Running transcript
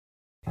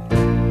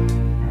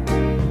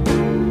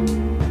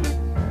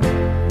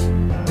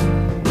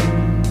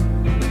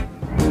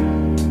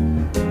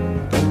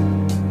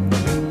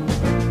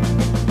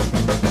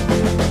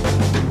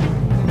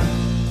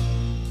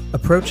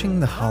Approaching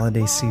the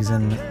holiday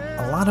season,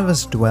 a lot of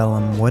us dwell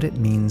on what it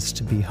means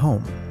to be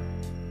home.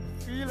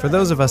 For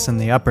those of us in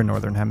the upper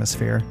northern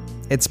hemisphere,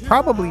 it's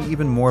probably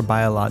even more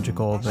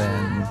biological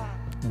than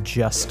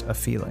just a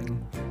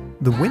feeling.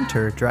 The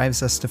winter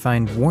drives us to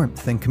find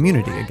warmth and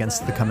community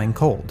against the coming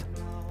cold.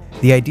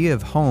 The idea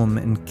of home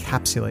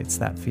encapsulates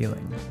that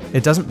feeling.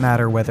 It doesn't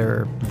matter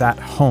whether that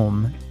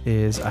home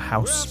is a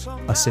house,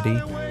 a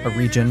city, a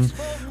region,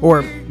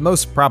 or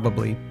most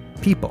probably,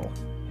 people.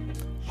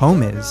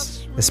 Home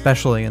is,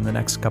 especially in the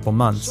next couple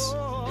months,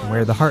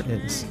 where the heart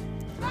is.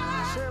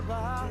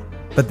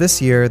 But this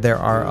year, there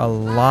are a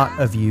lot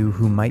of you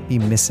who might be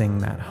missing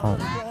that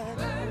home.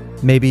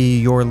 Maybe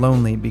you're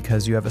lonely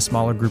because you have a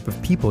smaller group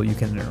of people you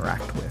can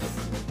interact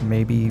with.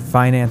 Maybe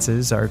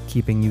finances are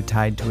keeping you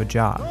tied to a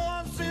job.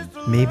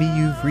 Maybe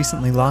you've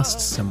recently lost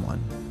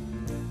someone.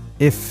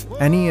 If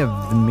any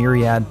of the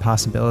myriad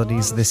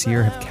possibilities this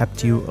year have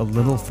kept you a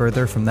little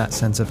further from that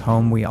sense of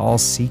home we all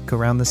seek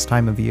around this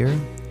time of year,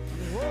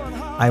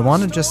 I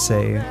want to just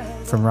say,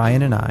 from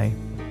Ryan and I,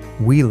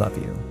 we love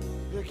you.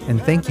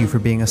 And thank you for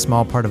being a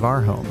small part of our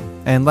home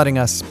and letting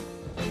us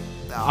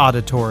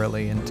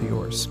auditorily into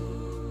yours.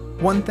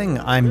 One thing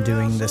I'm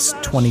doing this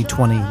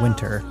 2020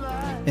 winter,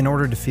 in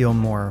order to feel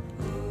more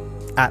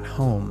at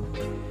home,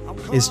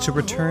 is to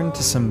return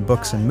to some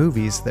books and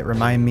movies that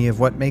remind me of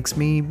what makes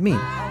me me.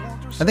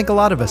 I think a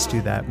lot of us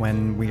do that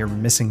when we are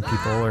missing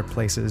people or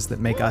places that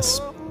make us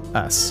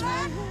us.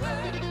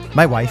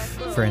 My wife,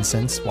 for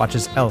instance,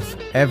 watches Elf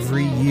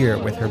every year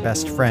with her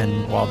best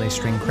friend while they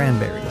string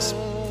cranberries,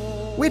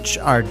 which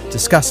are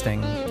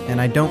disgusting, and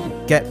I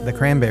don't get the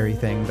cranberry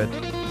thing,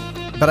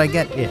 but I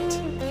get it.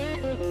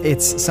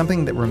 It's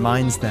something that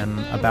reminds them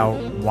about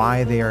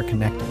why they are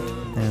connected,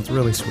 and it's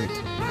really sweet.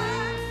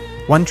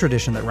 One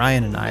tradition that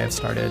Ryan and I have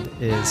started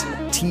is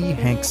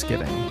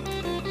T.Hanksgiving.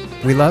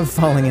 We love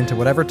falling into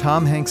whatever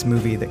Tom Hanks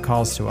movie that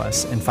calls to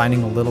us and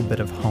finding a little bit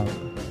of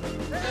home.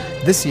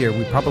 This year,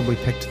 we probably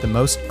picked the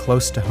most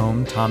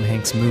close-to-home Tom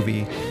Hanks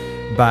movie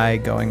by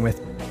going with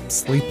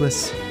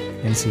Sleepless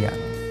in Seattle.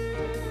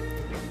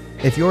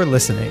 If you're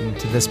listening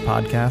to this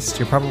podcast,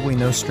 you're probably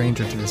no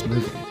stranger to this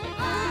movie.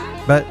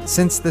 But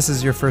since this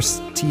is your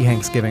first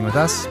T.Hanksgiving with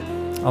us,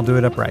 I'll do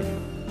it upright.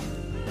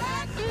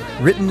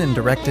 Written and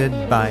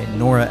directed by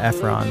Nora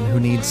Ephron, who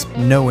needs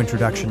no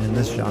introduction in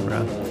this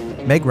genre,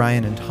 Meg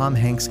Ryan and Tom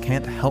Hanks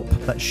can't help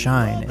but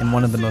shine in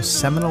one of the most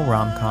seminal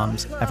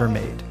rom-coms ever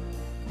made,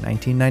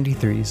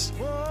 1993's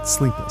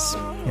Sleepless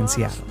in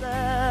Seattle.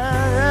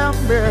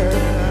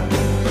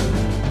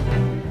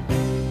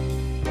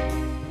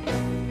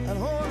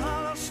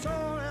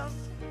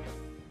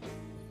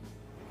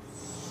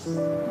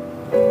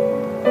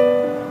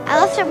 I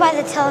left her by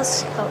the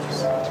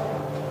telescopes.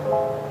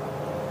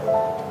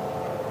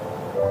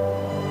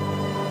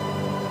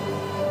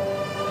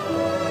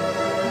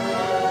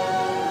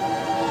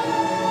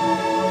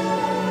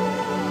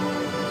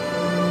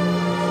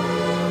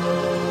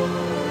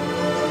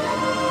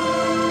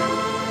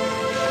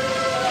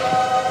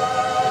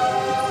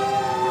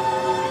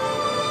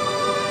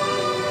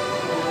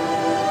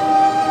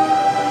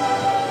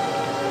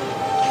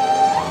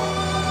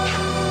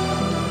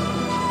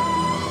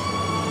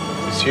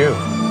 It's you.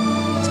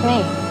 It's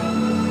me.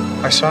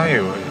 I saw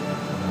you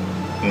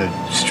in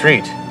the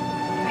street.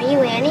 Are you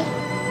Annie?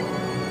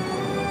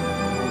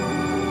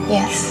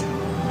 Yes.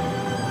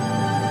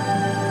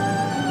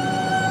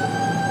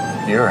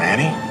 You're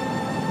Annie?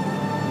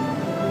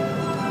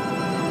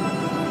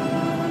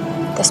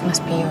 This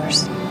must be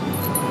yours.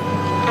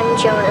 I'm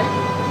Jonah.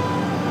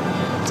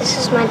 This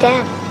is my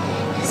dad.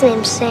 His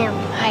name's Sam.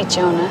 Hi,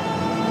 Jonah.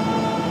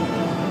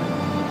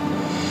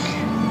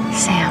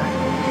 Sam.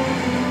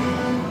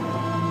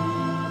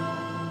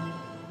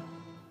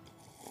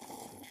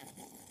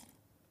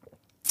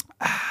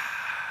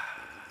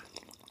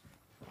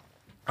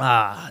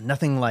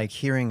 Nothing like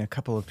hearing a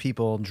couple of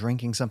people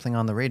drinking something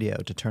on the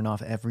radio to turn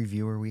off every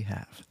viewer we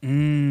have.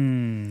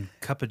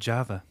 Cup of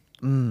Java.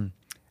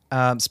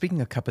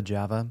 Speaking of cup of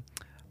Java,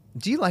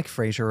 do you like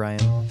Frasier,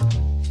 Ryan?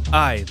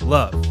 I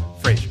love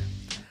Frasier.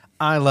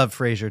 I love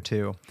Frasier,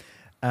 too.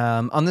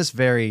 On this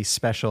very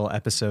special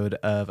episode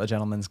of A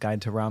Gentleman's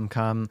Guide to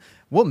Rom-Com,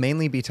 we'll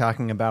mainly be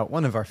talking about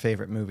one of our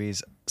favorite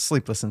movies,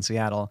 Sleepless in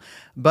Seattle,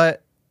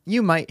 but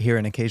you might hear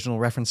an occasional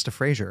reference to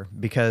Frasier,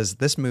 because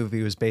this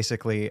movie was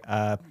basically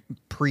a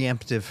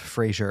preemptive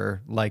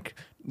Frasier. Like,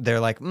 they're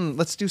like,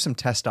 let's do some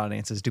test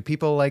audiences. Do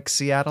people like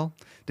Seattle?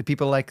 Do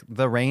people like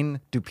the rain?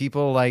 Do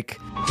people like...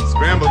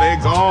 Scrambled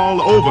eggs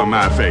all over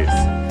my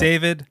face.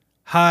 David,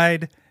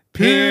 Hyde,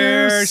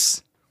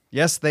 Pierce.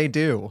 Yes, they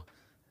do.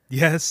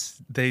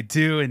 Yes, they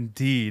do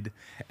indeed.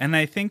 And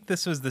I think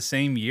this was the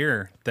same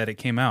year that it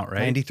came out, right?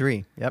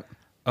 93, yep.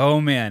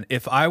 Oh, man.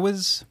 If I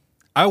was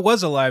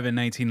alive in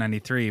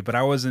 1993, but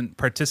I wasn't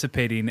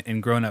participating in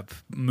grown-up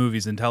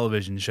movies and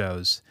television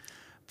shows.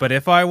 But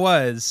if I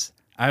was,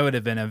 I would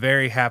have been a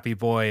very happy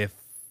boy if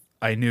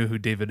I knew who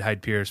David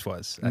Hyde Pierce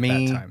was at that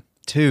time. Me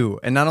too.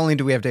 And not only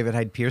do we have David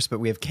Hyde Pierce, but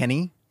we have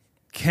Kenny.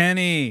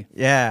 Kenny.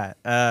 Yeah,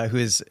 who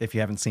is, if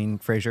you haven't seen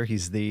Frasier,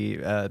 he's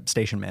the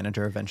station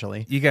manager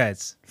eventually. You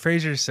guys,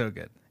 Frasier's so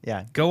good.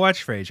 Yeah, Go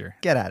watch Frasier.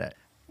 get at it.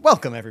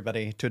 Welcome,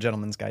 everybody, to A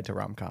Gentleman's Guide to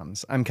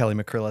Rom-Coms. I'm Kelly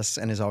McCrillis,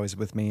 and as always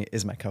with me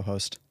is my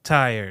co-host.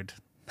 Tired.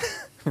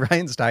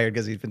 Ryan's tired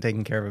because he's been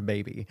taking care of a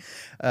baby.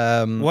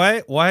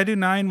 Why do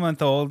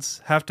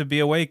 9-month-olds have to be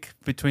awake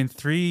between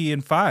 3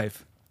 and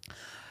 5?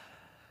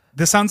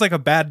 This sounds like a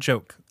bad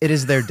joke. It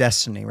is their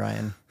destiny,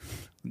 Ryan.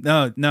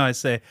 No, I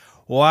say,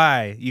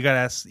 why? You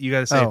gotta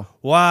say, Oh.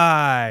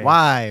 why?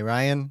 Why,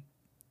 Ryan?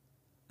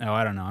 Oh,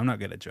 I don't know. I'm not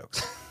good at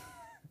jokes.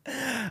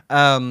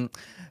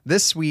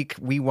 This week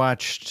we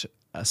watched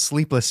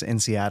Sleepless in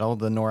Seattle,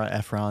 the Nora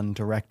Ephron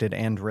directed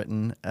and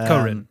written.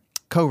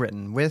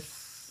 Co-written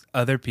with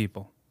Other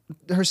people.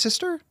 her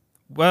sister?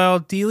 Well,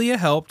 Delia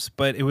helped,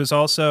 but it was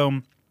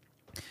also...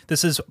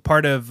 This is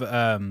part of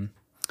Erin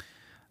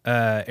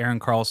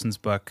Carlson's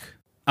book,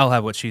 I'll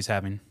Have What She's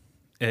Having.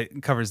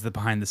 It covers the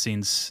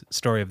behind-the-scenes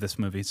story of this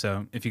movie,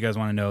 so if you guys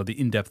want to know the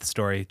in-depth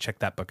story, check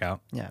that book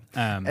out. Yeah.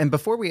 And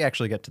before we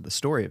actually get to the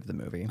story of the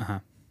movie,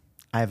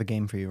 I have a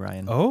game for you,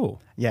 Ryan. Oh.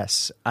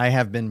 Yes, I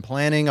have been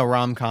planning a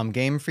rom-com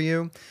game for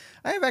you.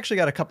 I have actually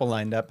got a couple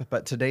lined up,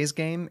 but today's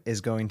game is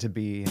going to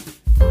be...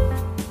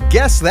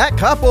 Guess That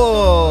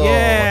Couple!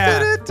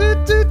 Yeah!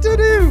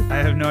 Do-do-do-do-do-do. I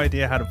have no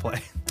idea how to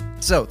play.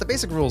 So, the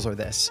basic rules are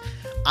this.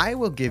 I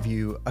will give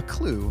you a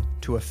clue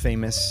to a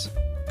famous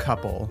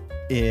couple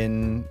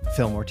in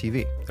film or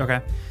TV.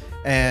 Okay.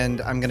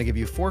 And I'm going to give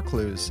you 4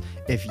 clues.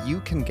 If you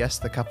can guess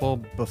the couple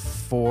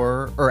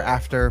before or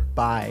after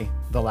by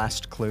the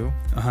last clue,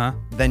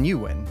 then you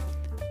win.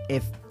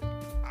 If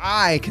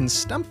I can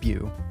stump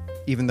you,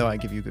 even though I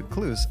give you good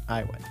clues,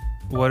 I win.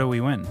 What do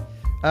we win?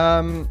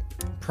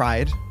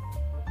 Pride,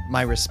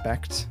 my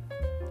respect.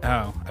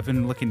 Oh, I've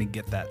been looking to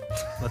get that.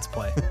 Let's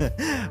play.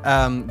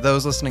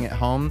 Those listening at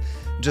home,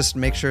 just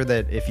make sure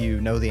that if you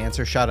know the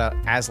answer, shout out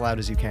as loud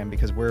as you can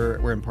because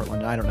we're in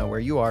Portland and I don't know where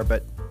you are,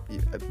 but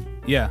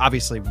Yeah.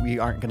 obviously we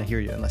aren't going to hear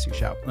you unless you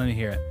shout. Let me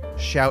hear it.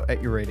 Shout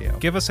at your radio.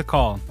 Give us a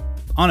call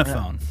on a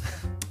phone.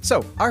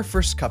 So, our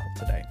first couple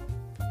today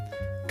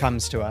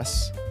comes to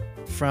us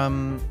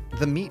from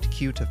the meet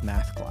cute of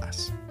math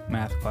class.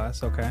 Math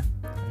class, okay.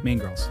 Mean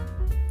Girls.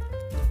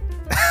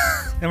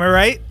 Am I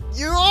right?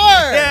 You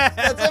are! Yes!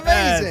 That's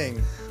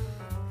amazing!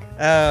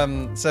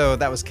 So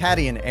that was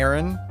Caddy and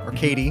Aaron, or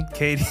Katie.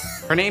 Katie.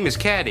 Her name is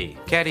Caddy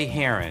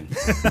Heron.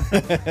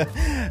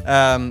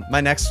 My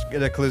next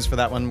clues for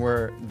that one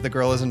were the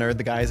girl is a nerd,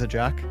 the guy is a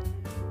jock.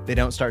 They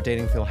don't start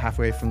dating till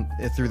halfway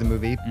through the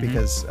movie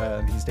because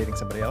he's dating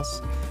somebody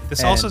else.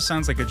 This also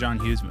sounds like a John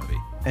Hughes movie.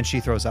 And she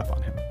throws up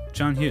on him.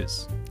 John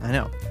Hughes. I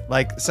know.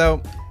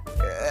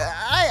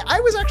 I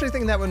was actually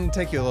thinking that would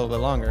take you a little bit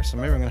longer, so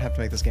maybe I'm going to have to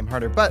make this game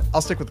harder, but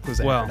I'll stick with the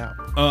clues I have now.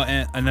 Oh,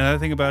 and another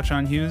thing about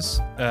John Hughes,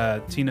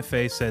 Tina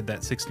Fey said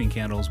that 16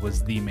 Candles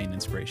was the main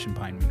inspiration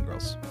behind Mean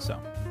Girls. So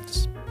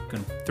just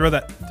gonna throw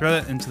that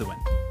into the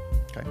wind.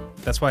 Okay.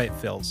 That's why it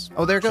fills.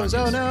 Oh, there it goes.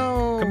 John Oh, Hughes.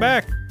 no. Come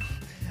back.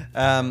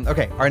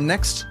 Okay, our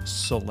next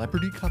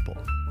celebrity couple.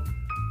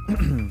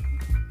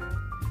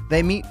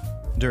 They meet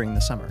during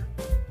the summer.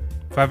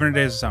 500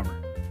 Days of Summer.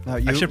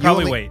 You, I should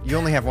probably wait. You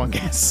only have one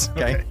guess,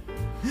 okay?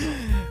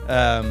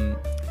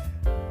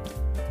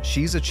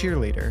 She's a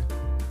cheerleader.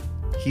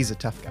 He's a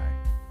tough guy.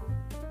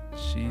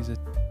 She's a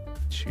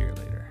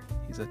cheerleader.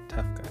 He's a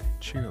tough guy.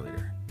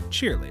 Cheerleader.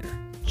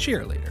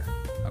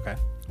 Okay.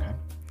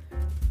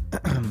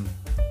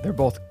 They're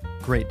both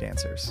great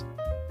dancers.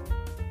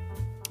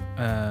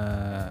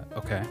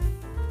 Okay.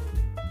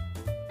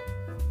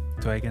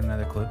 Do I get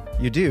another clue?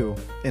 You do,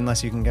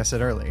 unless you can guess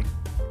it early.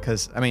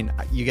 Because, I mean,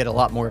 you get a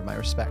lot more of my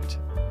respect.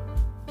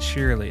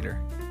 Cheerleader.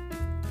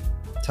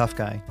 Tough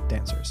guy,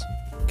 dancers.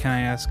 Can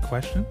I ask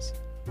questions?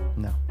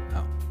 No.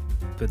 Oh.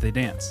 But they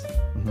dance.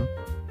 Mm-hmm.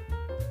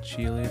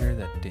 Cheerleader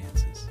that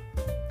dances.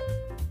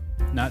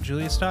 Not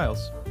Julia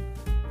Stiles.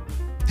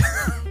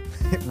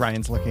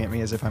 Ryan's looking at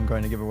me as if I'm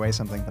going to give away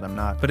something, but I'm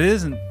not. But it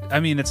isn't. I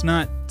mean, it's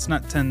not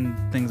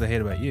 10 Things I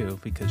Hate About You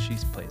because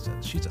she's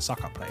a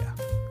soccer player.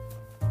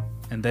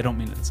 And they don't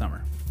meet in the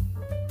summer.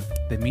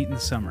 They meet in the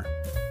summer. Do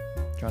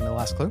you want the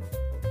last clue?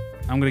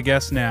 I'm going to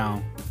guess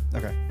now.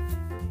 Okay.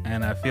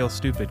 And I feel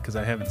stupid because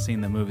I haven't seen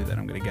the movie that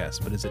I'm going to guess.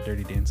 But is it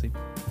Dirty Dancing?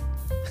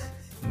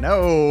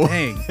 No.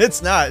 Dang.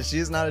 It's not.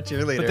 She's not a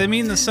cheerleader. But they meet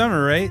in the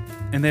summer, right?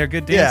 And they're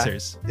good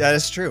dancers. Yeah,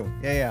 that's true.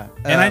 Yeah.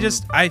 And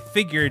I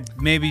figured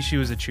maybe she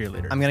was a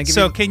cheerleader. I'm gonna give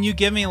So you- can you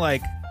give me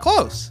like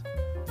close?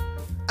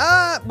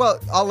 Well,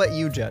 I'll let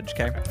you judge,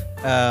 okay?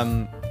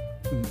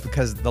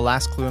 Because the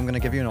last clue I'm going to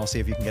give you, and I'll see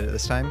if you can get it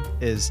this time,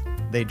 is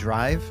they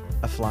drive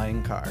a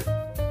flying car.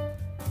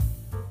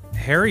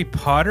 Harry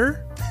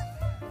Potter?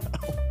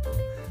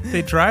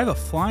 They drive a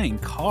flying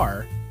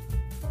car.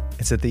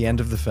 It's at the end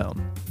of the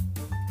film.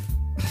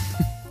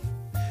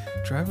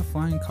 Drive a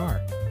flying car.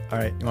 All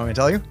right, you want me to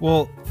tell you?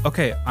 Well,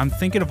 okay, I'm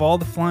thinking of all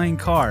the flying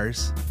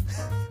cars,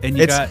 and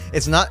It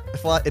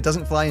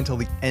doesn't fly until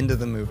the end of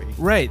the movie.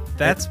 Right,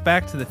 that's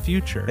Back to the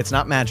Future. It's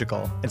not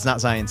magical. It's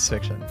not science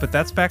fiction. But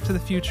that's Back to the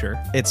Future.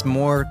 It's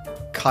more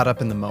caught up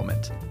in the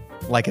moment.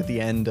 Like at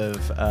the end of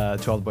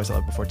To All the Boys I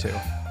Loved Before Too.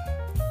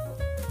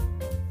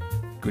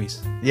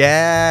 Grease.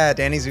 Yeah,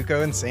 Danny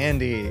Zuko and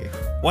Sandy.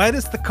 Why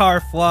does the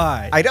car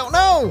fly? I don't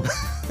know.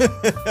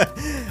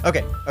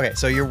 Okay,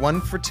 so you're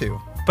 1 for 2.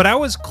 But I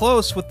was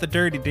close with the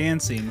Dirty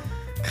Dancing.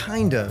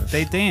 Kind of.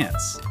 They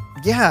dance.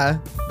 Yeah,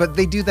 but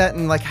they do that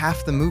in like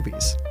half the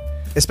movies,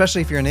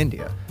 especially if you're in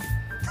India.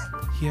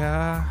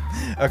 Yeah.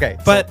 Okay,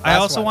 But so I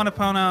last also one. want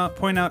to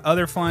point out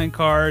other flying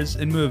cars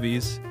in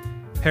movies.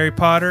 Harry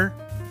Potter,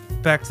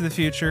 Back to the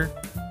Future,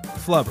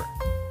 Flubber.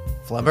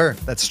 Flubber.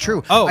 That's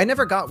true. Oh. I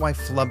never got why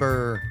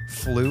Flubber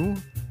flew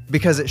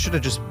because it should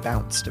have just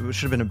bounced. It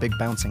should have been a big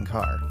bouncing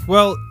car.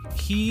 Well,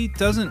 he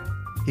doesn't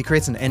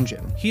creates an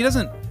engine.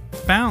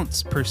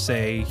 bounce per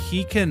se.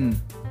 He can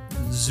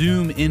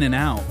zoom in and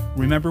out.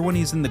 Remember when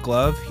he's in the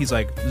glove? He's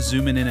like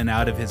zooming in and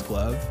out of his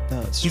glove.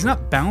 No, that's He's true.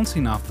 not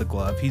bouncing off the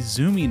glove. He's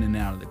zooming in and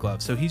out of the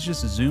glove. So he's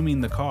just zooming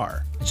the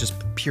car. It's just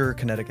pure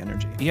kinetic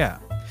energy. Yeah.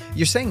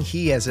 You're saying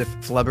he as if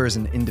Flubber is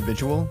an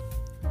individual,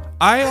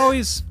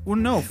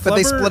 No. but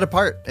they Flubber, split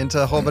apart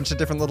into a whole bunch of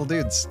different little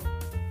dudes.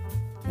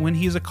 When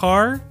he's a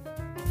car,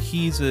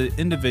 he's an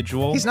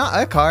individual. He's not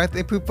a car.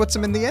 They puts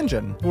him in the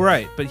engine.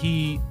 Right, but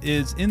he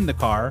is in the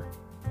car.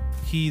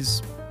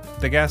 He's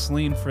the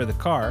gasoline for the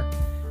car.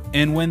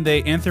 And when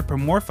they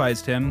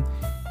anthropomorphized him,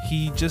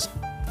 he just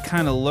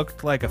kind of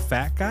looked like a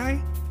fat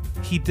guy.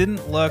 He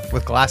didn't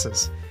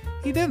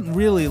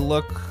really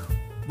look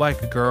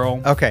like a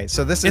girl. Okay,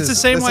 so this It's is the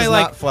same this way is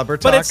like not Flubber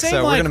talk. but it's same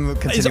so like we're gonna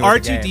continue is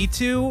with the game.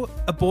 R2D2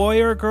 a boy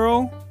or a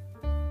girl?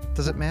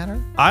 Does it matter?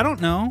 I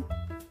don't know.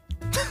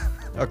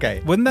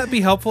 Okay. Wouldn't that be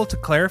helpful to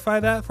clarify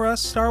that for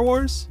us, Star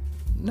Wars?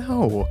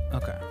 No.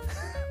 Okay.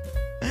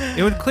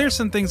 It would clear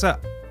some things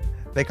up.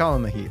 They call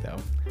him a he though.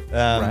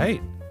 Right.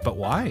 But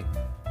why?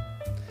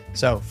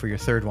 So for your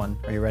third one,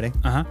 are you ready?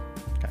 Uh-huh.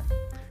 Okay.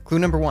 Clue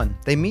number 1.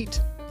 They meet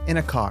in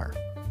a car.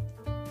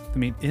 I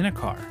mean, in a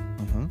car.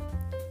 Mm-hmm.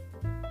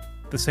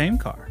 The same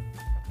car.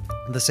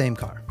 The same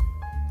car.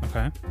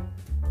 Okay.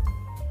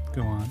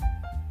 Go on.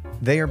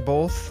 They are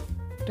both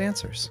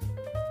dancers.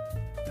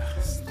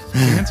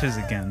 Answers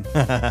again.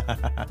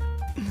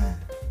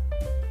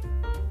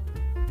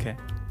 Okay.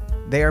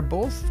 They are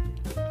both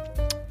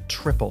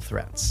triple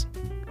threats.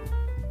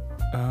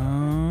 Oh.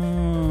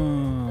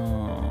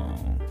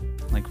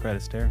 Like Fred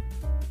Astaire.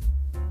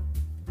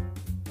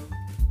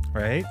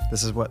 Right?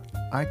 This is what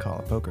I call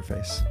a poker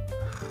face.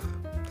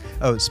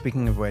 Oh,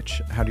 speaking of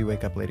which, how do you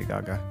wake up Lady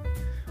Gaga?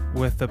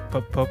 With a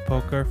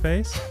poker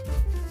face?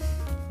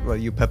 Well,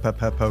 you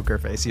poker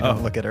face. You don't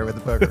Oh. look at her with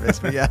a poker face,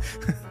 but yeah.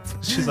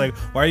 She's like,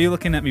 why are you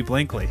looking at me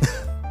blankly?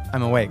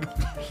 I'm awake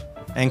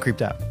and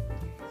creeped out.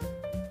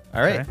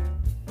 All right. Okay.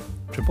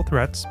 Triple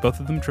threats. Both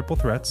of them triple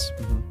threats.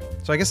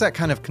 So I guess that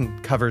kind of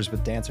covers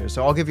with dancers.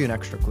 So I'll give you an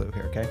extra clue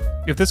here, okay?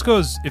 If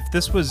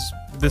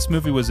this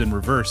movie was in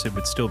reverse, it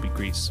would still be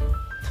Grease.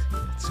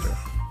 That's true.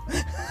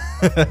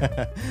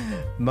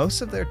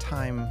 Most of their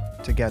time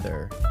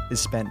together is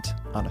spent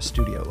on a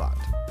studio lot.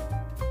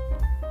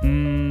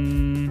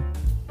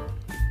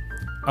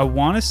 I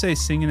want to say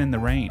Singing in the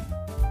Rain.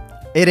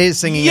 It is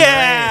Singing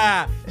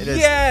Yeah! in the Rain. It is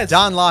Yes!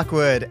 Don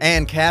Lockwood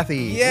and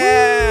Kathy.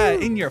 Yeah!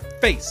 In your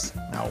face.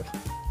 No.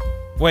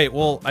 Wait,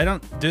 well,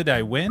 did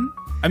I win?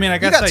 I mean, I You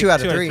got, got like 2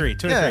 out of 3.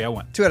 2 out of 3, I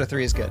won. 2 out of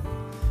 3 is good.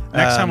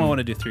 Next time I want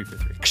to do 3 for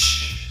 3.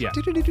 Yeah.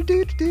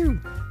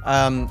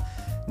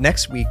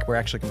 Next week, we're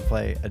actually going to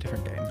play a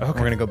different game. Okay. We're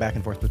going to go back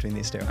and forth between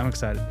these two. I'm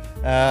excited.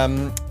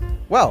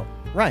 Well,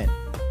 Ryan,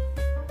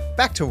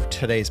 back to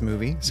today's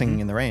movie, Singing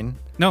in the Rain.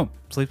 No,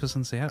 Sleepless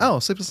in Seattle. Oh,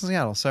 Sleepless in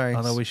Seattle. Sorry.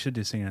 Although we should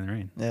do Singing in the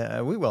Rain.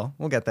 We will.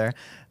 We'll get there.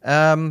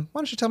 Why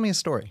don't you tell me a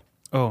story?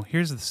 Oh,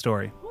 here's the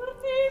story.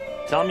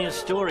 Tell me a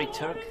story,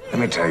 Turk. Let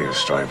me tell you a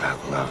story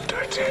about love,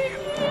 D'Artagnan.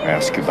 I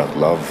ask you about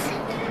love,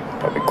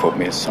 probably quote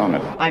me a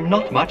sonnet. I'm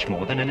not much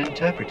more than an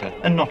interpreter,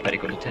 and not very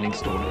good at telling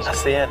stories.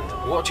 That's the end.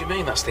 What do you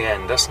mean that's the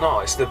end? That's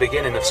not. It's the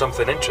beginning of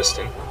something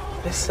interesting.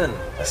 Listen,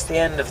 that's the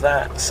end of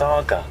that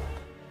saga.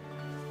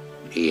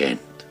 The end.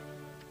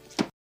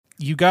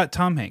 You got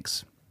Tom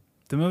Hanks.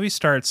 The movie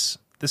starts.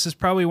 This is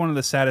probably one of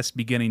the saddest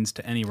beginnings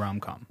to any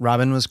rom-com.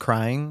 Robin was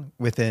crying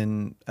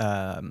within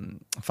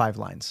 5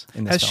 lines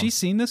in this Has film. she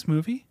seen this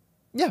movie?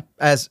 Yeah,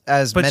 as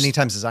But many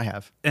times as I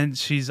have. And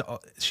she's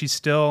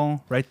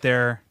still right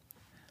there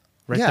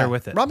there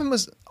with it. Robin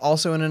was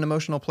also in an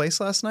emotional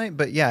place last night,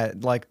 but yeah,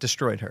 it, like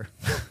destroyed her.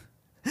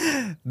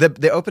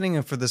 The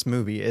opening for this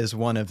movie is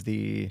one of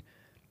the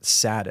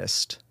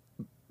saddest,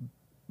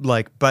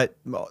 but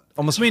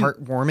almost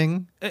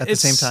heartwarming at the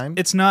same time.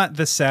 It's not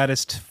the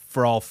saddest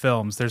for all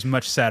films. There's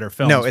much sadder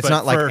films. No, it's but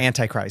not like for-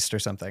 Antichrist or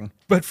something.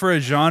 But for a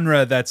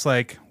genre that's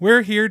like,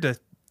 we're here to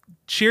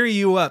cheer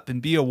you up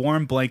and be a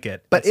warm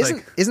blanket. But it's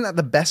isn't that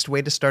the best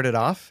way to start it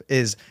off?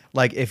 Is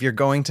like if you're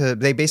going to,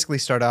 they basically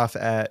start off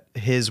at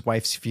his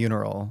wife's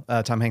funeral,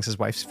 Tom Hanks's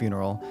wife's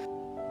funeral.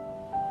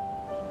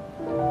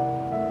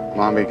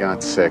 Mommy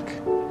got sick.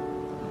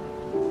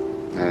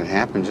 And it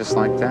happened just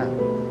like that.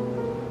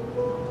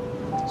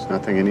 There's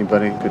nothing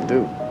anybody could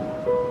do.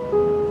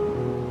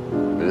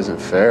 It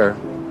isn't fair.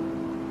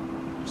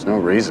 There's no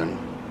reason.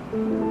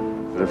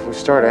 But if we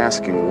start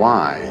asking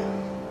why,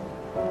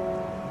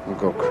 we'll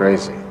go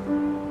crazy.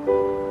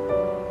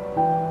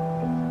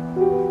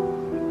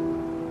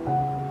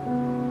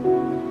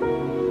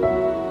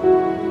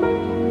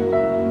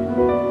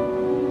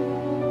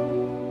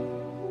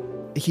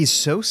 He's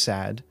so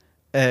sad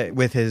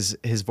with his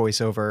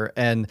voiceover,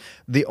 and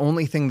the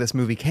only thing this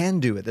movie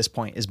can do at this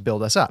point is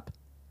build us up.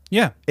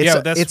 Yeah,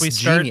 It's we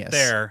start genius.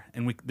 there,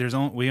 and we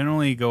can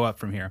only go up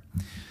from here.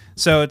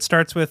 So it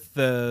starts with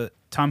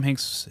Tom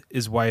Hanks'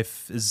 his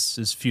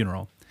wife's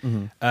funeral,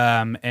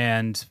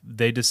 and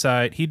he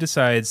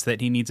decides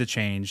that he needs a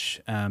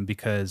change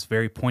because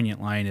very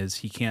poignant line is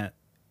he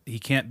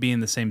can't be in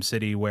the same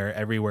city where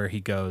everywhere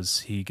he goes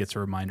he gets a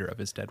reminder of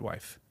his dead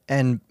wife.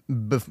 And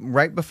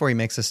right before he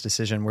makes this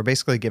decision, we're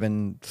basically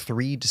given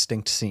 3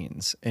 distinct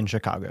scenes in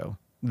Chicago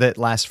that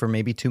last for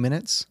maybe 2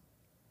 minutes.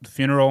 The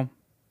funeral,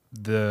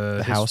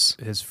 his house,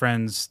 his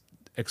friends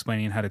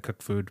explaining how to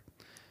cook food,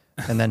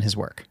 and then his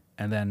work.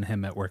 And then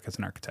him at work as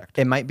an architect.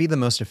 It might be the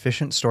most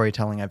efficient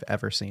storytelling I've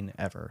ever seen,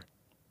 ever.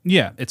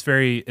 Yeah, it's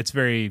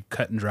very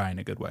cut and dry in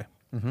a good way.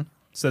 Mm-hmm.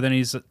 So then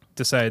he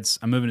decides,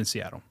 I'm moving to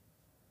Seattle.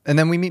 And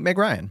then we meet Meg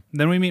Ryan.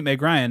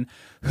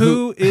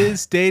 Who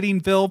is dating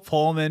Bill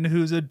Pullman,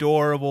 who's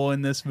adorable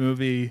in this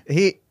movie.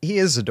 He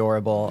is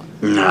adorable.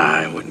 Nah,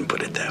 I wouldn't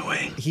put it that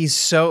way. He's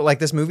so, like,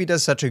 this movie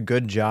does such a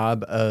good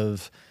job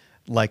of,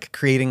 like,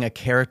 creating a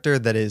character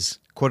that is,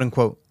 quote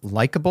unquote,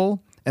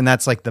 likable. And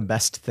that's, like, the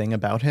best thing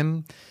about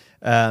him.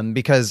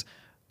 Because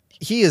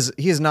he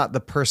is not the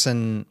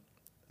person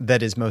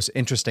that is most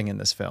interesting in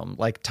this film.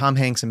 Like, Tom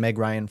Hanks and Meg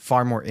Ryan,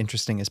 far more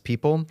interesting as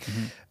people.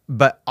 Mm-hmm.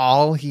 But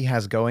all he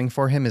has going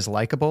for him is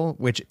likable,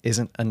 which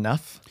isn't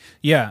enough.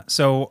 Yeah.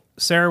 So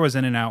Sarah was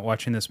in and out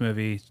watching this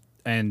movie,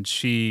 and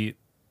she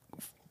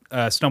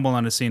stumbled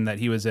on a scene that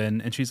he was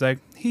in, and she's like,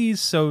 he's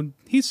so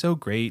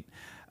great.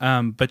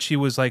 But she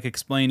was like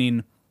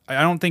explaining,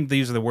 I don't think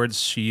these are the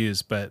words she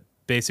used, but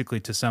basically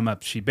to sum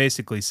up, she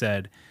basically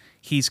said,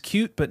 he's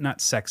cute but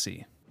not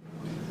sexy.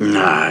 Nah,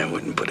 I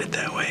wouldn't put it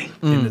that way.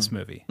 In this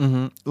movie.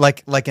 Mm-hmm.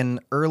 Like an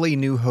early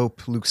New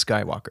Hope Luke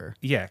Skywalker.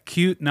 Yeah,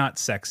 cute, not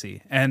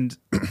sexy. And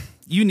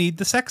you need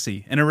the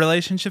sexy. In a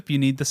relationship, you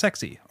need the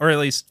sexy. Or at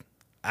least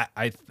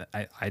I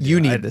do.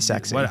 You need the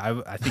sexy.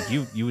 I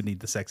think you would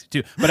need the sexy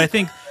too. But I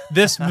think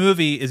this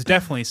movie is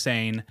definitely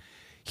saying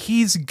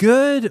he's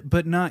good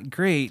but not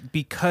great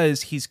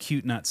because he's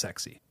cute, not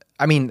sexy.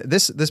 I mean,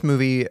 this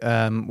movie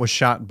was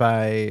shot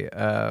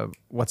by,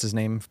 what's his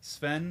name?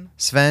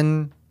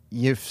 Sven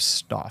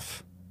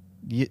Yvstoff.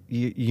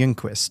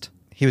 Yunquist.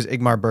 He was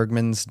Ingmar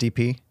Bergman's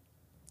DP.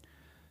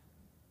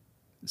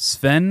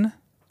 Sven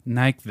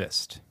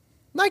Nykvist.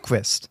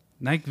 Nykvist.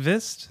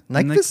 Nykvist?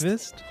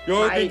 Nykvist?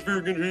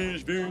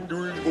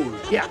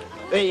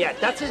 Yeah,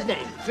 that's his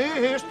name.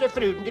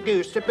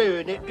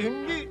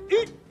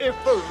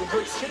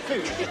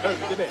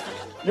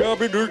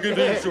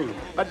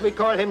 But we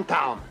call him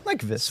Tom.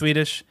 Nykvist.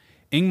 Swedish.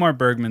 Ingmar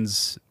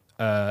Bergman's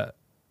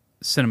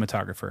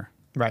cinematographer.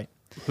 Right.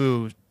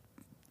 Who,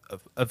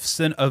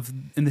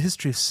 in the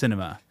history of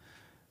cinema,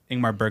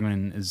 Ingmar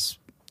Bergman is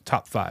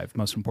top 5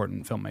 most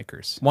important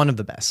filmmakers. One of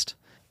the best.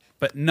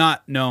 But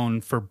not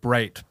known for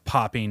bright,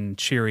 popping,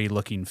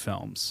 cheery-looking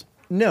films.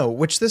 No,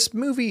 which this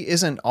movie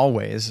isn't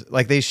always.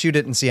 Like, they shoot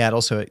it in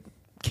Seattle, so it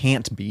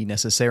can't be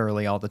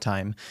necessarily all the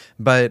time.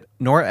 But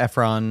Nora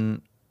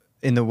Ephron,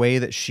 in the way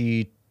that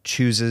she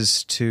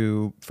chooses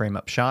to frame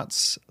up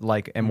shots,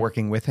 like, and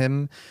working with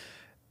him,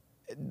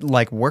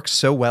 like, works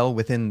so well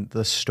within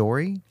the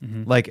story.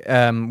 Mm-hmm. Like,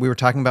 we were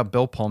talking about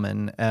Bill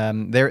Pullman.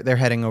 They're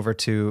heading over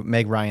to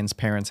Meg Ryan's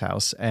parents'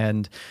 house,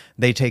 and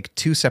they take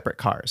 2 separate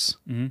cars,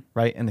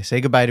 right? And they say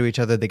goodbye to each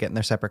other. They get in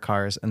their separate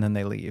cars, and then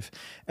they leave.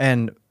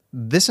 And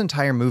this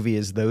entire movie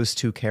is those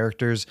 2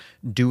 characters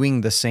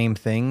doing the same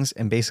things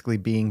and basically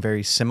being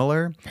very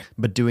similar,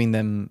 but doing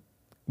them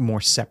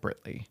more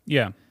separately.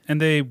 Yeah,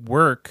 and they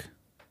work.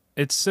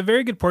 It's a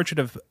very good portrait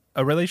of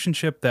a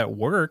relationship that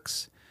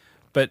works,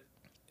 but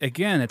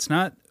again, it's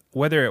not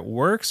whether it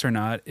works or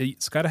not.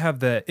 It's got to have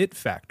the it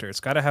factor. It's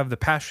got to have the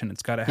passion.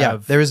 It's got to have. Yeah,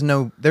 there's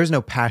no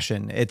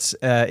passion. It's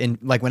in,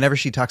 like, whenever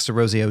she talks to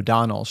Rosie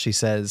O'Donnell, she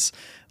says,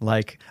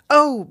 like,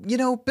 "Oh, you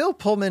know, Bill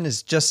Pullman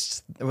is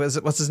just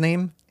what's his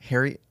name?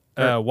 Harry."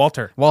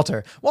 Walter.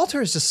 Walter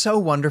is just so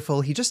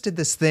wonderful. He just did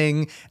this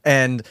thing,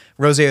 and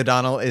Rosie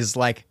O'Donnell is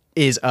like,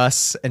 "Is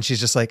us," and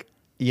she's just like,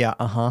 "Yeah,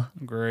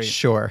 great,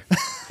 sure."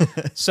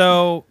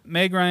 So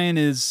Meg Ryan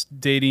is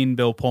dating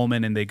Bill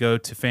Pullman, and they go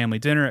to family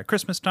dinner at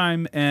Christmas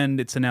time, and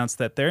it's announced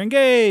that they're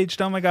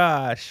engaged. Oh my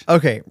gosh.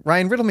 Okay,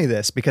 Ryan, riddle me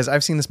this, because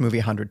I've seen this movie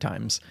 100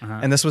 times.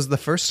 And this was the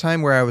first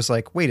time where I was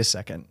like, wait a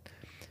second.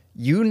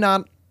 You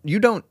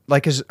don't,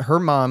 like, 'cause her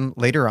mom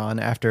later on,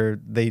 after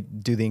they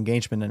do the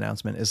engagement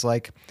announcement, is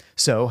like,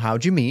 so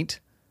how'd you meet?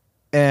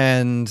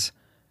 And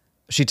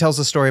she tells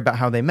a story about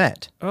how they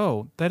met.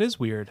 Oh, that is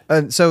weird.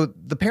 So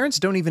the parents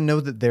don't even know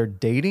that they're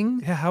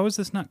dating. Yeah, how has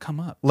this not come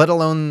up? Let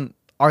alone,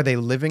 are they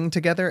living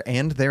together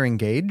and they're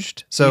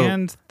engaged?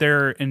 And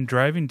they're in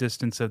driving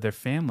distance of their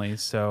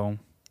families, so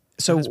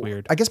So That's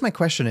weird. I guess my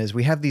question is,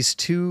 we have these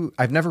two,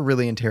 I've never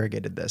really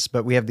interrogated this,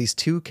 but we have these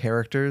two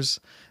characters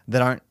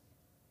that aren't,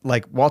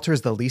 like, Walter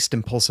is the least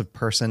impulsive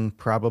person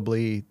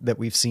probably that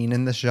we've seen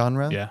in this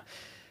genre. Yeah.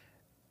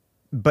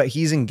 But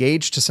he's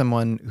engaged to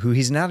someone who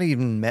he's not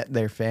even met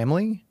their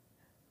family.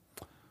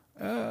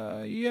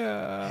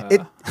 Yeah.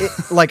 It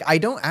like, I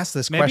don't ask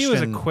this Maybe question. it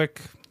was a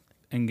quick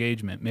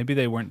engagement. Maybe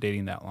they weren't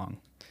dating that long.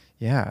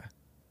 Yeah.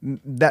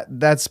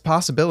 That's a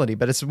possibility,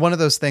 but it's one of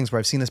those things where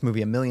I've seen this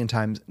movie a million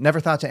times, never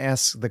thought to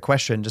ask the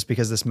question just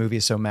because this movie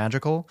is so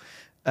magical.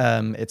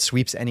 It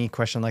sweeps any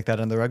question like that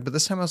under the rug, but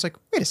this time I was like,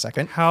 wait a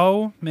second.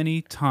 How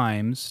many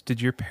times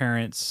did your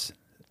parents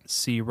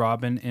see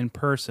Robin in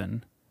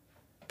person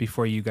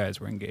before you guys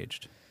were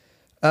engaged?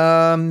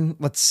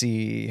 Let's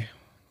see.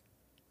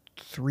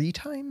 3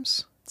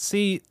 times?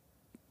 See,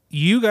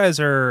 you guys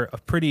are a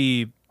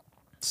pretty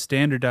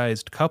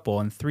standardized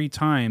couple, and 3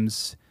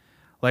 times,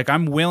 like,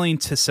 I'm willing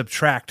to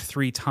subtract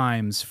 3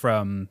 times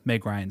from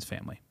Meg Ryan's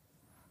family,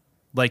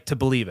 like, to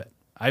believe it.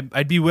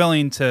 I'd be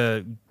willing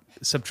to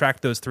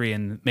subtract those 3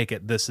 and make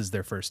it this is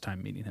their first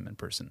time meeting him in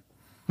person.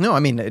 No, I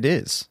mean, it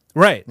is.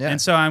 Right. Yeah. And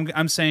so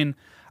I'm saying,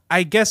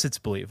 I guess it's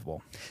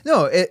believable.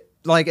 No, it,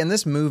 like, in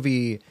this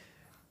movie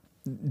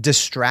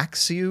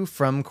distracts you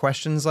from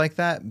questions like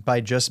that by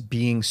just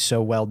being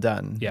so well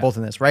done, both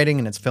in its writing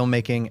and its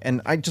filmmaking.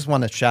 And I just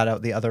want to shout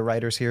out the other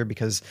writers here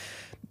because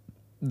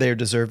they're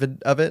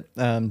deserved of it.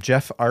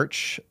 Jeff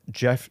Arch,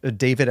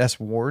 David S.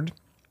 Ward.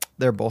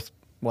 They're both,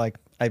 like,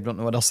 I don't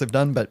know what else they've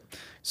done, but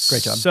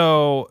great job.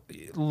 So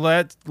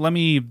let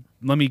me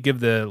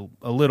give a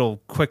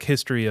little quick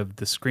history of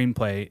the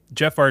screenplay.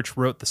 Jeff Arch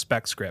wrote the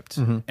spec script,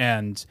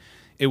 and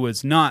it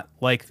was not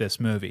like this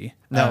movie.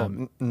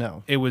 No.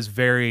 It was a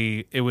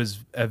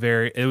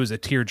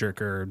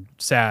tearjerker,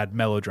 sad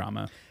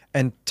melodrama.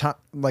 And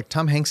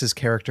Tom Hanks's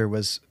character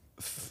was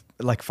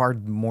far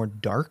more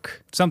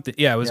dark.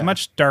 It was a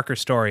much darker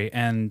story,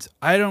 and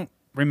I don't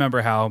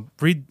remember how.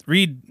 Read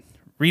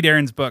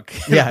Aaron's book.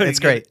 Yeah, it's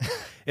great.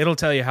 It'll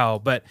tell you how.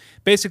 But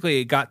basically,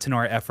 it got to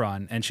Nora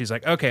Ephron, and she's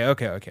like, okay.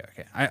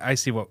 I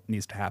see what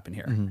needs to happen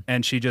here.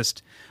 And she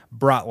just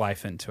brought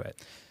life into it.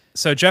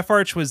 So Jeff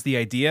Arch was the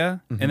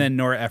idea, and then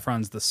Nora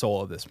Ephron's the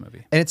soul of this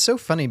movie. And it's so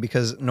funny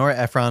because Nora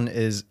Ephron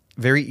is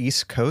very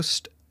East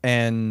Coast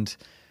and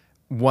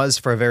was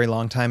for a very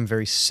long time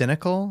very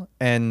cynical.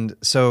 And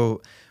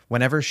so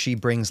whenever she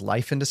brings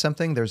life into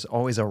something, there's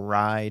always a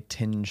wry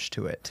tinge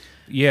to it.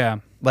 Yeah.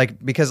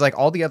 Because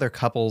all the other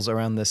couples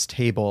around this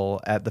table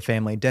at the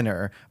family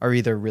dinner are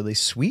either really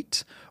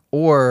sweet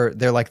or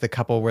they're like the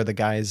couple where the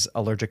guy's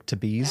allergic to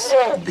bees.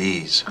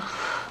 Bees.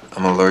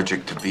 I'm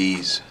allergic to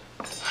bees.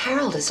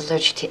 Harold is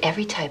allergic to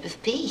every type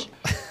of bee.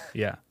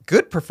 Yeah.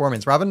 Good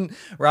performance. Robin,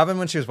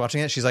 when she was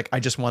watching it, she's like, I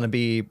just want to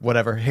be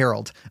whatever,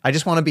 Harold. I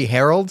just want to be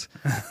Harold,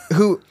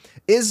 who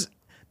is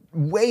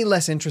way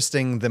less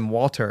interesting than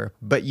Walter,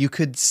 but you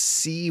could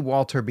see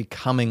Walter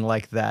becoming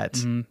like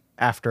that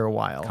after a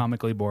while.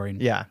 Comically boring.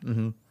 Yeah.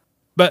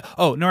 But,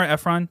 Nora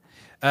Ephron,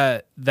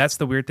 that's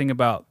the weird thing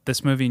about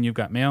this movie and You've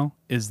Got Mail,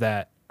 is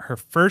that her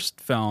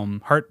first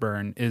film,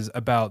 Heartburn, is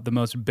about the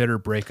most bitter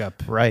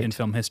breakup in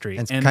film history.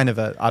 And it's kind of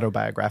an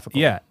autobiographical.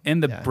 Yeah,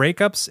 and the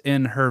breakups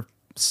in her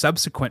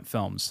subsequent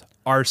films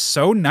are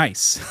so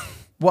nice.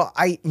 Well,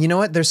 you know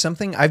what? There's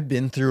something, I've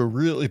been through a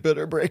really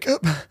bitter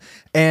breakup,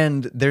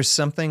 and there's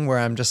something where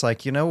I'm just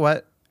like, you know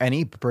what?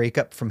 Any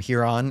breakup from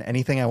here on,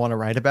 anything I want to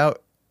write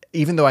about,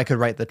 even though I could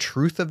write the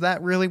truth of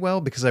that really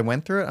well because I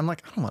went through it, I'm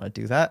like, I don't want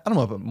to do that. I don't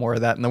want to put more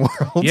of that in the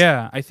world.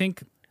 Yeah, I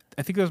think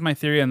that was my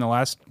theory on the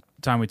last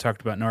time we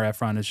talked about Nora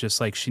Ephron, is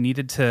just like she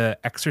needed to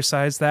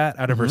exercise that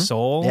out of her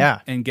soul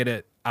and get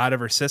it out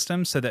of her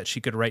system so that she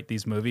could write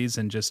these movies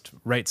and just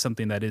write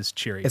something that is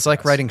cheery. It's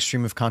like writing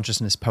stream of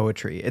consciousness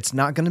poetry. It's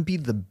not going to be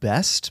the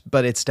best,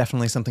 but it's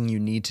definitely something you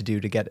need to do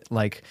to get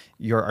like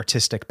your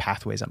artistic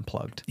pathways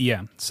unplugged.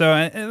 Yeah. So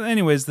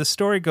anyways, the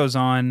story goes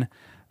on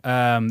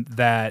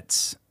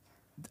that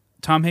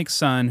Tom Hanks'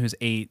 son, who's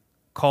 8,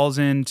 calls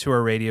into a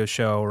radio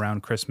show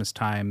around Christmas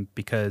time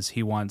because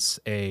he wants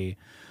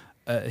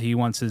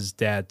his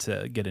dad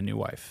to get a new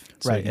wife.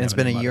 So right, and it's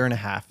been a year and a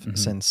half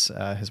since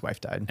his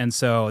wife died. And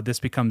so this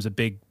becomes a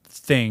big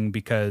thing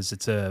because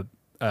it's a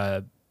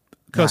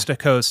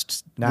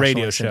coast-to-coast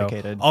radio show.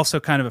 Syndicated. Also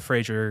kind of a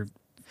Frasier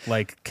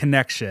like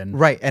connection.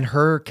 Right, and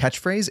her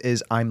catchphrase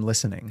is, I'm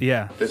listening.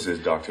 Yeah. This is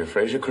Dr.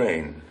 Frasier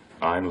Crane.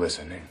 I'm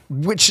listening.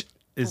 Which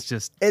is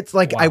just... It's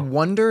like, wow. I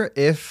wonder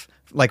if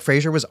like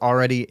Frasier was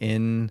already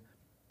in...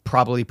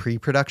 probably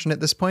pre-production at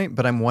this point,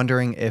 but I'm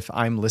wondering if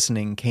I'm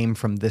Listening came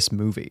from this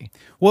movie.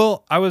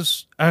 Well, I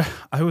was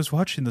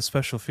watching the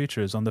special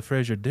features on the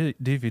Frasier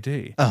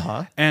DVD,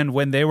 and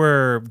when they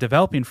were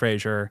developing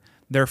Frasier,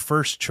 their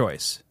first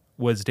choice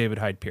was David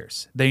Hyde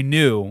Pierce. They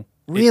knew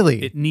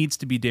it needs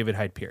to be David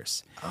Hyde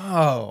Pierce.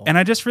 Oh, and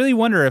I just really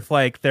wonder if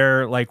like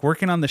they're like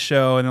working on the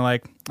show and they're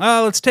like,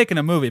 oh, let's take in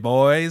a movie,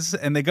 boys,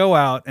 and they go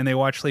out and they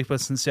watch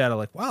Sleepless in Seattle.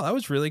 Like, wow, that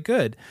was really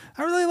good.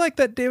 I really like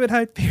that David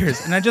Hyde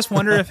Pierce, and I just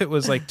wonder if it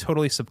was like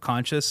totally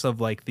subconscious of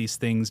like these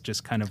things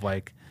just kind of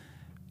like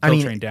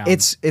filtering down.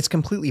 It's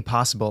completely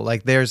possible.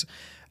 Like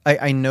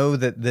I know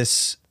that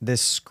this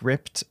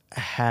script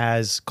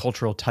has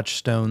cultural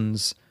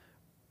touchstones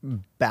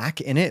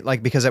back in it,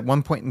 like, because at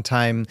one point in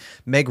time,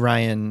 Meg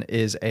Ryan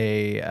is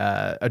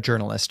a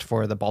journalist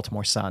for the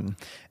Baltimore Sun,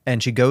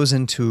 and she goes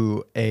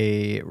into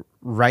a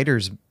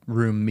writer's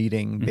room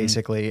meeting,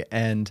 basically,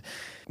 and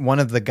one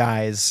of the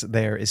guys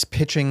there is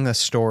pitching a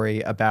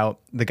story about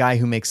the guy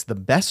who makes the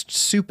best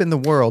soup in the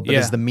world, but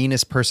is the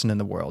meanest person in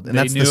the world, and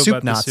that's the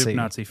soup Nazi. The soup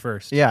Nazi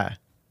first. Yeah.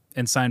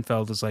 And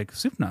Seinfeld is like,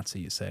 soup Nazi,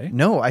 you say?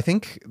 No, I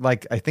think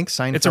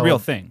Seinfeld... It's a real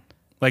thing.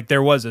 Like,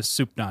 there was a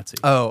soup Nazi.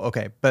 Oh,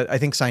 okay. But I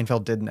think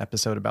Seinfeld did an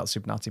episode about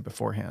soup Nazi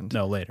beforehand.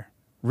 No, later.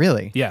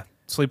 Really? Yeah.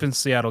 Sleep in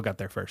Seattle got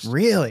there first.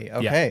 Really?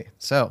 Okay. Yeah.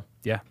 So.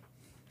 Yeah.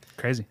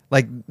 Crazy.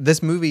 Like,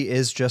 this movie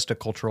is just a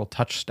cultural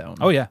touchstone.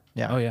 Oh, yeah.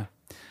 Yeah. Oh, yeah.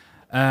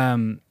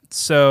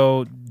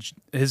 So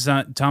his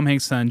Tom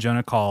Hanks' son,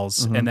 Jonah,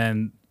 calls, and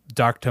then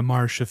Dr.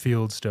 Marcia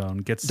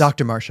Fieldstone gets...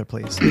 Dr. Marcia,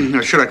 please.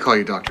 Or should I call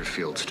you Dr.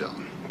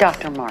 Fieldstone?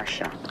 Dr.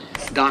 Marcia.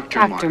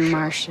 Dr.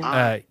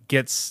 Marcia.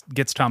 Gets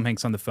Tom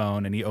Hanks on the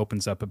phone, and he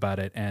opens up about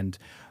it, and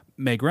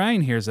Meg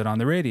Ryan hears it on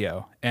the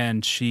radio,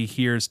 and she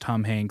hears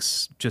Tom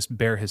Hanks just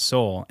bare his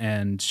soul,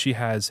 and she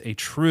has a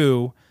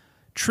true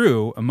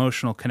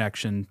emotional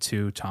connection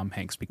to Tom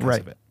Hanks because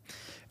of it.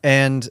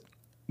 And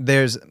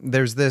there's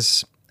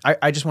this...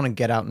 I just want to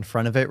get out in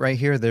front of it right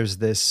here. There's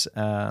this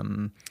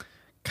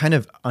kind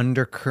of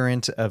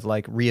undercurrent of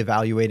like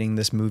reevaluating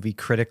this movie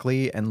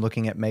critically and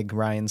looking at Meg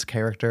Ryan's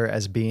character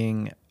as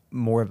being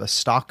more of a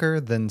stalker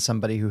than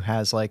somebody who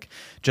has like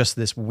just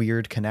this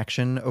weird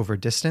connection over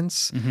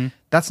distance.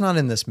 That's not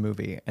in this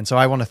movie. And so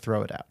I want to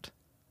throw it out.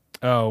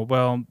 Oh,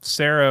 well,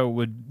 Sarah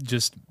would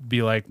just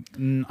be like,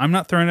 I'm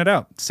not throwing it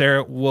out.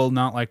 Sarah will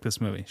not like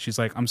this movie. She's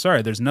like, I'm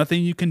sorry, there's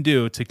nothing you can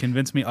do to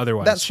convince me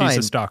otherwise. That's She's fine.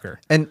 a stalker.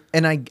 And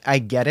I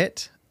get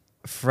it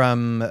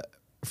from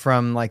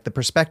like the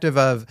perspective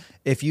of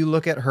if you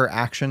look at her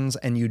actions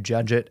and you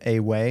judge it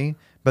a way,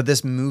 but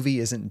this movie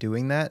isn't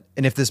doing that.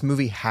 And if this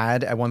movie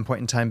had at one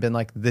point in time been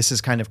like, this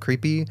is kind of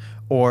creepy,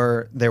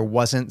 or there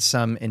wasn't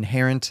some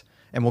inherent,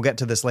 and we'll get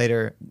to this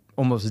later,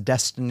 almost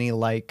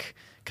destiny-like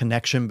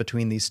connection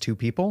between these two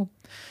people,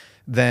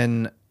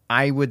 then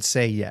I would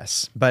say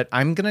yes. But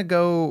I'm going to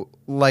go,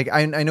 like,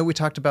 I know we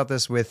talked about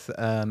this with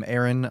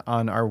Aaron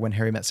on our When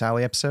Harry Met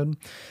Sally episode,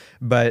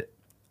 but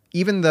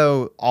even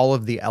though all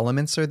of the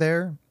elements are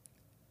there,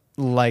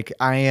 like,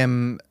 I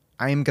am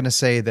going to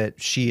say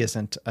that she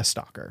isn't a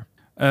stalker.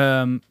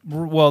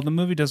 Well, the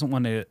movie doesn't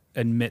want to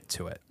admit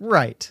to it.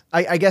 Right.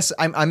 I guess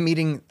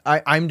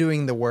I'm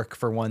doing the work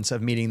for once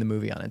of meeting the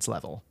movie on its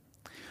level.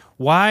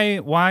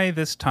 Why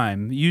this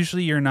time?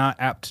 Usually you're not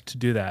apt to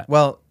do that.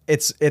 Well,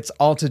 it's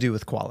all to do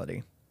with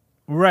quality.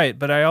 Right,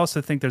 but I also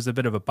think there's a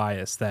bit of a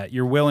bias that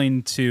you're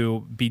willing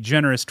to be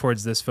generous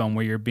towards this film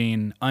where you're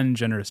being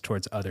ungenerous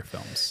towards other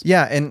films.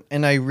 Yeah,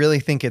 and I really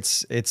think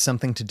it's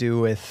something to do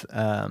with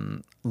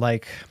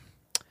like,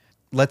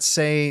 let's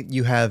say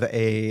you have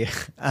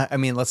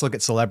let's look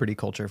at celebrity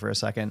culture for a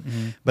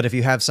second. But if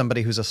you have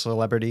somebody who's a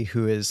celebrity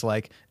who is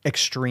like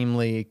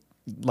extremely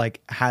like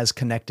has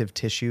connective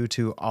tissue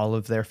to all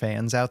of their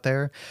fans out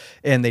there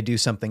and they do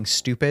something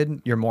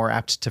stupid, you're more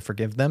apt to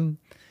forgive them.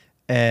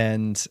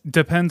 And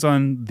depends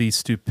on the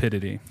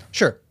stupidity.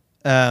 Sure.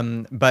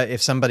 But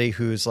if somebody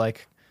who's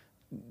like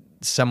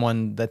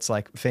someone that's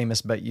like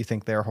famous, but you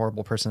think they're a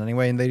horrible person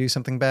anyway, and they do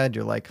something bad,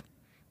 you're like,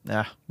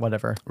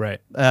 whatever.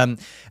 Right. So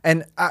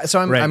I'm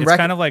It's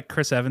kind of like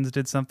Chris Evans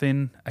did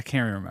something, I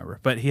can't remember,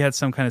 but he had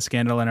some kind of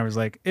scandal and I was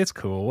like, it's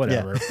cool,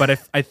 whatever. Yeah.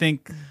 But I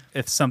think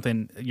if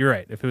something, you're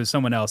right. If it was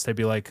someone else, they'd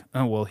be like,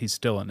 oh, well, he's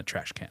still in the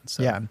trash can.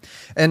 So. Yeah.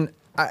 And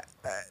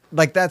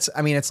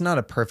it's not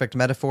a perfect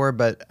metaphor,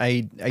 but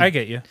I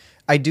get you.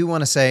 I do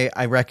want to say,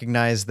 I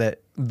recognize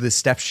that the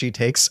steps she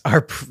takes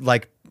are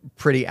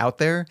pretty out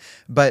there,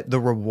 but the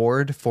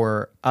reward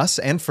for us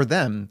and for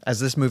them, as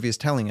this movie is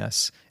telling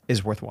us,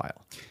 is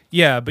worthwhile.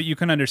 Yeah, but you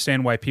can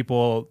understand why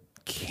people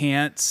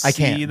can't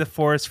see the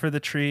forest for the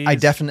trees. I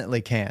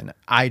definitely can.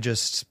 I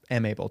just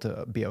am able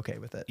to be okay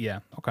with it.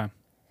 Yeah, okay.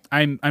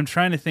 I'm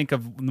trying to think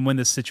of when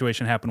this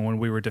situation happened when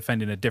we were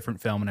defending a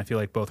different film, and I feel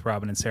like both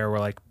Robin and Sarah were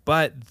like,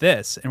 but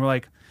this. And we're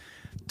like,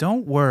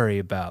 don't worry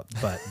about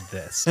but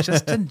this.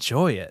 Just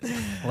enjoy it.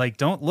 Like,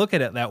 don't look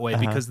at it that way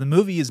because the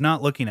movie is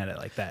not looking at it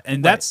like that.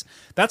 And that's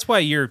why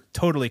you're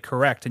totally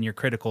correct in your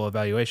critical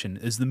evaluation,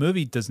 is the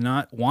movie does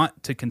not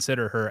want to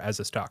consider her as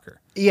a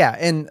stalker. Yeah,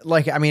 and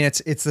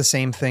it's the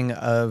same thing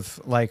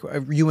of like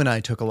you and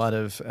I took a lot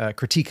of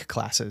critique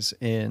classes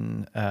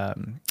in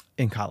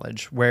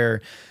college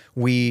where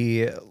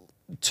we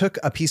took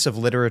a piece of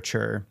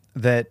literature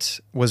that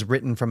was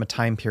written from a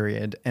time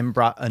period and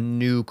brought a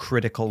new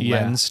critical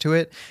lens to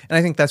it. And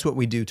I think that's what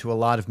we do to a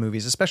lot of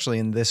movies, especially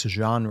in this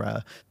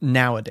genre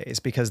nowadays,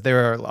 because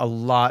there are a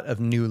lot of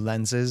new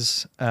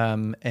lenses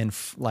and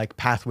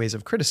pathways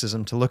of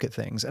criticism to look at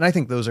things. And I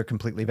think those are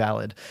completely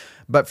valid.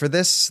 But for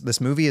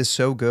this movie is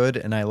so good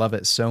and I love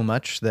it so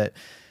much that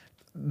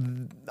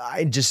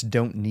I just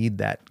don't need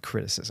that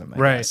criticism, I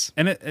right. guess.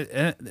 And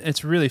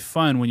it's really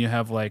fun when you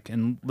have like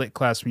in lit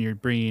class when you're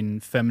bringing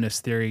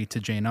feminist theory to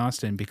Jane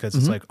Austen because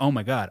it's like, oh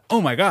my god,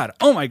 oh my god,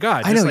 oh my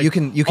god. I know, like, you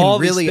can all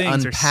really these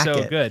things unpack are so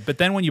it. good. But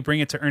then when you bring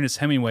it to Ernest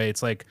Hemingway,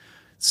 it's like,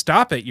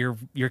 stop it! You're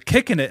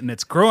kicking it and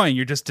it's growing.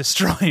 You're just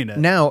destroying it.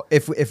 Now,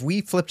 if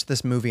we flipped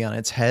this movie on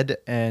its head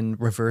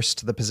and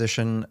reversed the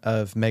position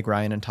of Meg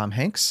Ryan and Tom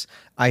Hanks,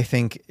 I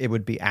think it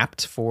would be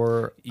apt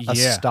for a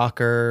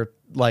stalker.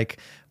 Like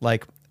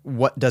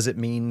what does it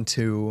mean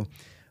to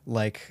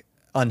like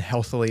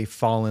unhealthily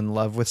fall in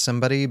love with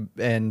somebody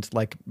and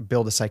like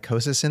build a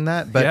psychosis in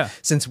that? But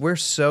since we're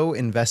so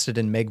invested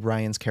in Meg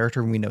Ryan's character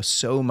and we know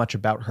so much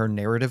about her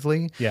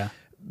narratively,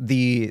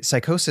 the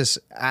psychosis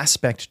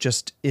aspect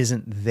just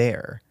isn't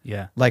there.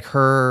 Yeah. Like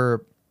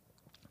her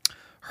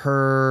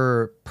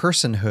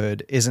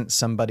personhood isn't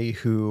somebody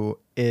who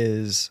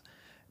is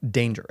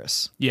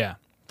dangerous. Yeah.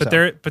 But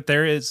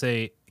there is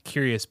a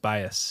curious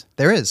bias.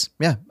 There is.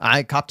 Yeah.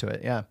 I cop to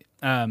it. Yeah.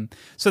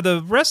 So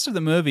the rest of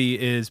the movie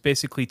is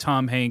basically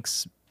Tom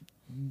Hanks,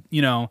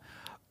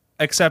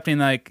 accepting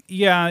like,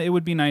 it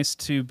would be nice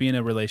to be in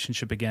a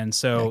relationship again.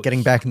 So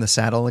getting back in the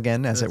saddle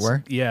again, as it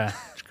were. Yeah.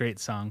 It's a great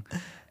song.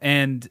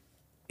 And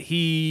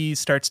he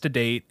starts to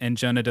date, and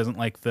Jonah doesn't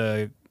like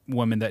the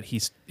woman that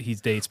he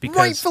dates because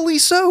rightfully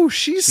so.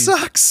 She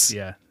sucks.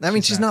 Yeah. I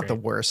mean, she's not the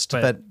worst,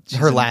 but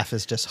her laugh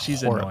is just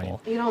horrible. Annoying.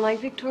 You don't like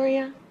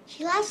Victoria?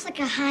 She laughs like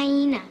a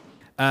hyena.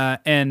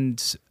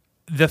 And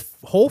the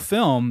whole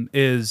film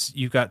is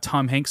you've got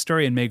Tom Hanks'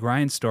 story and Meg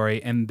Ryan's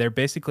story, and they're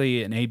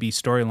basically an A-B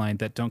storyline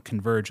that don't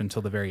converge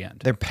until the very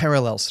end. They're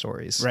parallel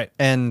stories. Right.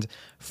 And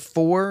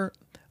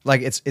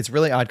it's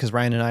really odd because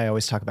Ryan and I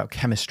always talk about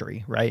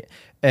chemistry, right?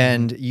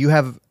 And you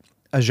have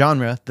a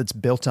genre that's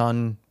built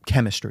on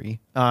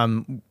chemistry.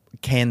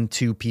 Can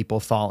two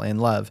people fall in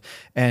love?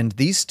 And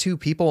these two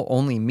people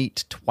only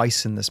meet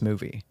twice in this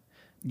movie.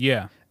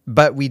 Yeah.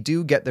 But we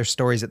do get their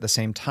stories at the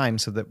same time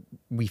so that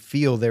we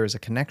feel there is a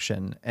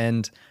connection.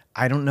 And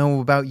I don't know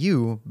about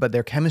you, but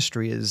their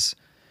chemistry is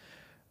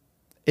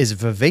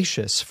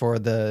vivacious for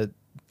the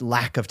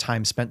lack of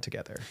time spent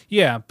together.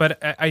 Yeah,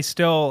 but I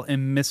still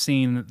am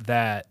missing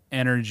that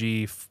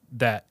energy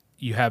that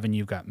you have in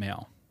You've Got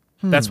Mail.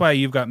 That's why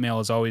You've Got Mail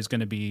is always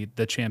going to be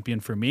the champion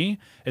for me,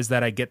 is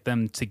that I get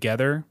them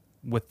together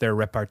with their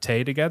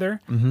repartee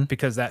together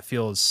because that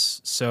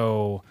feels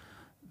so...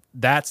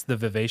 That's the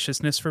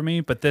vivaciousness for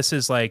me. But this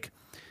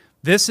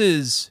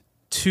is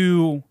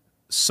two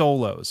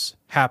solos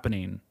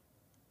happening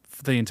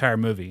for the entire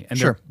movie. And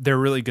they're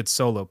really good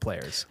solo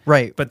players.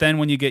 Right. But then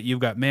when you get You've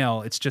Got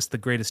Mail, it's just the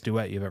greatest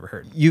duet you've ever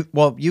heard.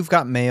 You've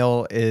Got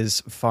Mail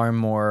is far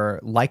more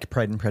like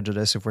Pride and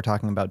Prejudice, if we're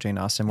talking about Jane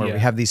Austen, where we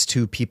have these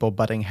two people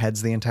butting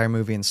heads the entire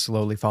movie and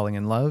slowly falling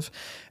in love.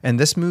 And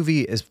this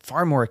movie is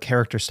far more a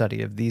character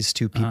study of these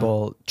two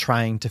people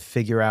trying to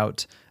figure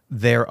out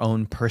their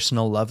own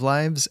personal love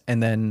lives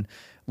and then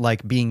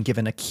like being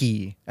given a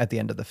key at the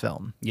end of the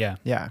film. Yeah.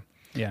 Yeah.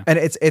 Yeah. And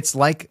it's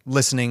like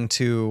listening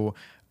to,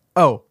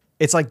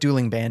 it's like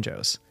dueling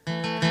banjos.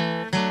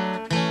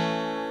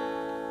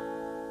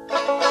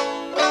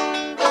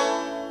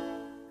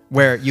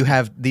 Where you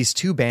have these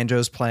two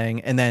banjos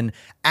playing and then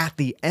at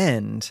the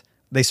end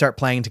they start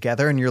playing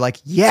together and you're like,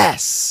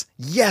 yes,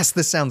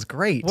 this sounds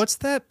great. What's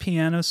that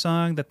piano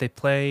song that they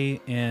play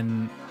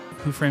in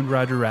Who Framed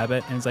Roger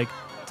Rabbit? And it's like,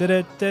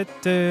 I think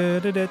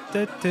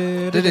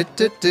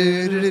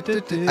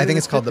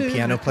it's called The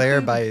Piano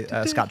Player by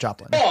Scott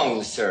Joplin.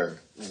 Wrong, sir.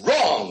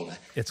 Wrong.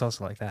 It's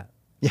also like that.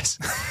 Yes,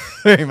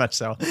 very much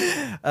so.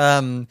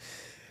 And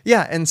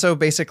so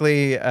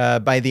basically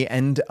by the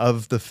end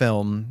of the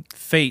film...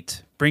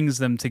 Fate brings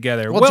them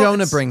together. Well,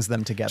 Jonah brings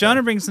them together.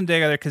 Jonah brings them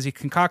together because he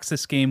concocts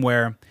this game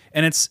where...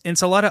 And it's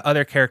a lot of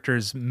other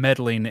characters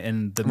meddling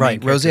in the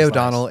main Rosie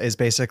O'Donnell is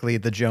basically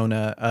the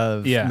Jonah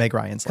of Meg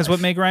Ryan's life. Because what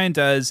Meg Ryan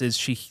does is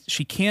she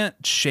can't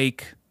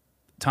shake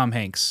Tom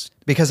Hanks.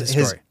 Because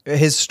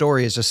his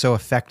story is just so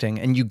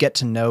affecting, and you get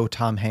to know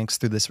Tom Hanks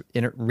through this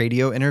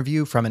radio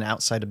interview from an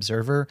outside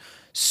observer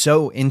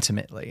so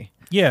intimately.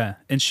 Yeah,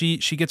 and she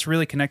gets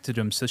really connected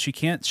to him, so she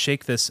can't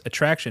shake this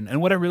attraction.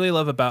 And what I really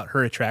love about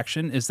her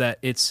attraction is that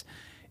it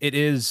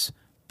is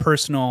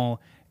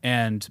personal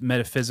and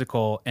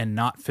metaphysical and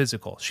not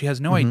physical. She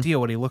has no idea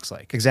what he looks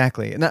like.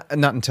 Exactly. Not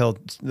until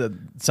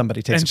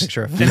somebody takes a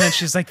picture of him. And then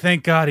she's like,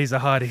 thank God he's a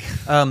hottie.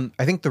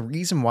 I think the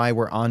reason why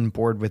we're on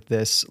board with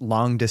this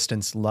long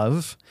distance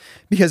love,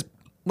 because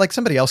like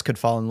somebody else could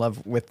fall in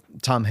love with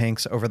Tom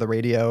Hanks over the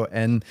radio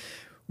and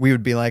we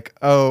would be like,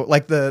 oh,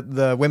 like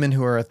the women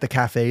who are at the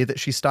cafe that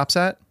she stops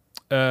at.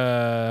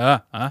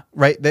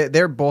 Right?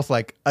 They're both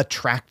like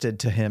attracted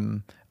to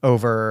him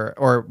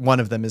or one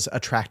of them is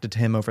attracted to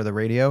him over the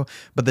radio.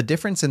 But the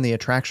difference in the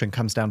attraction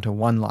comes down to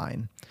one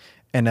line.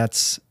 And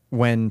that's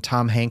when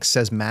Tom Hanks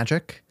says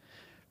magic,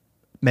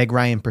 Meg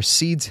Ryan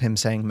precedes him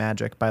saying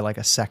magic by like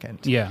a second.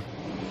 Yeah.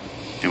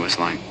 It was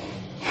like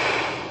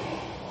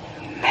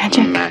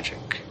magic.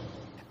 Magic.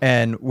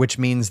 And which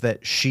means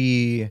that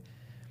she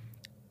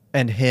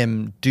and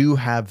him do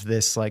have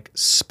this like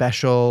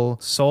special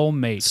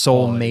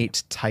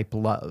soulmate type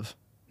love.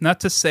 Not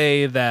to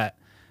say that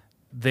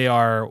they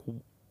are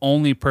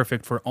only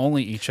perfect for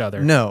only each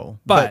other. No,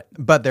 but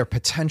their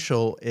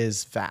potential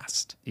is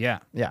vast. Yeah.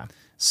 Yeah.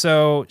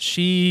 So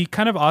she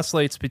kind of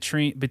oscillates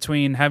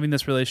between having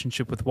this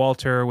relationship with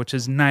Walter, which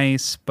is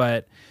nice,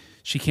 but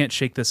she can't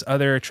shake this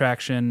other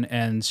attraction,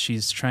 and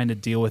she's trying to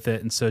deal with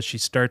it. And so she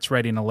starts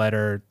writing a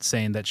letter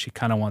saying that she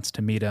kind of wants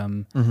to meet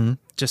him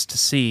just to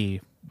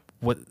see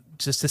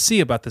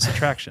about this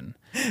attraction.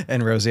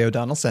 And Rosie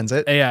O'Donnell sends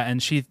it. Yeah,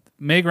 and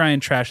Meg Ryan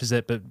trashes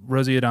it, but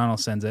Rosie O'Donnell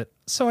sends it.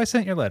 So I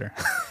sent your letter.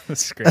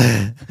 That's great.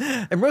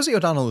 And Rosie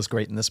O'Donnell is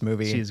great in this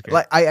movie. She's great.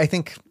 Like, I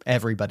think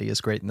everybody is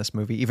great in this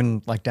movie,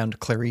 even like down to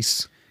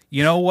Clarice.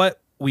 You know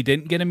what we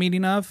didn't get a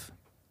meeting of?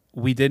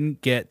 We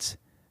didn't get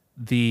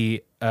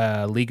the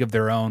League of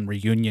Their Own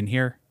reunion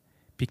here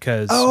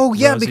because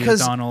Rosie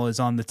O'Donnell is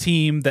on the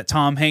team that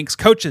Tom Hanks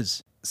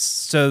coaches.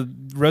 So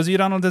Rosie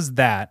O'Donnell does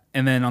that,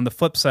 and then on the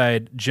flip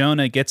side,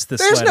 Jonah gets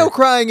this letter. There's no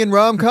crying in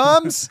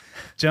rom-coms.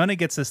 Jonah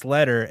gets this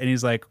letter, and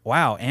he's like,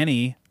 wow,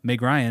 Annie,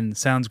 Meg Ryan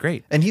sounds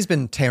great. And he's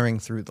been tearing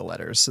through the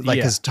letters. Like,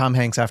 because Tom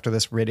Hanks, after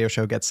this radio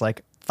show, gets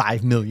like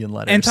 5 million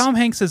letters. And Tom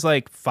Hanks is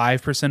like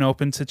 5%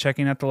 open to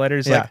checking out the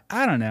letters. Yeah. Like,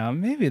 I don't know,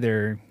 maybe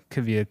there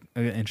could be an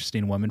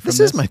interesting woman from this.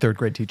 This is my third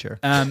grade teacher.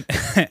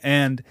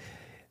 And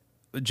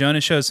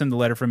Jonah shows him the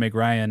letter from Meg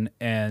Ryan,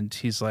 and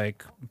he's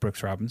like,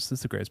 Brooks Robbins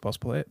is the greatest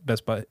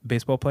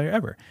baseball player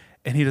ever.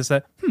 And he does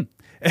that,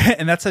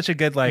 And that's such a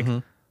good, like,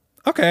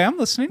 okay, I'm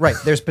listening. Right,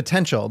 there's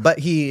potential. But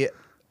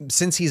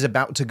since he's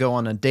about to go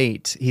on a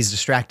date, he's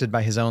distracted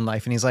by his own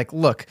life, and he's like,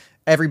 look,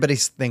 everybody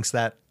thinks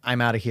that I'm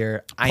out of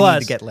here. I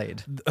need to get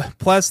laid.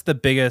 Plus, the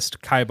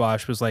biggest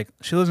kibosh was like,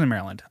 she lives in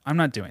Maryland. I'm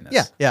not doing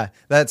this. Yeah.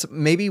 That's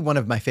maybe one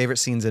of my favorite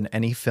scenes in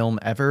any film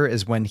ever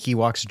is when he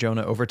walks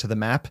Jonah over to the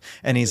map,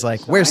 and he's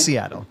like, where's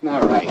Seattle?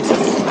 All right.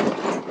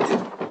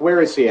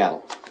 Where is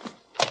Seattle?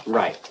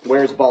 Right.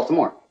 Where's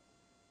Baltimore?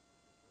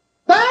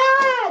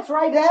 Ah, it's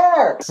right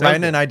there.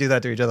 Ryan and I do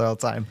that to each other all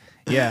the time.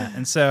 Yeah,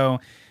 and so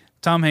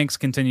Tom Hanks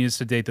continues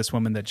to date this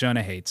woman that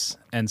Jonah hates.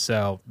 And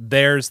so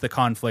there's the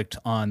conflict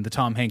on the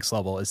Tom Hanks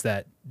level, is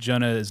that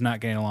Jonah is not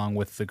getting along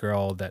with the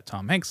girl that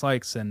Tom Hanks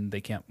likes, and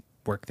they can't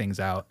work things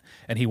out.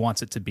 And he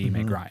wants it to be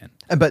Meg Ryan.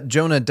 But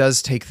Jonah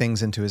does take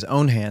things into his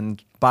own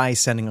hand by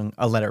sending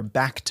a letter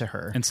back to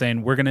her. And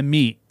saying, we're going to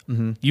meet.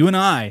 You and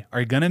I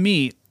are going to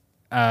meet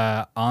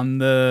on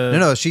the...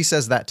 No, she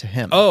says that to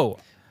him. Oh.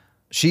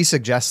 She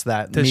suggests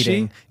that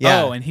meeting. She?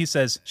 Yeah. Oh, and he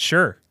says,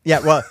 sure.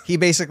 Yeah, well, he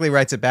basically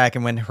writes it back,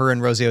 and when her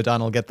and Rosie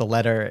O'Donnell get the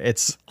letter,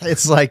 it's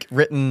like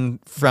written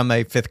from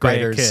a fifth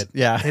grader's kid.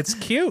 Yeah, it's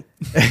cute.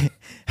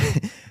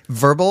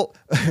 Verbal,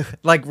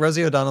 like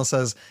Rosie O'Donnell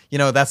says,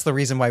 that's the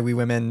reason why we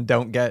women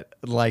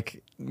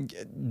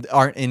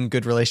aren't in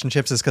good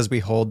relationships, is because we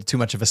hold too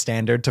much of a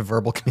standard to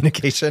verbal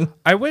communication.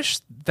 I wish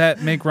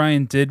that Meg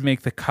Ryan did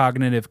make the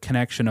cognitive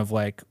connection of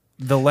like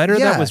the letter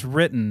that was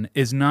written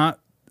is not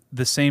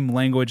the same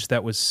language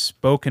that was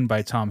spoken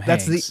by Tom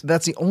Hanks.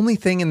 That's the only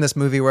thing in this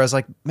movie where I was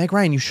like, Meg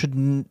Ryan, you should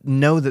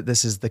know that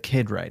this is the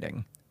kid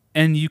writing.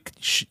 And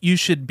you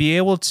should be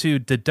able to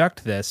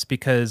deduct this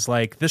because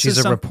like this She's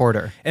a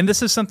reporter. And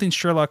this is something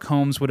Sherlock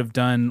Holmes would have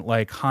done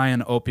like high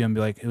on opium, be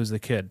like, it was the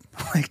kid.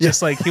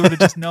 Just like he would have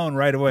just known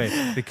right away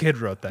the kid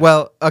wrote that.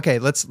 Well, okay,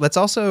 let's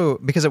also,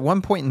 because at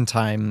one point in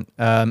time,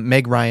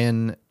 Meg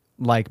Ryan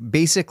like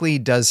basically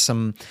does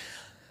some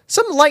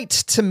light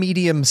to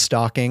medium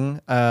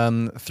stalking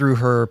through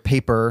her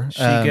paper.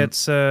 She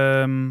gets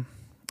a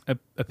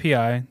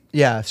PI.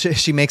 Yeah,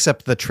 she makes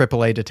up the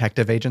AAA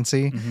detective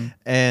agency,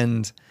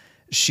 and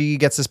she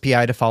gets this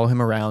PI to follow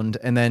him around,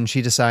 and then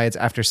she decides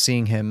after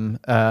seeing him,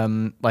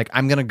 like,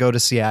 I'm going to go to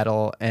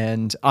Seattle,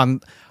 and on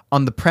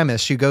the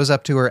premise, she goes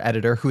up to her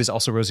editor, who is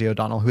also Rosie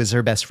O'Donnell, who is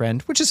her best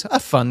friend, which is a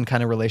fun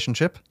kind of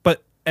relationship.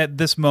 But at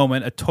this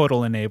moment, a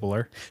total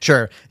enabler.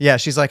 Sure. Yeah,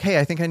 she's like, hey,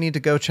 I think I need to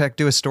go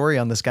do a story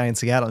on this guy in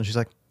Seattle. And she's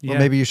like, well,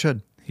 maybe you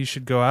should. He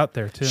should go out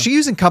there, too. Is she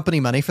using company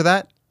money for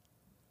that?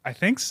 I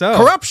think so.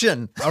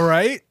 Corruption! All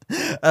right.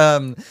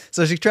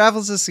 So she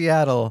travels to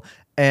Seattle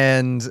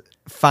and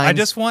finds... I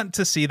just want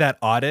to see that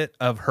audit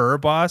of her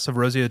boss, of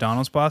Rosie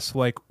O'Donnell's boss.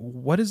 Like,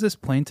 what is this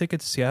plane ticket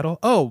to Seattle?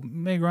 Oh,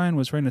 Meg Ryan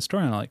was writing a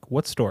story. And I'm like,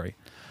 what story?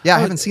 Yeah, I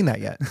haven't seen that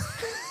yet.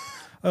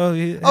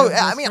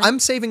 I mean, I'm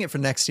saving it for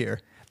next year.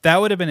 That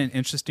would have been an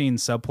interesting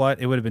subplot.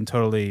 It would have been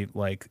totally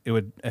like, it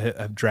would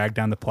have dragged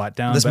down the plot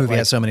down. This movie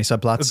has so many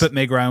subplots. But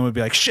Meg Ryan would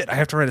be like, shit, I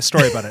have to write a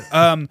story about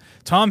it.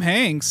 Tom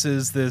Hanks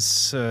is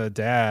this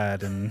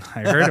dad, and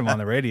I heard him on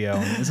the radio.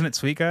 Isn't it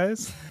sweet,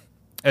 guys?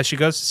 As she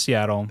goes to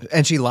Seattle.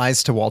 And she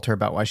lies to Walter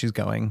about why she's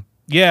going.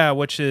 Yeah,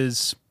 which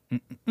is...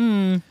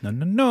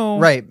 No.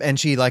 Right, and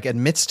she like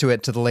admits to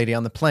it to the lady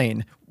on the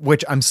plane,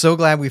 which I'm so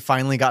glad we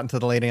finally gotten to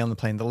the lady on the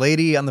plane. The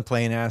lady on the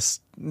plane asks,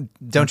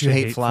 don't you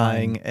hate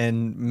flying?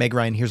 And Meg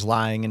Ryan hears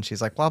lying, and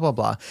she's like, blah, blah,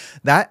 blah.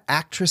 That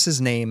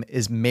actress's name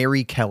is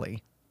Mary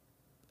Kelly.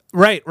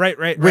 Right.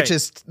 Which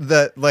is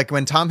like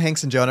when Tom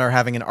Hanks and Jonah are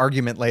having an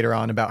argument later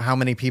on about how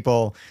many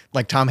people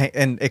like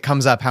and it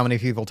comes up how many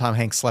people Tom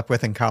Hanks slept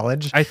with in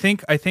college. I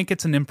think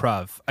it's an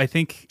improv. I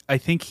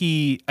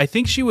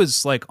think she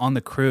was like on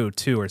the crew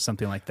too or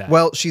something like that.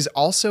 Well, she's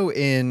also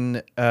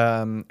in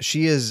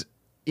she is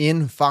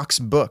in Fox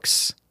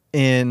Books.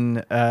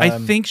 I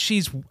think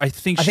she's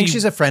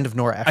a friend of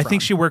Nora Ephron. I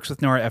think she works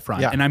with Nora Ephron,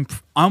 yeah. And I'm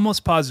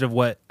almost positive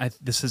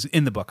this is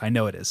in the book. I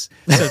know it is.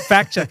 So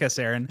fact check us,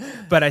 Aaron.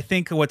 But I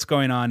think what's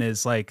going on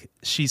is like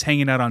she's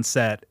hanging out on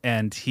set,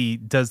 and he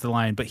does the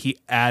line, but he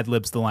ad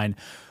libs the line,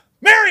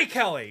 "Mary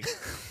Kelly,"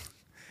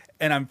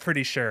 and I'm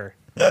pretty sure.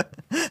 Yeah,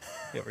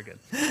 we're good.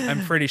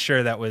 I'm pretty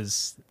sure that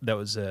was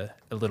a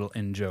little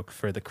in joke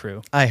for the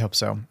crew. I hope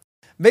so.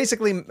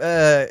 Basically,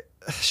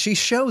 she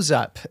shows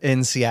up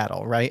in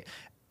Seattle, right?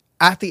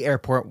 At the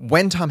airport,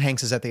 when Tom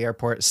Hanks is at the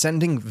airport,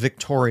 sending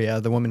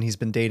Victoria, the woman he's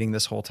been dating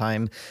this whole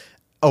time,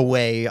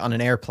 away on an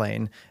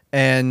airplane.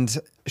 And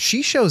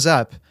she shows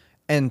up,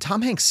 and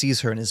Tom Hanks sees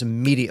her and is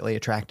immediately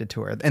attracted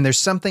to her. And there's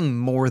something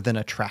more than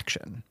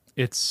attraction.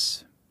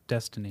 It's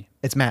destiny.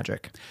 It's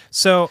magic.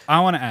 So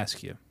I want to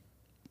ask you,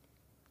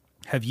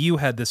 have you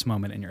had this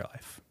moment in your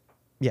life?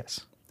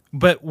 Yes.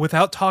 But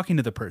without talking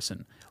to the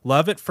person.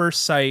 Love at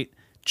first sight,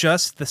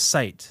 just the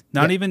sight.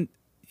 Not even...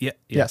 Yeah.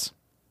 Yes.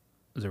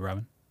 Was it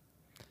Robin?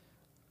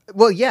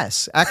 Well,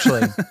 yes,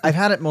 actually. I've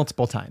had it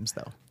multiple times,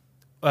 though.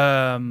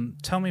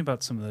 Tell me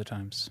about some of the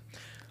times.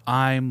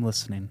 I'm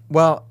listening.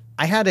 Well,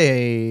 I had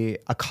a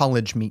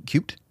college meet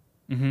cute.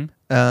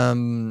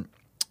 Mm-hmm.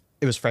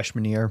 It was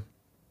freshman year.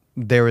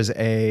 There was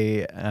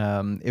it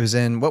was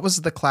in, what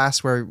was the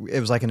class where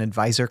it was like an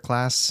advisor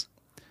class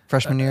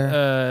freshman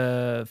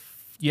year?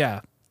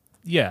 Yeah.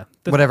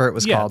 Whatever it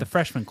was called. The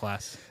freshman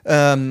class.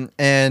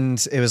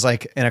 And it was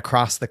like an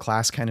across the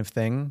class kind of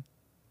thing,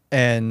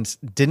 and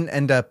didn't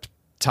end up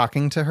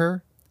talking to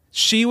her.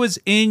 She was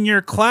in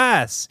your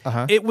class.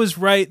 Uh-huh. It was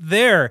right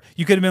there.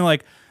 You could have been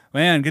like,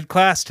 man, good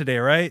class today,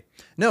 right?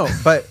 No,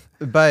 but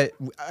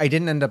I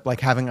didn't end up like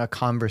having a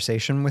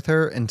conversation with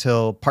her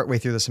until partway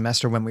through the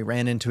semester when we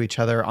ran into each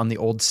other on the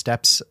old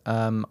steps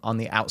on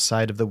the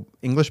outside of the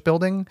English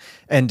building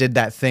and did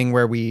that thing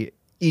where we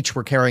each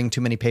were carrying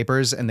too many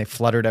papers and they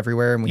fluttered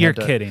everywhere. And we You're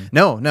kidding.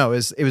 No,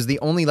 it was the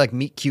only like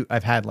meet cute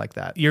I've had like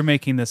that. You're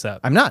making this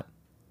up. I'm not.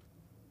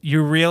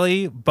 You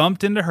really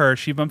bumped into her,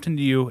 she bumped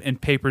into you,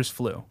 and papers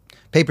flew.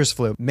 Papers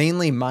flew.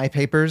 Mainly my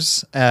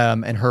papers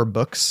and her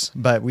books,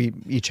 but we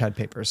each had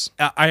papers.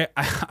 I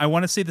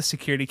want to see the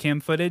security cam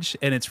footage,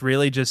 and it's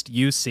really just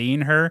you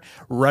seeing her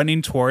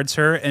running towards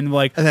her and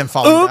like, and then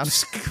falling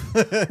oops,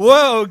 down.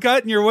 Whoa,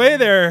 got in your way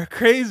there.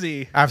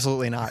 Crazy.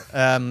 Absolutely not.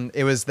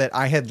 It was that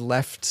I had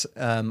left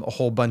a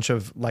whole bunch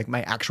of like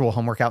my actual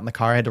homework out in the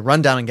car. I had to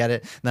run down and get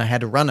it. And then I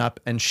had to run up,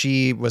 and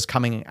she was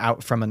coming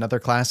out from another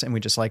class, and we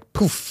just like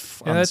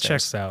poof. Yeah, that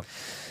checks out.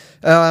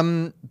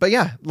 But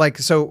yeah, like,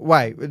 so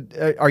why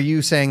are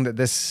you saying that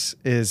this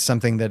is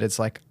something that it's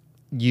like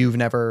you've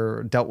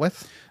never dealt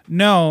with?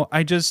 No,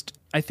 I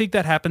think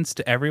that happens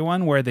to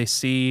everyone where they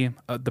see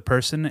the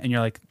person and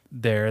you're like,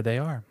 there they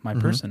are, my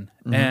person.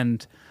 Mm-hmm.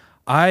 And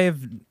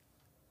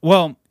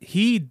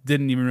he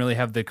didn't even really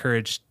have the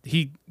courage.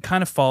 He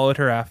kind of followed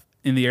her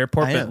in the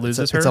airport, but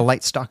loses her. It's a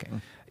light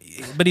stalking.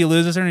 But he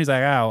loses her and he's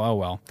like, oh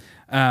well.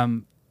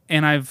 And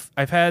I've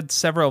had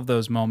several of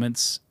those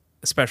moments,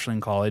 especially in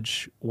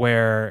college,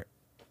 where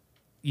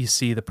you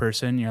see the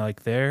person, you're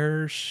like,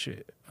 there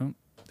she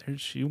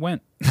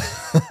went.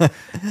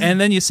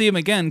 And then you see them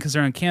again because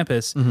they're on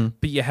campus,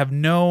 but you have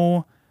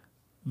no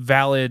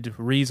valid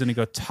reason to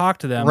go talk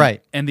to them.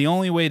 Right. And the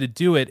only way to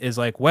do it is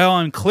like, well,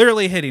 I'm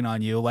clearly hitting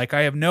on you. Like,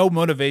 I have no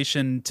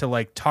motivation to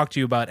like talk to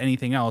you about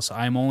anything else.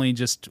 I'm only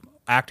just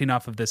acting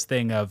off of this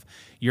thing of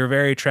you're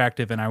very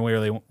attractive and I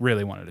really,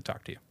 really wanted to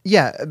talk to you.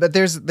 Yeah, but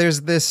there's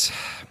this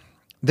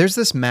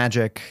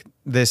magic,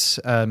 this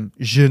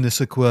je ne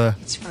sais quoi.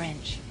 It's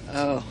French.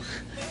 Oh,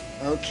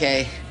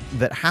 okay.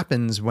 That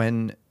happens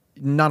when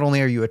not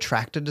only are you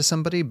attracted to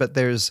somebody, but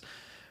there's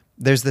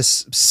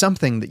this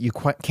something that you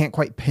can't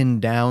quite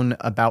pin down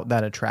about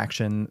that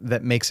attraction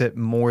that makes it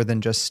more than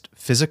just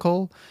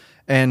physical.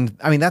 And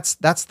I mean, that's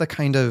the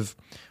kind of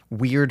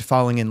weird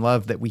falling in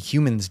love that we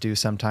humans do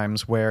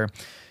sometimes, where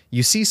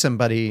you see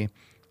somebody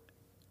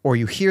or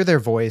you hear their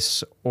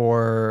voice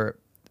or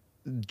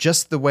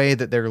just the way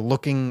that they're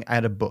looking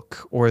at a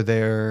book, or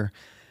they're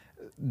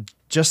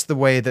just the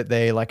way that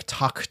they like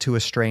talk to a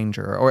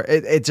stranger, or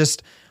it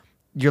just,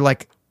 you're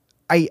like,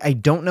 I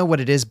don't know what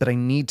it is, but I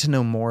need to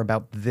know more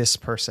about this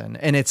person.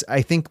 And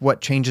I think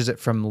what changes it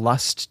from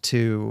lust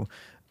to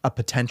a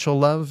potential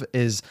love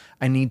is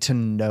I need to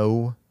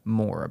know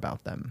more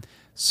about them.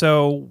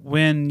 So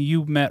when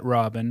you met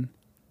Robin,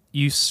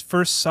 you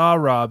first saw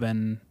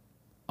Robin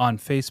on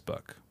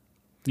Facebook.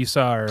 You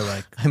saw her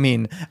like... I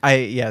mean,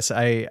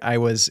 I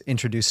was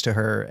introduced to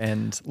her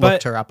and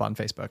looked her up on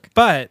Facebook.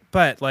 But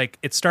like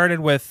it started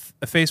with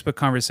a Facebook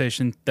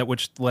conversation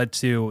which led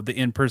to the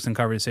in-person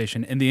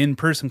conversation. And the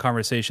in-person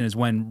conversation is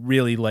when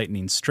really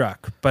lightning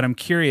struck. But I'm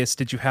curious,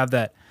 did you have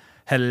that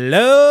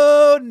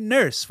hello,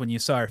 nurse. When you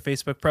saw her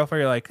Facebook profile,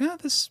 you're like, oh,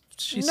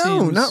 she No,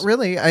 seems... not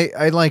really.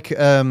 I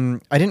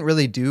didn't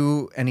really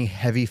do any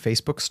heavy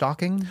Facebook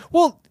stalking.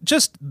 Well,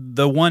 just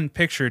the one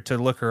picture to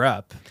look her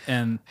up.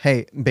 And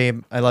hey,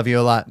 babe, I love you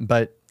a lot,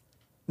 but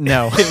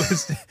no.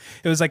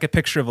 it was like a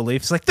picture of a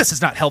leaf. It's like, this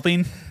is not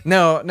helping.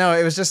 No,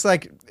 it was just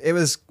like, it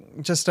was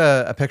just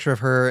a picture of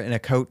her in a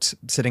coat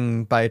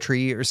sitting by a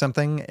tree or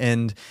something.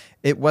 And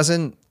it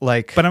wasn't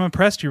like... But I'm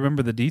impressed you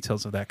remember the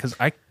details of that, because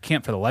I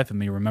can't for the life of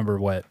me remember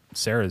what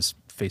Sarah's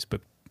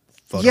Facebook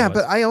photo was.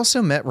 But I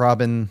also met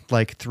Robin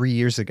like 3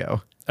 years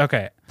ago.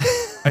 Okay.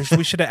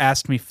 We should have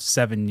asked me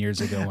 7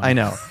 years ago. I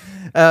know.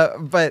 Yeah.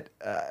 But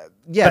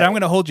I'm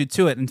going to hold you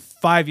to it. In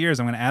 5 years,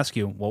 I'm going to ask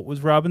you, what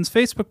was Robin's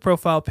Facebook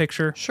profile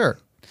picture? Sure.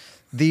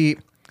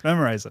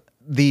 Memorize it.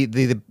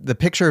 The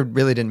picture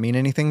really didn't mean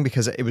anything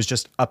because it was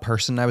just a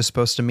person I was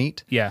supposed to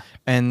meet. Yeah.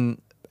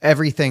 And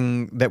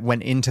everything that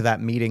went into that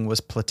meeting was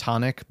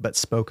platonic, but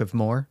spoke of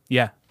more.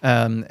 Yeah.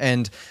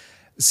 And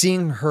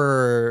seeing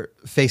her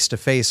face to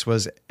face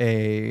was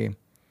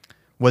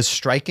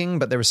striking,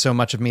 but there was so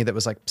much of me that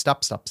was like,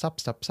 stop.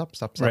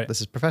 Right.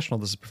 This is professional.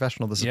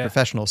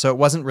 Professional. So it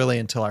wasn't really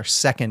until our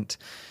second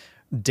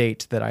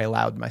date that I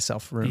allowed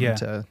myself room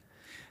to.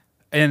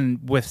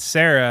 And with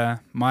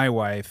Sarah, my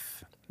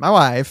wife.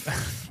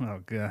 Oh,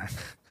 God.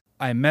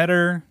 I met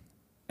her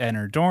in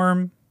her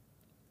dorm.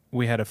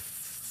 We had a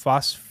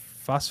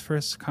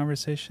phosphorus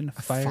conversation.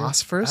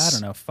 Phosphorus? I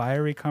don't know.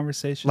 Fiery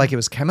conversation. Like it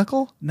was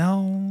chemical?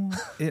 No,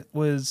 it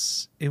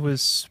was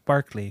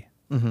sparkly.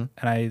 Mm-hmm.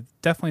 And I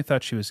definitely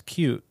thought she was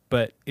cute,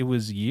 but it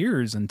was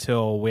years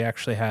until we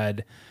actually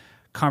had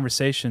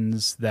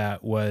conversations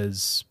that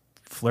was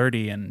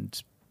flirty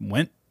and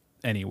went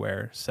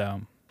anywhere.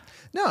 So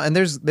no, and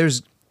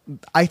there's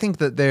I think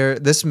that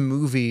this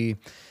movie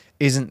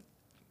isn't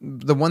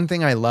the one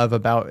thing I love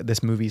about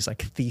this movie's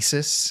like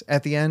thesis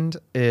at the end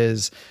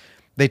is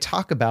they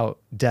talk about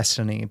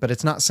destiny, but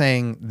it's not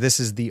saying this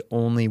is the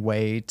only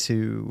way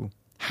to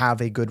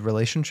have a good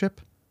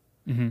relationship.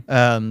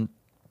 Mm-hmm.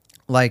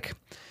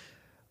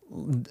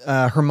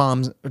 Her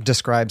mom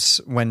describes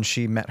when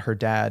she met her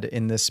dad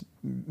in this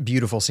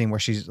beautiful scene where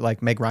she's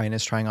like, Meg Ryan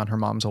is trying on her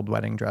mom's old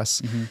wedding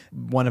dress.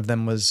 Mm-hmm. One of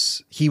them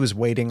he was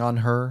waiting on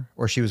her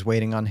or she was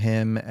waiting on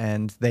him,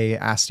 and they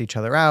asked each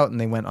other out and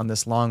they went on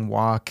this long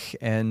walk,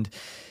 and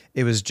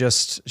it was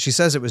just, she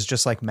says it was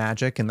just like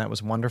magic, and that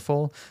was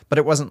wonderful, but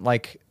it wasn't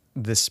like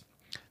this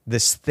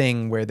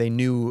thing where they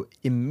knew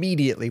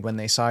immediately when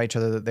they saw each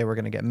other that they were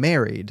going to get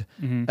married.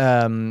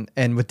 Mm-hmm.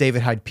 And with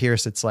David Hyde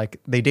Pierce, it's like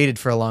they dated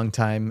for a long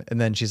time, and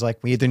then she's like,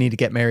 we either need to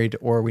get married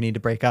or we need to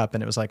break up.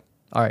 And it was like,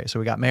 all right, so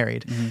we got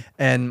married. Mm-hmm.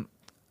 And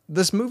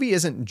this movie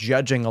isn't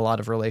judging a lot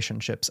of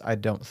relationships, I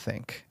don't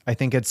think. I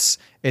think it's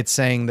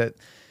saying that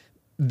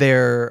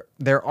there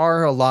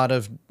are a lot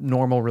of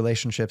normal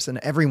relationships, and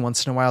every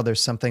once in a while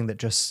there's something that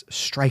just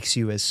strikes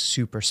you as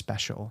super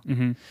special.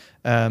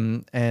 Mm-hmm.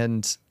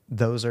 And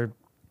those are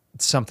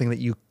something that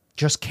you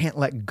just can't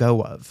let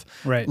go of.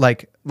 Right.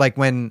 Like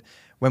when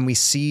we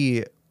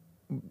see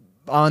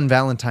on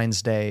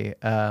Valentine's Day,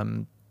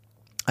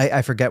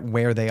 I forget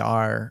where they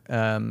are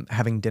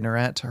having dinner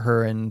at,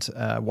 her and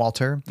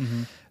Walter.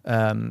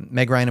 Mm-hmm.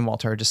 Meg Ryan and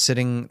Walter are just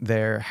sitting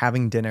there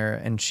having dinner,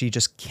 and she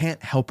just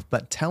can't help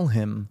but tell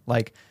him,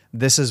 like,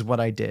 this is what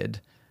I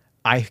did.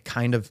 I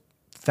kind of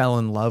fell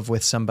in love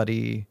with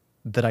somebody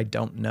that I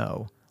don't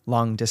know,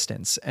 long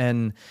distance.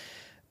 And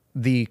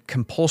the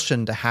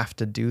compulsion to have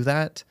to do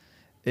that,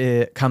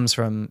 it comes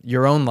from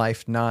your own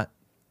life not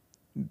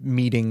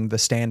meeting the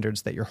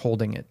standards that you're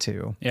holding it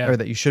to, or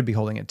that you should be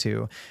holding it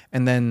to.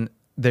 And then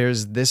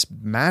there's this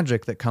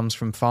magic that comes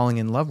from falling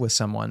in love with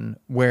someone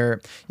where,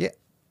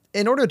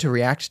 in order to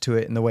react to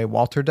it in the way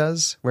Walter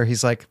does, where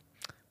he's like,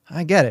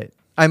 I get it.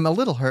 I'm a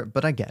little hurt,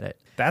 but I get it.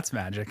 That's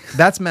magic.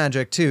 That's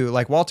magic too.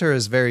 Like, Walter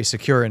is very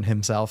secure in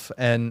himself,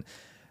 and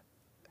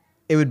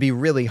it would be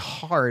really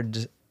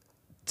hard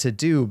to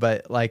do,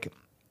 but like,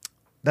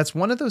 that's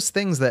one of those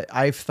things that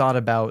I've thought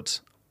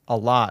about a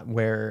lot,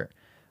 where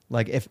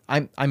like, if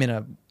I'm in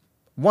a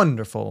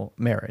wonderful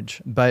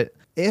marriage, but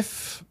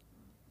if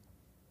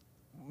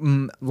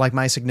like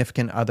my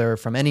significant other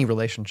from any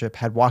relationship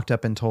had walked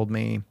up and told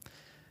me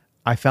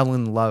I fell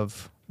in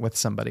love with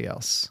somebody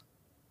else,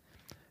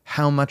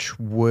 how much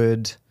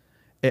would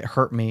it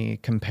hurt me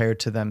compared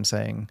to them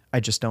saying, I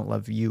just don't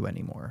love you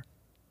anymore?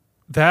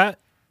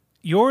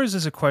 Yours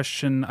is a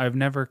question I've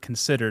never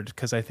considered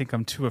because I think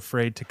I'm too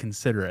afraid to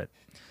consider it.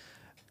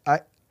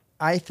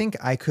 I think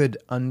I could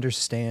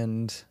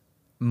understand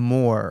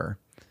more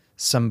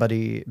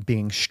somebody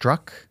being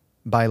struck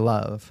by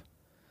love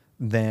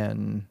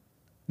than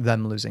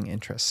them losing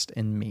interest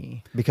in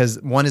me, because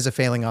one is a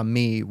failing on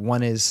me,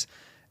 one is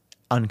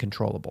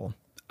uncontrollable.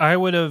 I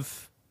would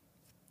have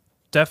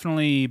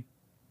definitely,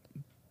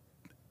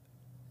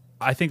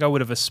 I think I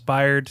would have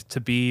aspired to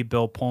be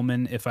Bill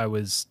Pullman if I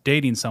was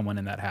dating someone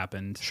and that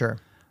happened. Sure.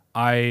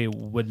 I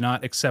would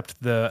not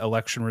accept the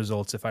election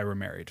results if I were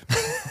married.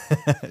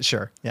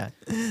 Sure. Yeah.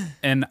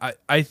 And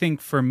I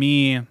think for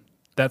me,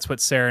 that's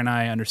what Sarah and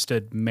I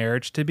understood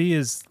marriage to be,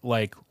 is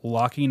like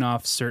locking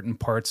off certain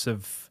parts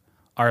of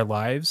our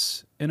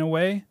lives in a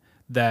way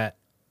that,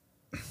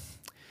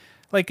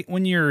 like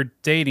when you're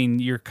dating,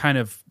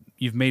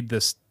 you've made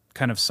this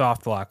kind of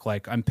soft lock,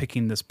 like I'm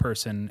picking this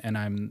person and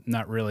I'm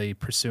not really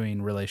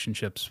pursuing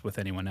relationships with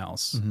anyone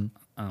else,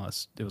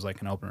 unless it was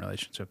like an open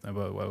relationship.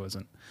 But it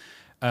wasn't.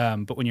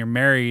 But when you're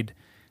married,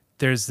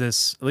 there's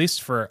this, at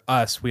least for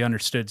us, we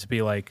understood to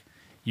be like,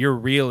 you're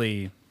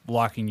really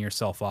locking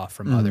yourself off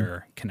from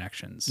other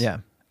connections. Yeah.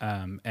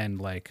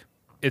 And like,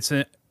 it's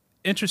an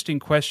interesting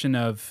question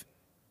of,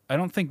 I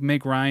don't think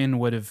Meg Ryan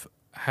would have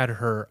had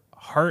her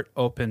heart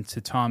open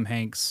to Tom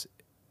Hanks.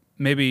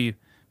 Maybe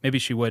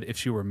she would if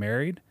she were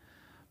married,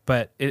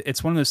 but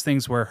it's one of those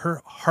things where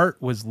her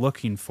heart was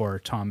looking for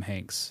Tom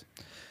Hanks.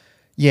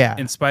 Yeah.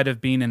 In spite of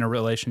being in a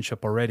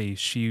relationship already,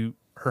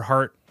 her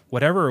heart,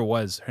 whatever it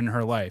was in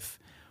her life,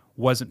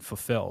 wasn't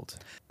fulfilled.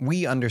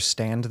 We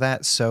understand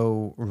that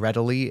so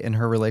readily in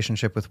her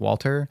relationship with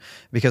Walter,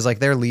 because like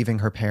they're leaving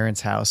her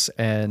parents' house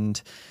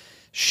and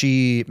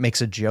she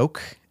makes a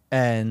joke,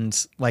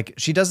 and like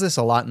she does this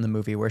a lot in the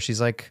movie where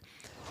she's like,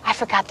 I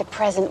forgot the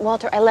present.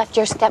 Walter, I left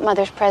your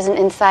stepmother's present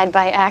inside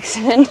by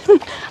accident.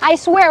 I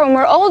swear, when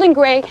we're old and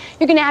gray,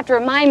 you're going to have to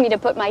remind me to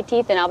put my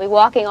teeth in. I'll be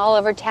walking all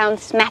over town,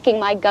 smacking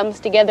my gums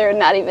together and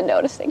not even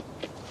noticing.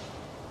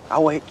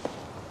 I'll wait.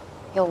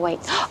 You'll wait.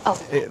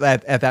 Oh.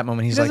 At that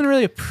moment, he doesn't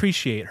really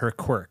appreciate her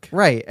quirk.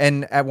 Right.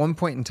 And at one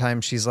point in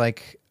time, she's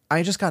like,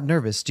 I just got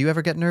nervous. Do you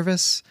ever get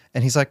nervous?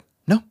 And he's like,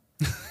 no.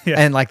 Yeah.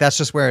 And like, that's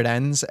just where it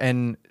ends.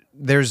 And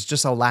there's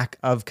just a lack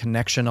of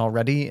connection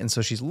already. And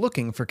so she's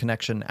looking for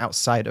connection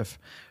outside of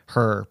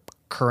her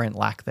current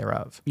lack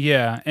thereof.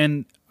 Yeah.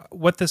 And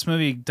what this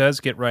movie does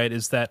get right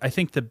is that I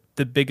think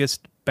the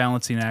biggest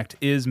balancing act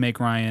is Meg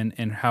Ryan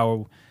and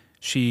how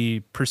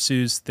she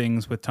pursues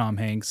things with Tom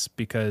Hanks,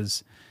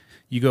 because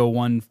you go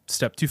one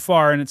step too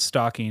far and it's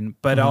stalking,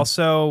 but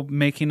also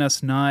making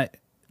us not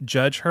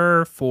judge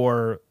her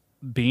for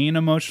being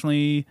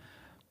emotionally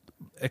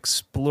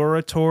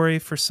exploratory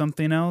for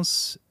something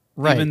else,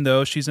 right, even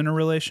though she's in a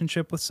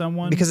relationship with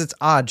someone. Because it's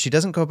odd. She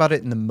doesn't go about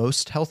it in the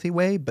most healthy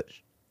way, but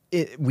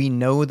we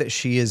know that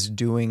she is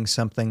doing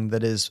something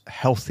that is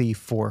healthy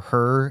for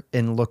her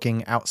in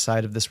looking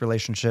outside of this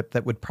relationship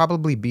that would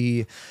probably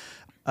be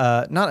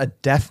not a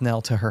death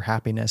knell to her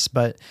happiness,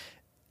 but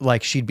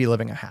like she'd be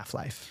living a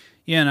half-life.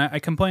 Yeah, and I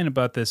complain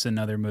about this in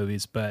other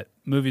movies, but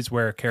movies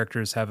where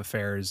characters have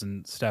affairs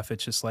and stuff,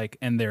 it's just like,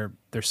 and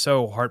they're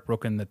so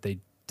heartbroken that they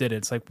did it.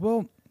 It's like,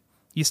 well,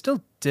 you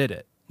still did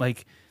it.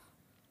 Like,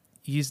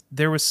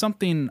 there was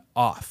something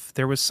off.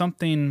 There was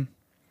something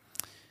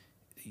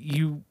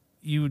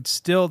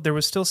there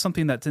was still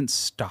something that didn't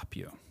stop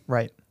you.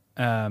 Right.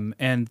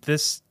 And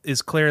this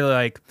is clearly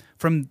like,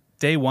 from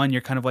day one,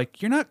 you're kind of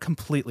like, you're not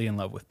completely in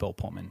love with Bill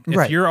Pullman.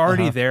 If you're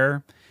already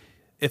there,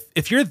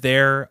 if you're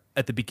there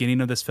at the beginning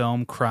of this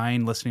film,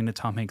 crying, listening to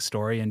Tom Hanks'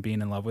 story and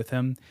being in love with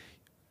him,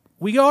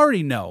 we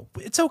already know.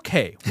 It's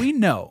okay. We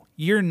know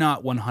you're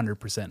not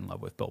 100% in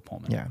love with Bill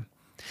Pullman. Yeah.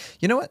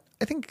 You know what?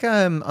 I think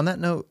on that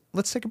note,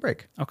 let's take a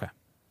break. Okay.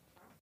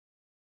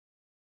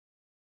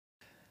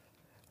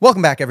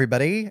 Welcome back,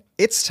 everybody.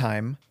 It's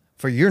time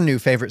for your new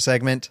favorite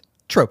segment,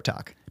 Trope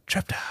Talk.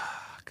 Trope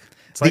Talk.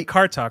 It's like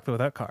car talk, but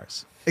without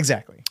cars.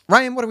 Exactly.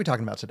 Ryan, what are we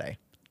talking about today?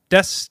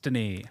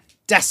 Destiny.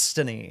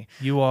 Destiny.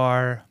 You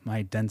are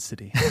my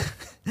density.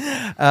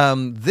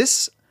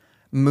 This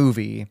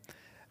movie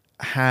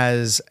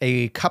has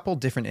a couple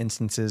different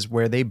instances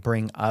where they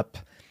bring up,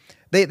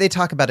 they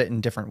talk about it in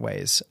different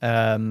ways.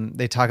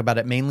 They talk about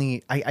it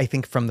mainly, I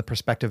think, from the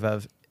perspective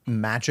of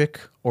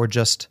magic or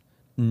just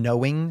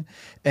knowing.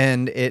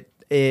 And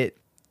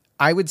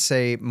I would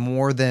say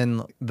more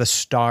than the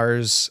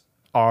stars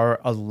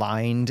are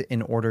aligned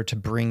in order to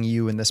bring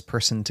you and this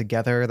person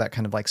together, that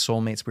kind of like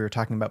soulmates we were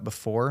talking about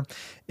before,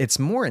 it's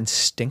more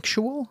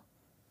instinctual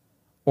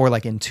or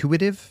like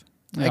intuitive,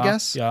 I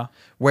guess. Yeah.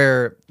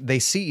 Where they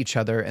see each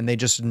other and they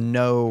just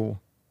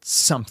know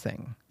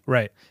something.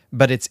 Right.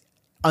 But it's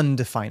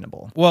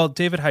undefinable. Well,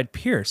 David Hyde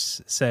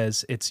Pierce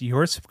says it's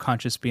your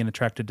subconscious being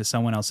attracted to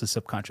someone else's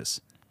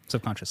subconsciously.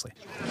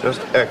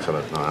 Just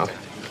excellent, Niles.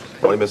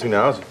 Only missing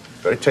now is a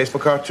very tasteful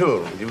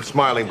cartoon with you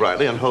smiling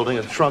brightly and holding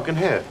a shrunken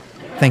head.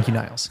 Thank you,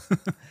 Niles.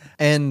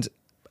 And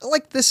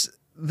like this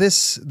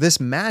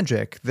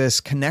magic, this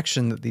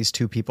connection that these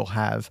two people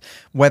have,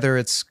 whether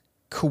it's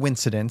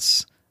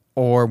coincidence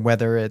or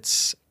whether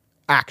it's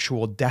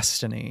actual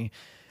destiny,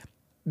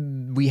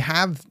 we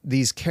have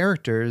these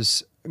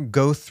characters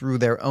go through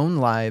their own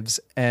lives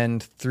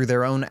and through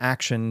their own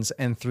actions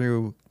and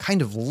through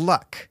kind of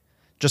luck,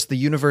 just the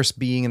universe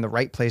being in the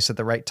right place at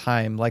the right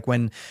time. Like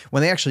when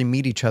they actually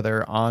meet each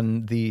other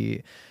on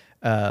the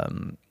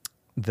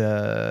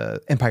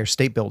Empire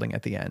State Building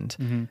at the end.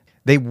 Mm-hmm.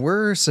 They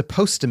were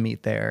supposed to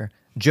meet there.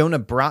 Jonah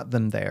brought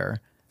them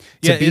there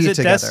to be is it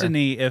together.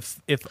 Destiny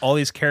if all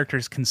these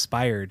characters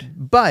conspired?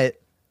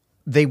 But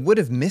they would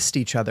have missed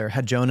each other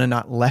had Jonah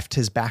not left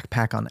his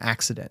backpack on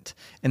accident.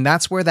 And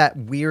that's where that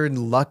weird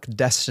luck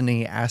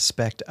destiny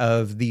aspect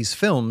of these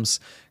films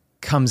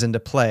comes into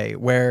play,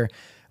 where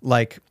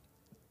like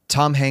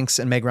Tom Hanks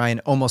and Meg Ryan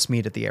almost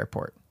meet at the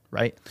airport,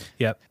 right?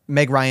 Yep.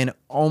 Meg Ryan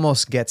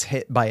almost gets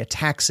hit by a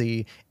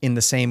taxi in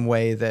the same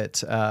way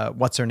that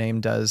what's her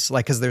name does,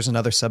 like, because there's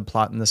another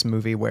subplot in this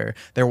movie where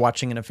they're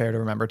watching An Affair to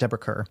Remember, Deborah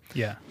Kerr.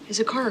 Yeah. Is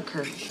it car or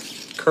Kerr?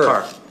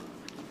 Kerr.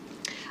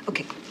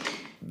 Okay.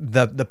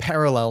 The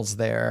parallels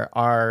there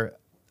are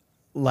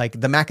like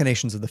the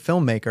machinations of the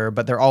filmmaker,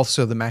 but they're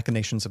also the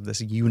machinations of this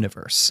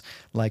universe,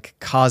 like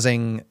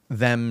causing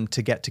them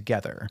to get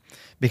together.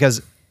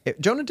 Because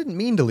Jonah didn't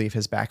mean to leave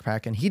his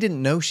backpack, and he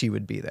didn't know she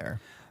would be there.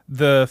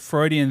 The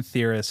Freudian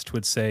theorist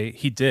would say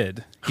he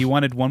did. He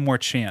wanted one more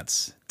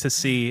chance to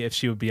see if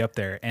she would be up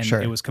there, and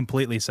Sure. it was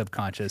completely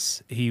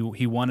subconscious. He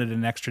wanted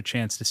an extra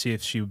chance to see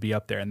if she would be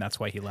up there, and that's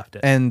why he left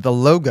it. And the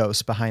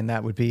logos behind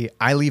that would be,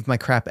 I leave my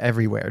crap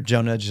everywhere.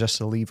 Jonah's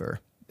just a leaver.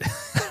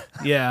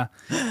 Yeah.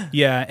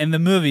 Yeah. And the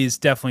movie's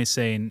definitely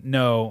saying,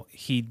 no,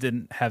 he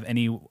didn't have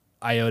any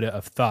iota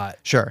of thought.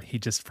 Sure. He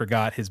just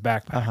forgot his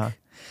backpack.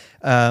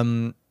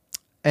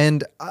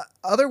 And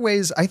other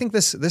ways, I think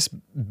this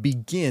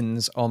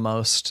begins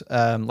almost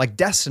like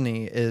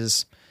destiny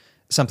is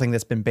something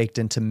that's been baked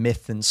into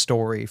myth and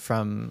story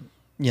from,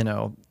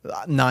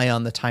 nigh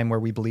on the time where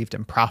we believed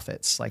in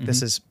prophets. Like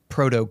this is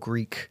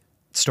Proto-Greek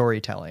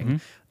storytelling.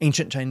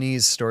 Ancient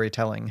Chinese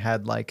storytelling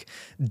had like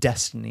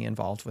destiny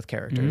involved with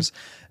characters.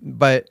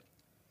 But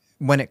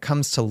when it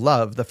comes to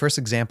love, the first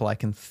example I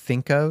can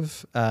think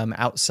of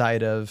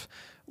outside of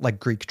like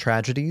Greek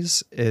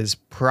tragedies is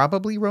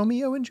probably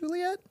Romeo and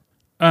Juliet.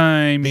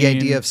 I mean, the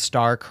idea of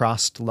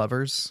star-crossed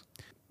lovers.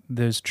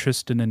 There's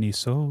Tristan and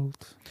Isolde.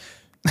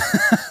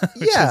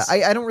 Yeah,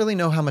 I don't really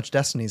know how much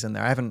destiny's in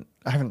there. I haven't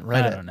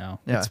read it. I don't know.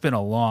 Yeah. It's been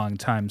a long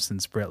time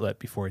since Brit Lit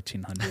before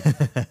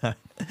 1800.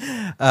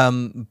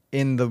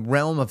 In the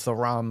realm of the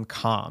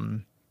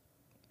rom-com,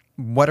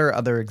 what are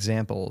other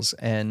examples,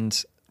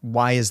 and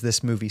why is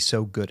this movie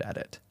so good at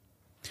it?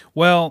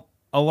 Well,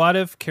 a lot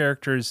of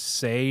characters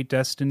say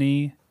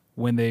destiny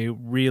when they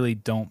really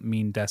don't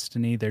mean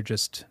destiny. They're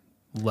just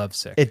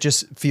lovesick. It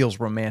just feels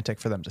romantic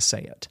for them to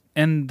say it.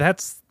 And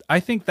I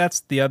think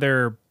that's the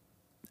other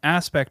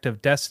aspect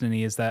of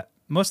destiny, is that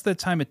most of the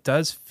time it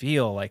does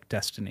feel like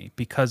destiny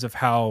because of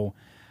how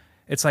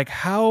it's like,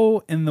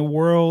 how in the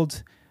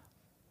world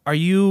are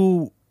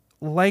you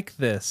like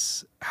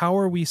this? How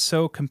are we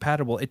so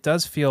compatible? It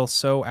does feel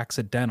so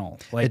accidental.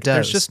 Like it does.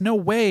 There's just no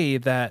way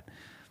that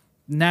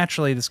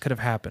naturally this could have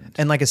happened.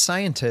 And like a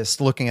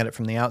scientist looking at it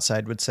from the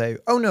outside would say,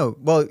 oh no,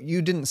 well,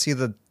 you didn't see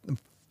the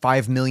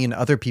 5 million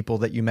other people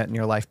that you met in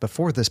your life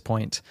before this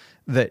point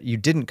that you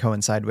didn't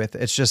coincide with.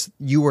 It's just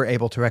you were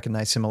able to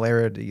recognize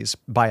similarities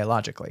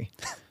biologically.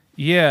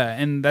 Yeah,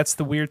 and that's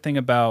the weird thing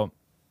about,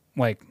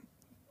 like,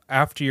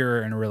 after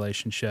you're in a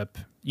relationship,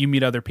 you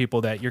meet other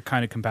people that you're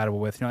kind of compatible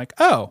with. And you're like,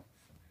 oh,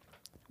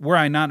 were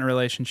I not in a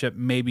relationship,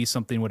 maybe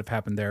something would have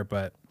happened there,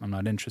 but I'm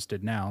not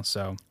interested now.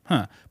 So,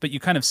 But you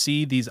kind of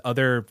see these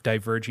other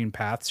diverging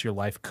paths your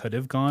life could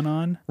have gone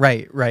on.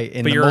 Right.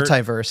 In the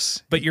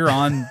multiverse. But you're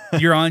on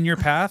your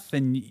path,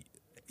 and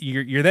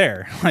you're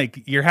there.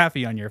 Like, you're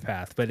happy on your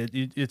path. But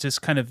it's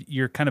just kind of,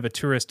 you're kind of a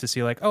tourist to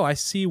see, like, oh, I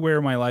see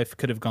where my life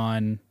could have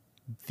gone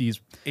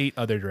these 8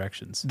 other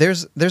directions.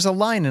 There's a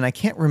line, and I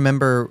can't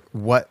remember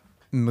what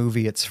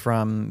movie it's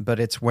from, but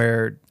it's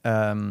where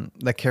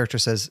the character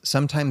says,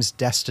 sometimes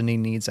destiny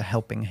needs a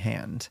helping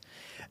hand.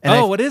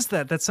 And what is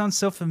that? That sounds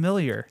so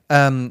familiar.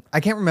 I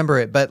can't remember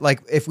it, but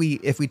like if we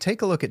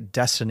take a look at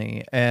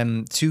destiny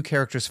and two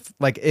characters,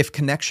 like if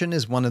connection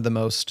is one of the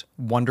most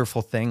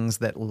wonderful things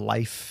that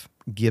life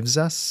gives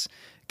us,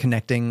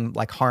 connecting,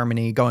 like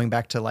harmony, going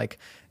back to like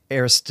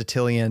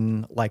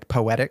Aristotelian like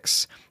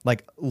poetics,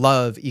 like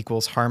love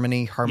equals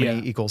harmony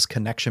equals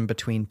connection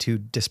between two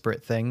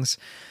disparate things.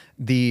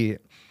 The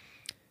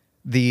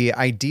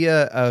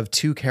idea of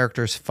two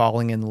characters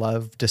falling in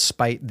love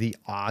despite the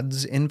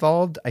odds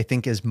involved, I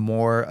think, is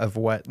more of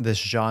what this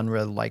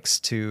genre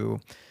likes to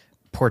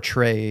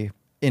portray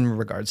in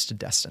regards to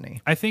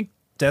destiny. I think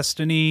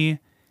destiny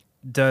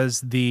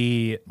does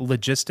the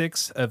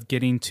logistics of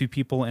getting two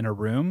people in a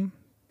room,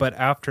 but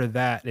after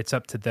that, it's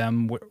up to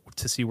them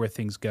to see where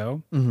things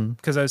go.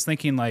 Because I was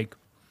thinking, like,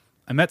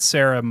 I met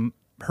Sarah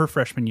her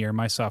freshman year,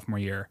 my sophomore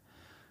year,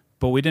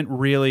 but we didn't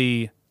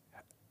really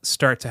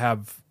start to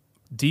have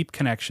deep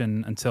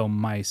connection until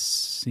my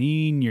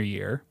senior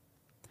year.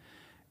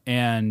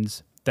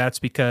 And that's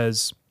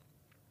because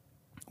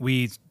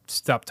we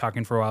stopped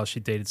talking for a while. She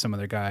dated some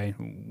other guy.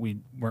 We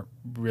weren't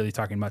really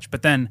talking much.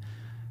 But then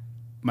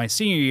my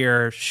senior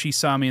year, she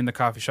saw me in the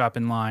coffee shop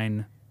in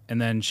line, and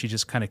then she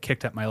just kind of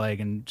kicked up my leg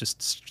and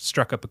just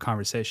struck up a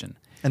conversation.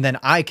 And then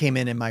I came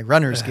in my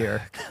runner's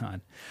gear. God.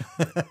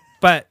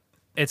 But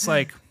it's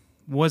like,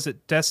 was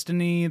it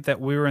destiny that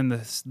we were in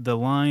the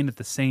line at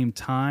the same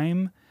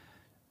time?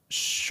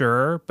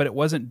 Sure, but it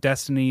wasn't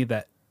destiny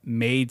that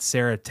made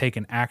Sarah take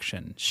an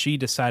action. She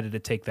decided to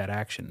take that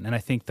action. And I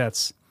think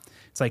it's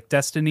like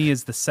destiny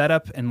is the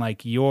setup, and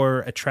like your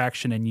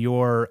attraction and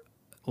your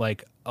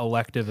like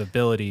elective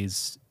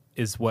abilities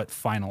is what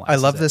finalizes I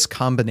love it. this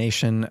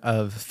combination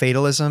of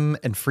fatalism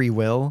and free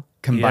will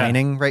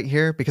combining right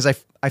here, because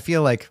I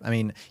feel like, I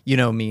mean, you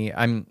know me,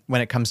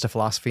 when it comes to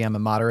philosophy, I'm a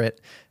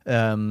moderate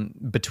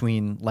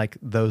between like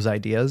those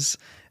ideas.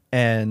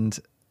 And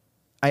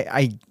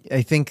I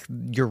think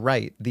you're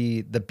right.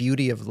 The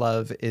beauty of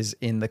love is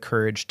in the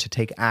courage to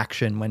take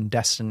action when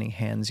destiny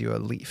hands you a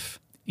leaf.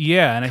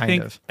 Yeah,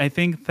 and I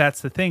think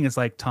that's the thing, is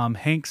like Tom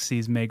Hanks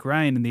sees Meg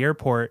Ryan in the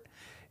airport,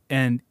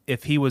 and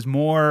if he was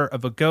more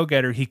of a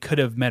go-getter, he could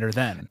have met her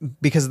then.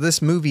 Because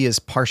this movie is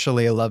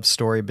partially a love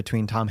story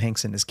between Tom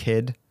Hanks and his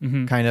kid,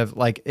 kind of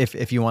like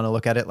if you want to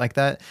look at it like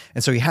that.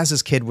 And so he has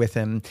his kid with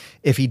him.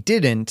 If he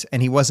didn't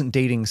and he wasn't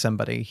dating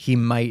somebody, he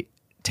might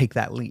take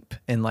that leap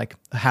and like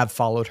have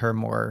followed her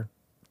more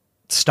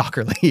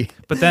stalkerly.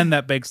 But then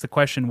that begs the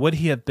question, would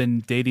he have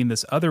been dating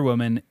this other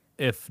woman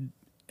if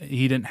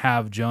he didn't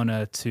have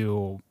Jonah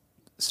to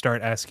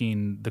start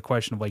asking the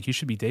question of like, you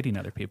should be dating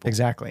other people?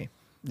 Exactly.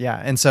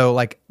 Yeah. And so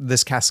like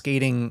this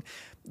cascading,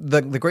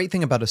 the great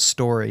thing about a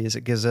story is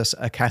it gives us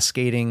a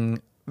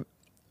cascading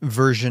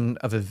version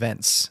of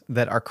events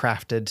that are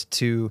crafted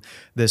to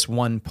this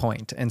one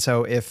point. And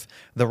so if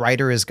the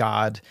writer is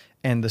God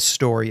and the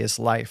story is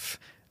life,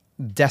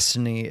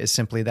 destiny is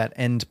simply that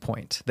end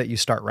point that you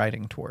start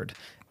writing toward.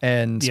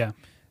 And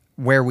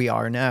where we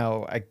are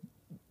now, I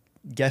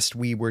guess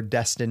we were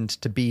destined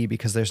to be,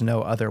 because there's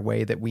no other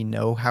way that we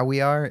know how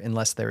we are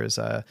unless there is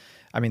a,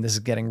 I mean, this is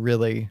getting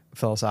really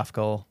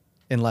philosophical,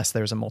 unless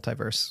there's a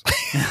multiverse.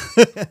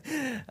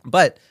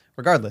 But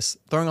regardless,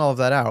 throwing all of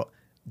that out,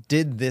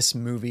 did this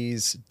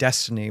movie's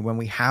destiny, when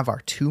we have our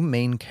two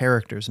main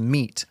characters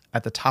meet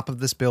at the top of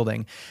this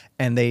building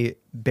and they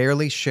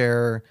barely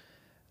share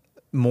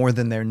more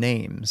than their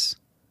names,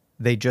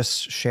 they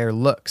just share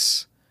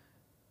looks,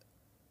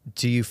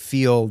 do you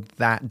feel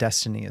that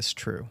destiny is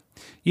true?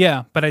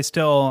 Yeah, but I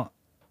still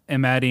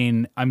am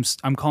adding, I'm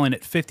calling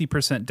it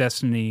 50%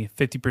 destiny,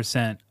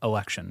 50%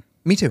 election.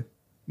 Me too.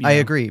 I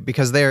agree,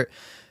 because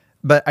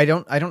but I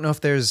don't know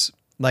if there's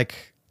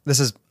like, this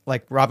is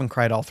like Robin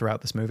cried all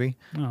throughout this movie.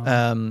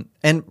 Oh.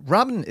 And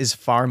Robin is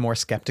far more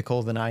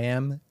skeptical than I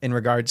am in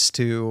regards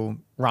to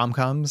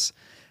rom-coms,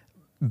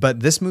 but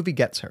this movie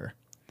gets her.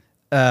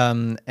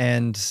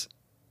 And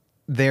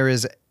there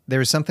is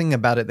something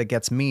about it that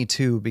gets me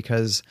too,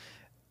 because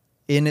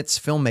in its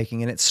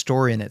filmmaking, in its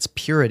story, in its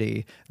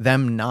purity,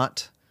 them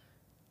not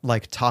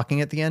like talking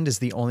at the end is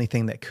the only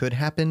thing that could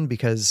happen,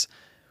 because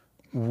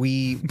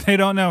they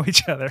don't know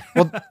each other.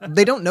 Well,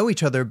 they don't know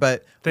each other,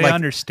 but they like,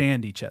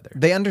 understand each other.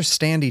 They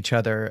understand each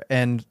other.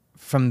 And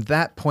from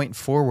that point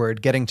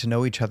forward, getting to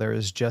know each other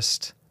is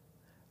just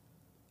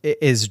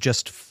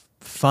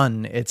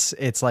fun.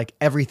 It's like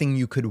everything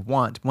you could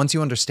want. Once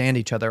you understand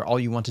each other, all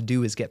you want to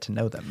do is get to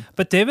know them.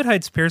 But David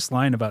Hyde Pierce's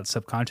line about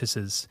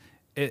subconsciouses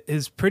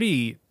is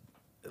pretty,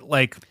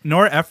 like,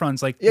 Nora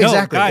Ephron's like, no,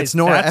 exactly. Guys, it's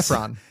Nora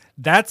Ephron.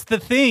 That's the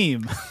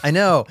theme. I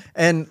know.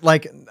 And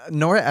like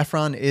Nora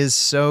Ephron is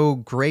so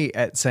great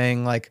at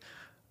saying like,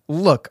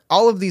 look,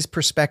 all of these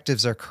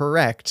perspectives are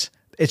correct.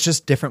 It's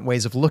just different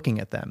ways of looking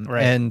at them.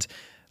 Right. And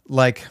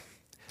like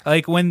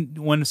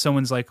when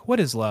someone's like, what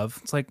is love?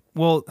 It's like,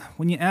 well,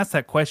 when you ask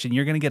that question,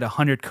 you're going to get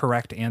 100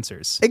 correct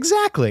answers.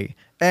 Exactly.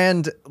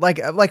 And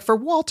like for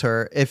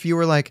Walter, if you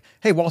were like,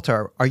 hey,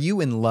 Walter, are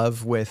you in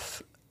love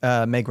with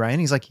Meg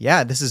Ryan? He's like,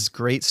 yeah, this is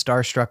great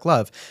starstruck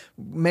love.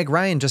 Meg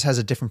Ryan just has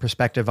a different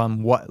perspective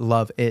on what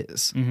love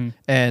is. Mm-hmm.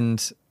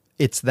 And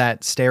it's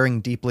that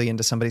staring deeply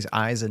into somebody's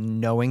eyes and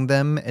knowing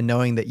them and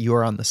knowing that you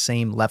are on the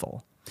same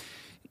level.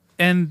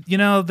 And, you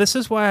know, this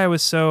is why I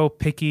was so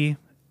picky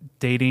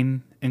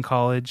dating in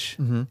college,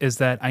 is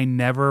that I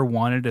never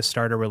wanted to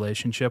start a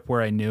relationship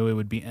where I knew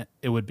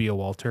it would be a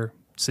Walter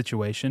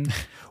situation,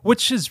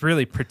 which is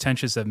really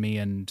pretentious of me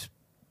and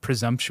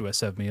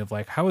presumptuous of me, of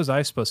like, how was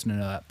I supposed to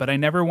know that? But I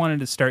never wanted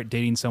to start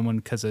dating someone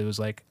because it was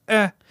like,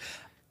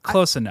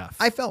 close enough.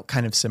 I felt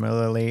kind of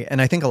similarly, and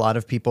I think a lot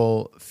of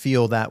people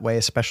feel that way,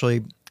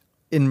 especially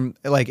in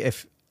like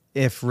if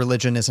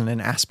religion isn't an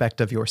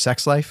aspect of your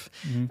sex life.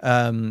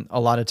 A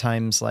lot of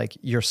times like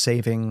you're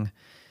saving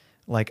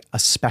like a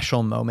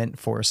special moment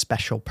for a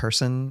special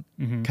person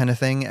kind of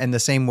thing. And the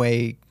same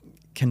way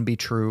can be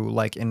true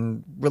like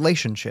in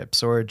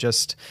relationships, or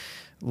just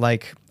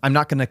like, I'm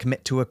not going to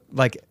commit to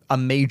a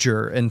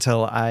major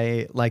until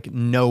I like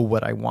know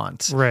what I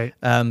want. Right.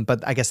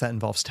 But I guess that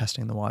involves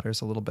testing the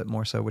waters a little bit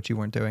more so, which you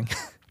weren't doing.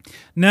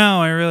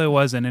 No, I really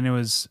wasn't. And it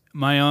was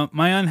my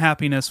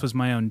unhappiness was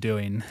my own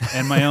doing,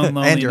 and my own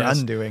loneliness. And your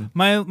undoing.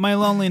 My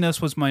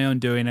loneliness was my own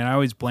doing. And I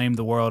always blamed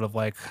the world of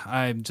like,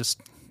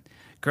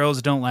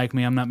 girls don't like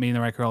me. I'm not meeting the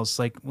right girls. It's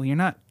like, well, you're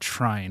not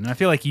trying. And I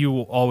feel like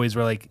you always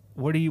were like,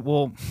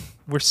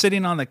 we're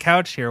sitting on the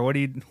couch here. What are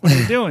you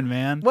doing,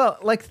 man? Well,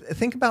 like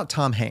think about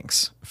Tom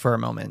Hanks for a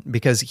moment,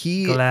 because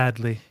he at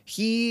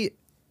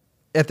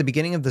the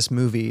beginning of this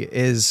movie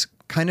is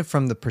kind of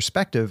from the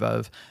perspective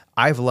of,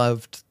 I've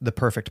loved the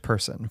perfect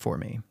person for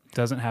me.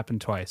 Doesn't happen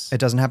twice. It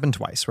doesn't happen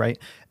twice, right?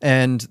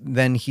 And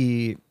then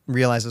he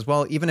realizes,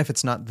 well, even if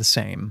it's not the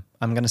same,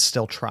 I'm going to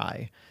still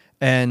try.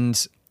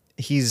 And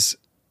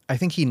I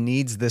think he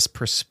needs this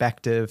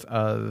perspective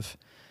of,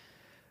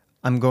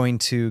 I'm going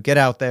to get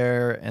out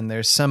there and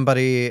there's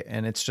somebody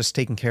and it's just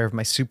taking care of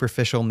my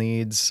superficial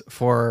needs,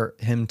 for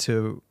him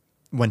to,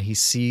 when he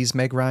sees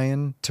Meg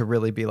Ryan, to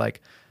really be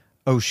like,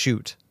 oh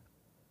shoot,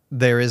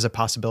 there is a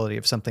possibility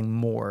of something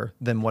more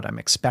than what I'm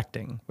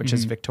expecting, which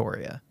is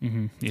Victoria.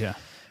 Yeah.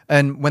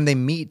 And when they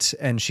meet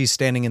and she's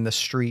standing in the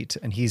street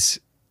and he's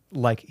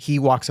like, he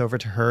walks over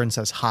to her and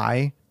says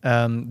hi,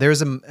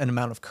 there's an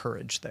amount of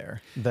courage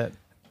there that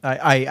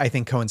I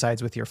think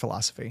coincides with your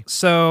philosophy.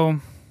 So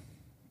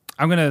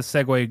I'm going to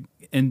segue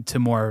into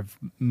more of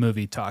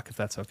movie talk, if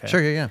that's okay.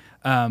 Sure, yeah.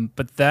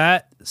 But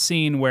that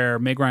scene where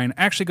Meg Ryan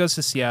actually goes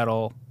to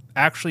Seattle,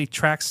 actually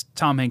tracks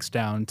Tom Hanks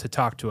down to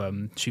talk to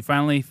him. She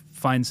finally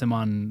finds him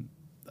on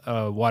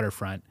a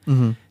waterfront.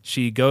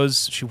 She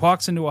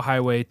walks into a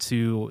highway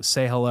to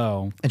say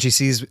hello. And she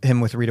sees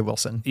him with Rita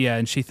Wilson. Yeah,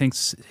 and she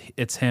thinks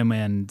it's him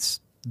and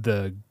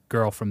the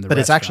girl from the But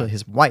restaurant. it's actually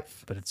his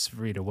wife. But it's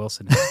Rita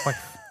Wilson, his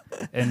wife.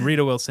 And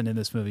Rita Wilson in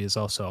this movie is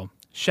also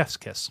chef's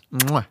kiss.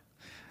 Mwah.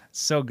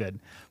 So good.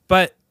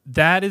 But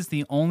that is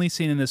the only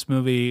scene in this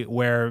movie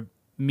where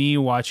me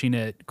watching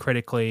it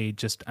critically,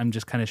 I'm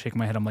just kind of shaking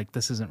my head. I'm like,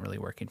 this isn't really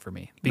working for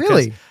me. Because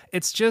really?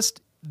 It's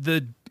just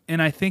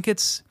and I think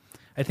it's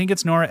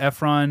Nora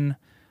Ephron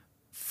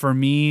for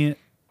me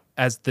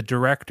as the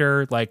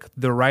director. Like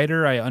the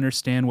writer, I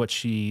understand what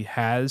she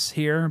has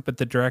here, but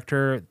the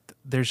director,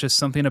 there's just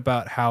something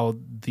about how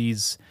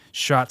these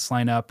shots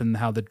line up and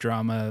how the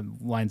drama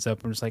lines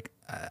up. I'm just like,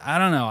 I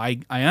don't know.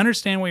 I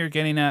understand what you're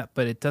getting at,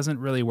 but it doesn't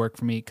really work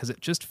for me because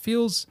it just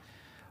feels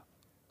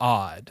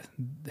odd.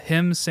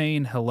 Him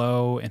saying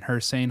hello and her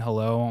saying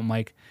hello, I'm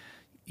like,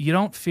 you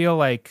don't feel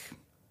like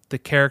the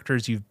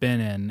characters you've been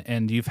in,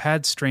 and you've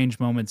had strange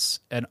moments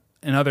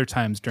in other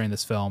times during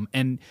this film,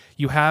 and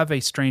you have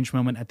a strange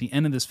moment at the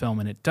end of this film,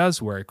 and it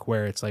does work,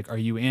 where it's like, are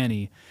you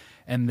Annie?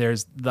 And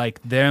there's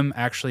like them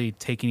actually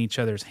taking each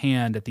other's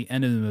hand at the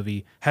end of the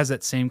movie has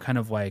that same kind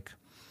of like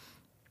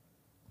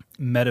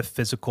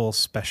metaphysical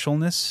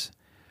specialness.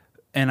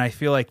 And I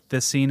feel like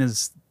this scene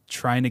is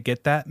trying to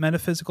get that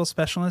metaphysical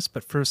specialness,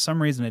 but for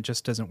some reason it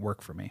just doesn't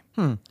work for me.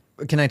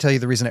 Can I tell you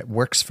the reason it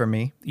works for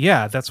me?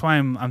 Yeah, that's why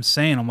I'm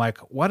saying, I'm like,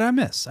 what I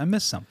miss? I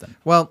missed something.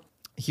 Well,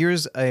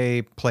 here's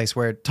a place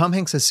where Tom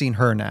Hanks has seen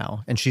her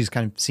now, and she's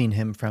kind of seen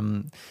him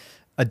from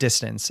a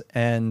distance,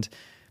 and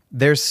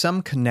there's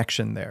some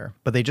connection there,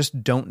 but they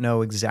just don't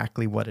know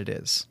exactly what it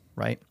is,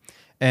 right?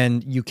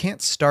 And you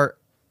can't start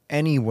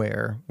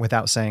anywhere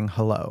without saying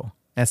hello.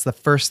 That's the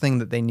first thing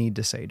that they need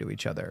to say to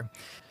each other.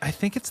 I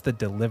think it's the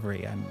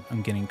delivery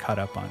I'm getting caught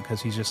up on,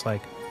 because he's just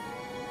like,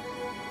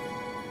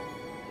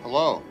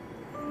 hello.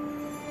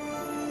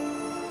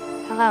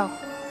 Hello.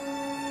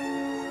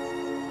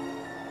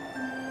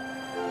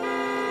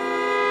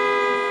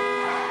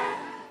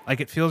 like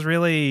it feels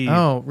really...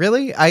 Oh,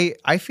 really?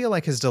 I feel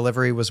like his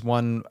delivery was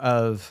one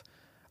of,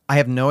 I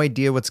have no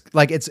idea what's,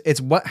 like, it's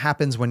what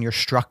happens when you're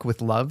struck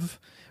with love,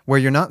 where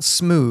you're not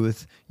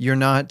smooth, you're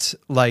not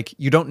like,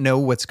 you don't know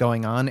what's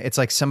going on. It's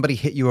like somebody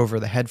hit you over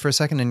the head for a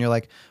second and you're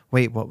like,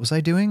 wait, what was I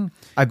doing?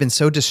 I've been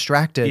so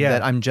distracted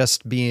that I'm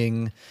just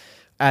being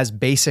as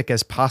basic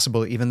as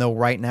possible, even though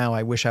right now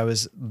I wish I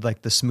was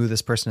like the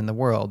smoothest person in the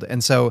world.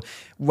 And so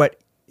what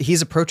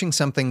he's approaching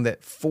something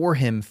that for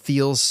him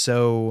feels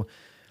so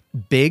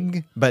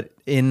big, but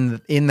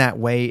in that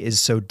way is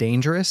so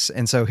dangerous.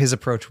 And so his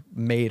approach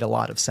made a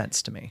lot of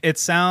sense to me. It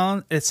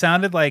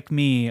sounded like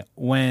me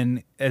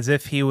when, as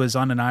if he was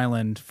on an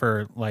island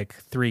for like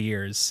 3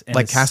 years, and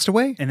like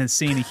Castaway, and has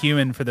seen a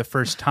human for the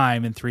first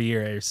time in 3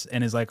 years,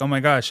 and is like, oh my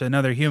gosh,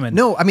 another human.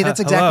 No, I mean that's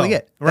exactly hello.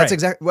 it. That's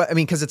exactly what I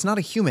mean, because it's not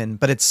a human,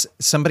 but it's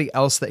somebody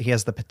else that he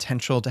has the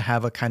potential to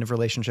have a kind of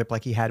relationship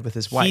like he had with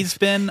his wife. He's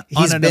been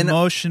on an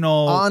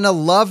emotional, on a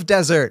love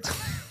desert,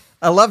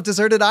 a love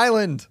deserted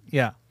island.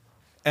 Yeah.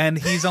 And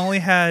he's only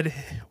had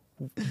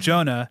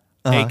Jonah,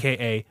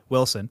 a.k.a.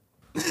 Wilson.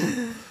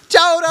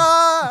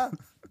 Jonah!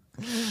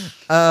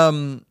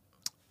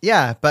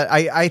 Yeah, but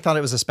I thought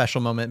it was a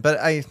special moment. But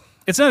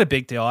it's not a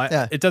big deal.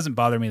 It doesn't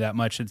bother me that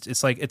much.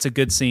 It's like, it's a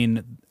good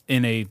scene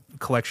in a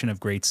collection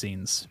of great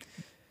scenes.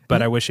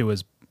 But I wish it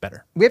was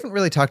better. We haven't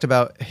really talked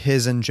about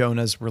his and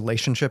Jonah's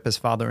relationship as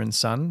father and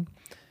son.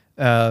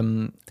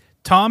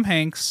 Tom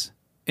Hanks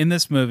in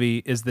this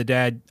movie is the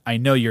dad I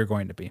know you're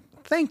going to be.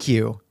 Thank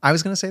you. I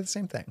was going to say the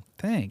same thing.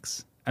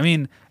 Thanks. I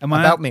mean,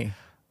 me.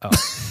 Oh.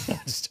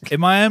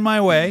 Am I on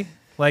my way?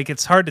 Like,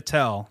 it's hard to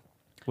tell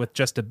with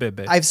just a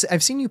bit.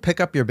 I've seen you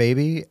pick up your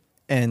baby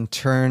and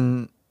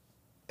turn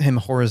him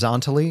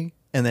horizontally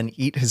and then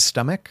eat his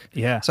stomach.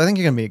 Yeah. So I think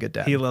you're going to be a good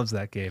dad. He loves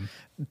that game.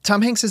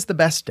 Tom Hanks is the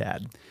best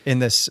dad in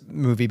this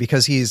movie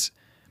because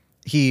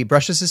he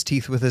brushes his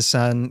teeth with his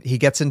son. He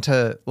gets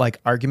into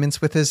like arguments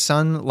with his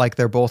son like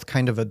they're both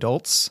kind of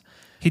adults.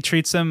 He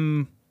treats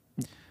him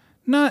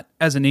not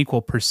as an equal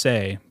per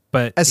se,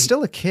 but as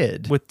still a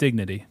kid. With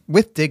dignity.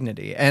 With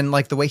dignity. And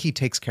like the way he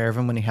takes care of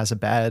him when he has a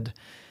bad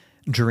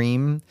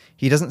dream,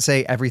 he doesn't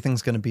say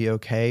everything's going to be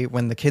okay.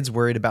 When the kid's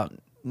worried about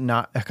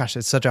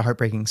it's such a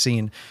heartbreaking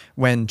scene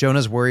when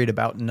Jonah's worried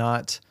about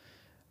not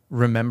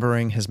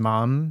remembering his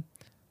mom,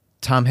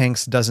 Tom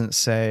Hanks doesn't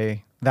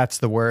say, that's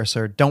the worst,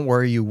 or don't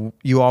worry,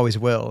 you always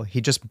will. He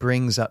just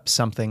brings up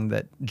something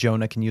that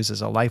Jonah can use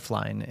as a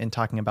lifeline in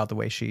talking about the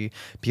way she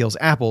peels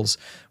apples,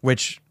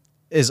 which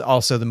is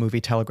also the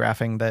movie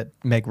telegraphing that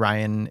Meg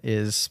Ryan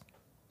is,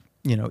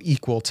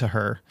 equal to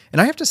her.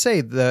 And I have to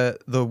say,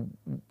 the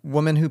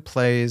woman who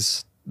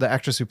plays, the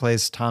actress who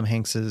plays Tom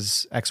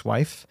Hanks's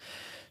ex-wife,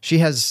 she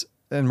has,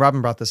 and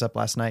Robin brought this up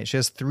last night, she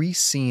has 3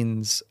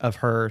 scenes of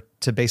her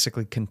to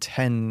basically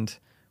contend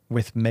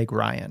with Meg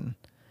Ryan.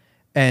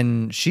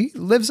 And she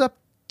lives up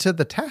to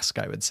the task,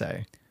 I would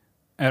say.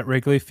 At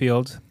Wrigley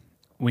Field,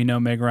 we know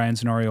Meg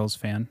Ryan's an Orioles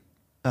fan.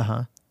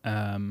 Uh-huh.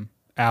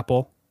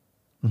 Apple.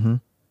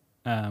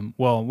 Mm-hmm.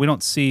 Well, we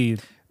don't see...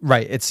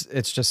 Right, it's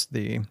just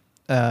the...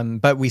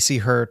 but we see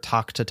her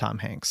talk to Tom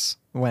Hanks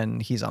when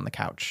he's on the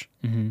couch.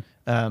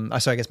 Mm-hmm.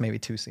 So I guess maybe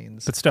 2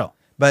 scenes. But still.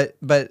 But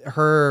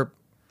her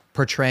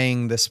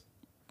portraying this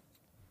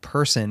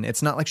person,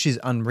 it's not like she's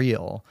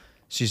unreal.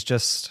 She's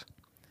just...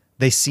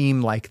 They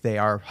seem like they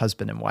are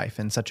husband and wife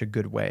in such a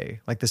good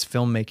way. Like this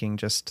filmmaking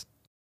just...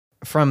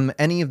 From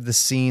any of the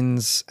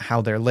scenes,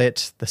 how they're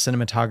lit, the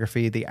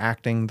cinematography, the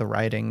acting, the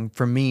writing,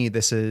 for me,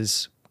 this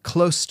is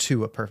close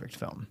to a perfect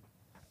film.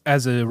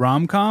 As a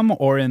rom-com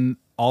or in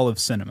all of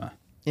cinema?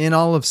 In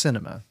all of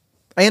cinema.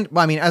 And,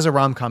 well, I mean, as a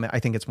rom-com, I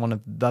think it's one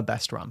of the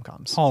best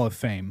rom-coms. Hall of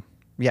Fame.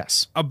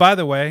 Yes. By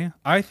the way,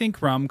 I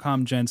think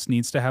Rom-Com Gents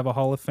needs to have a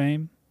Hall of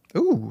Fame.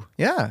 Ooh,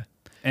 yeah.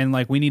 And,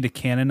 we need to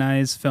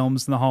canonize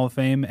films in the Hall of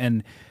Fame,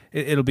 and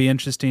it'll be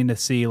interesting to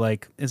see,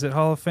 is it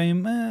Hall of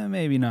Fame?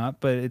 Maybe not,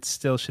 but it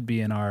still should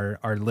be in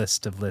our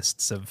list of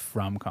lists of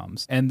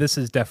rom-coms. And this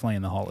is definitely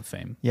in the Hall of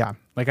Fame. Yeah.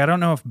 I don't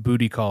know if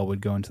Booty Call would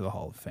go into the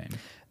Hall of Fame.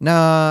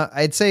 Nah,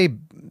 I'd say,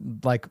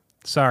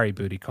 Sorry,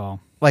 Booty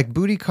Call.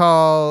 Booty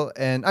Call,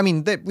 and, I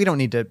mean, we don't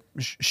need to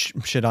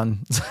shit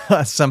on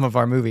some of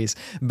our movies,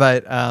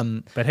 but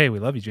hey, we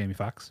love you, Jamie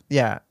Foxx.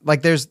 Yeah,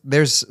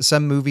 there's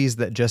some movies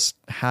that just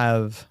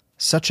have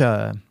such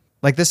a...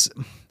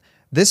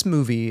 This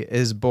movie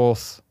is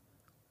both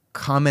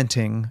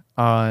commenting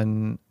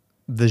on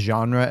the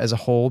genre as a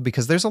whole,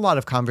 because there's a lot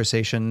of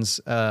conversations,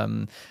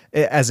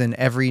 as in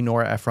every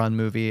Nora Ephron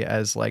movie,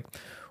 as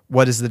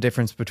what is the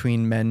difference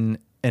between men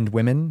and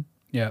women?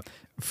 Yeah.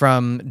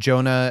 From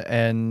Jonah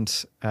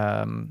and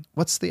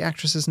what's the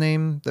actress's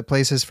name that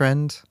plays his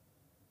friend?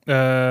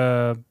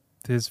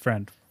 His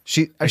friend.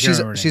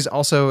 She's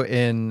also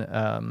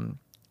in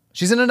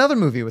she's in another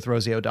movie with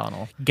Rosie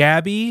O'Donnell.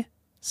 Gabby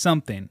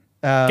something.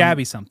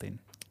 Gabby something.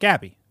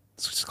 Gabby.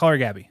 Let's just call her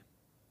Gabby.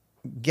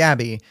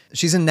 Gabby.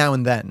 She's in Now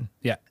and Then.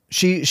 Yeah.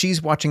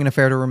 She's watching An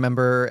Affair to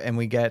Remember, and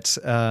we get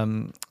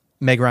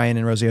Meg Ryan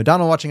and Rosie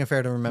O'Donnell watching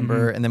Affair to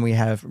Remember, and then we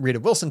have Rita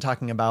Wilson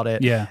talking about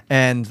it. Yeah.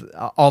 And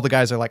all the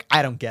guys are like,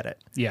 I don't get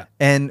it. Yeah.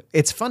 And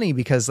it's funny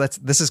because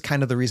this is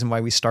kind of the reason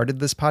why we started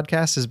this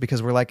podcast, is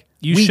because we're like,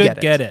 you we should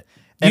get it.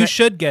 You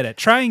should get it.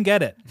 Try and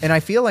get it. And I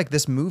feel like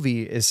this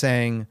movie is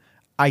saying,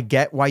 I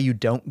get why you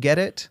don't get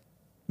it,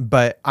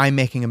 but I'm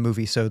making a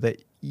movie so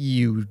that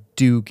you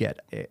do get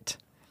it.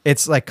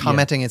 It's like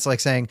commenting. Yeah. It's like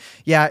saying,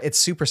 yeah, it's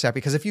super sad,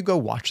 because if you go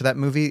watch that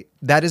movie,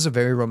 that is a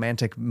very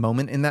romantic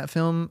moment in that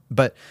film.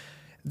 But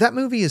that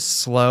movie is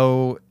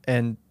slow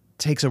and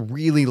takes a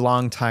really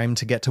long time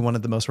to get to one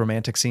of the most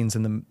romantic scenes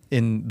in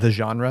the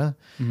genre.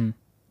 Mm-hmm.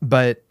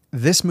 But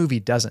this movie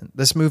doesn't.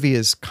 This movie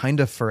is kind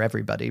of for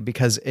everybody,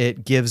 because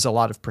it gives a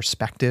lot of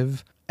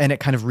perspective, and it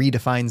kind of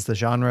redefines the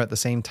genre at the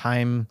same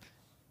time,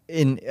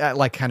 in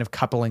kind of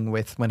coupling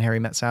with When Harry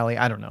Met Sally.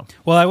 I don't know.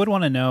 Well, I would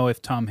want to know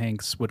if Tom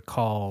Hanks would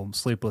call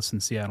Sleepless in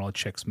Seattle a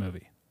chick's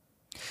movie.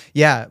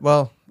 Yeah,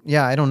 well,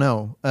 yeah, I don't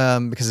know,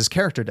 because his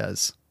character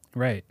does.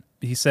 Right.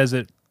 He says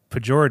it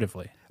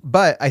pejoratively.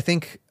 But I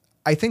think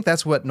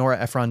that's what Nora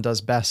Ephron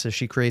does best, is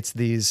she creates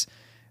these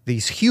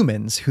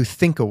humans who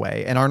think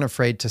away and aren't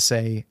afraid to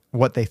say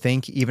what they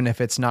think, even if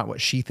it's not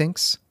what she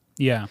thinks.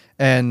 Yeah.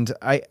 And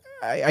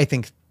I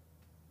think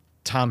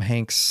Tom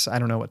Hanks, I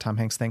don't know what Tom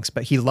Hanks thinks,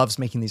 but he loves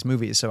making these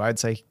movies. So I'd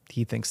say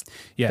he thinks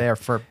they're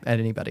for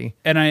anybody.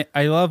 And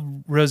I love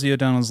Rosie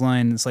O'Donnell's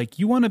line. It's like,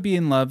 you want to be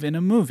in love in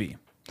a movie.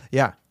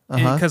 Yeah.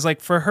 Uh-huh. Because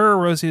for her,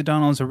 Rosie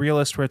O'Donnell is a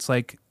realist, where it's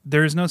like,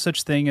 there's no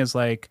such thing as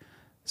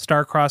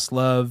star-crossed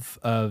love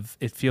of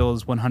it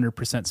feels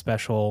 100%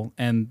 special.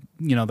 And,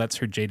 that's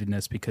her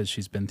jadedness, because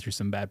she's been through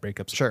some bad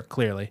breakups. Sure.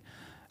 Clearly.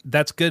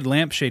 That's good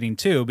lampshading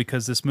too,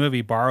 because this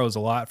movie borrows a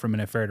lot from An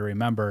Affair to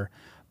Remember,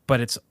 but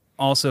it's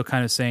also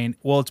kind of saying,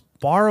 well, it's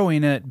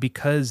borrowing it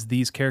because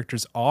these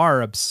characters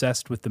are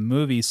obsessed with the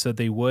movie, so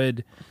they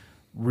would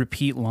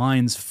repeat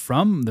lines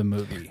from the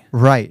movie.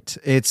 Right.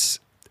 It's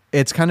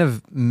kind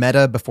of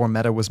meta before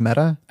meta was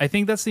meta. I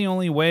think that's the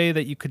only way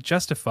that you could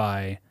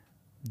justify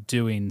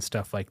doing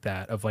stuff like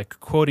that, of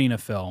quoting a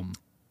film.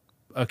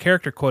 A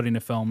character quoting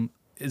a film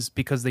is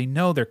because they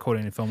know they're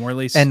quoting a film, or at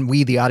least... And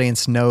we, the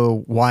audience,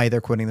 know why they're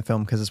quoting the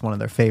film, because it's one of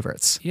their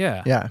favorites.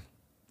 Yeah. Yeah.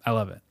 I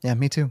love it. Yeah,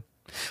 me too.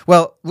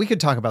 Well, we could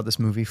talk about this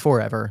movie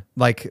forever.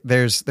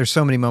 There's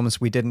so many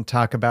moments we didn't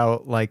talk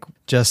about,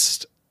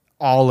 just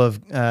all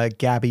of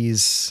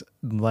Gabby's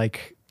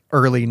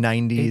early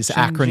 90s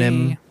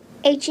acronym.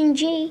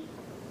 H&G.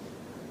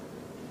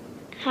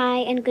 Hi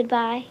and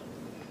goodbye.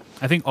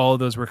 I think all of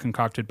those were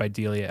concocted by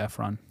Delia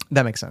Ephron.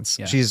 That makes sense.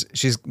 Yeah.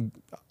 She's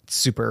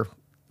super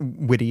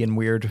witty and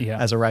weird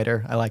as a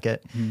writer. I like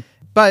it. Mhm.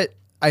 But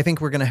I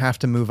think we're going to have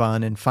to move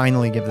on and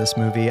finally give this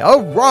movie a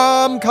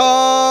rom-com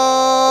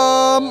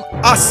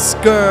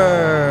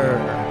Oscar.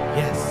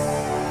 Yes.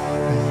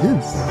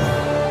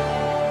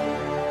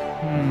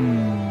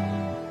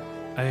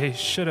 I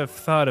should have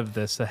thought of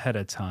this ahead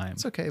of time.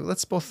 It's okay.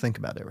 Let's both think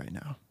about it right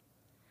now.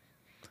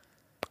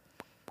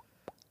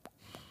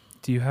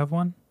 Do you have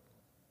one?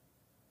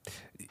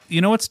 You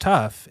know what's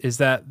tough is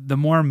that the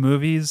more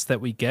movies that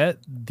we get,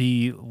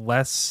 the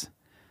less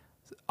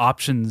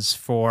options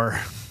for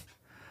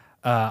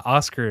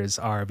Oscars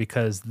are,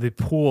 because the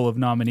pool of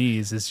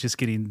nominees is just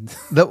getting...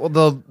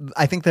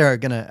 I think they're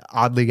going to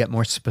oddly get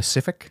more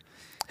specific.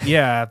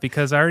 Yeah,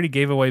 because I already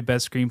gave away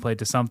Best Screenplay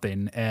to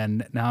something,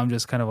 and now I'm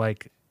just kind of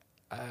like,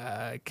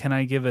 can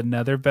I give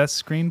another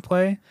Best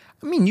Screenplay?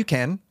 I mean, you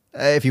can,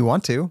 if you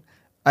want to.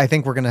 I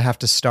think we're going to have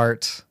to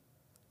start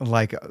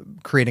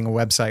creating a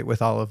website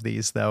with all of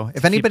these, though.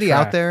 If anybody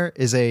out there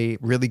is a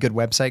really good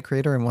website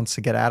creator and wants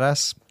to get at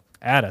us,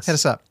 hit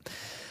us up.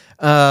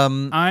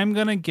 I'm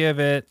going to give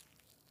it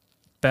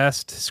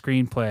Best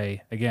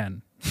Screenplay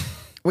again.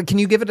 Wait, can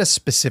you give it a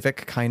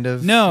specific kind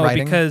of No,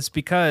 writing?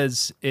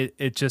 because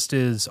it just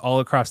is all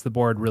across the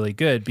board really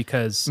good.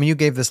 Because I mean, you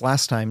gave this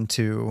last time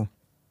to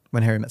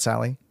When Harry Met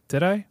Sally.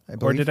 Did I?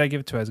 believe. Or did I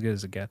give it to As Good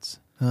as It Gets?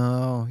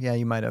 Oh, yeah,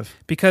 you might have.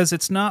 Because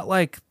it's not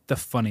like the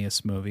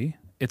funniest movie.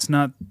 It's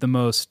not the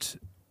most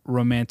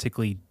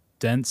romantically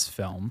dense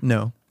film.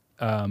 No.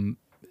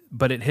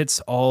 But it hits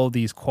all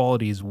these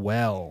qualities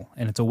well,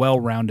 and it's a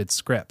well-rounded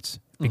script.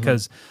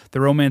 Because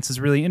the romance is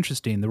really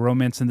interesting. The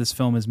romance in this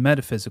film is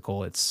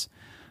metaphysical. It's...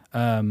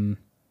 but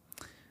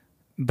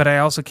I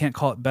also can't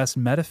call it best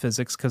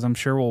metaphysics, because I'm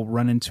sure we'll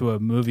run into a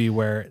movie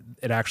where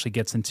it actually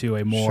gets into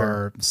a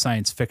more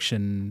science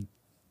fiction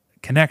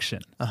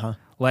connection.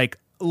 Like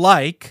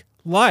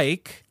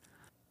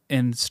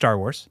in Star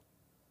Wars,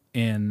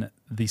 in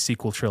the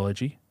sequel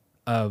trilogy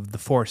of the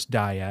Force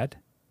dyad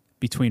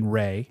between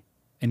Rey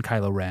and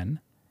Kylo Ren.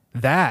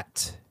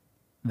 That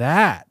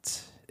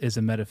is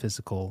a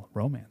metaphysical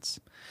romance.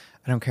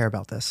 I don't care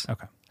about this.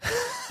 Okay.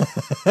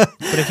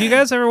 But if you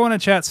guys ever want to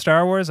chat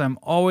Star Wars, I'm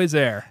always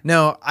there.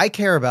 No, I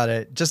care about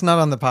it, just not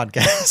on the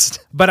podcast.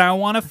 But I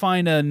want to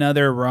find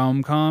another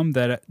rom-com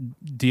that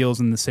deals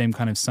in the same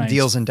kind of science...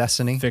 Deals in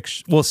destiny?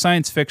 Fiction. Well,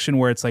 science fiction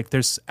where it's like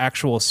there's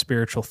actual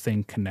spiritual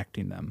thing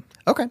connecting them.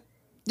 Okay.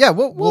 Yeah,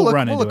 we'll look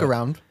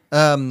around.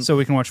 So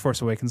we can watch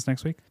Force Awakens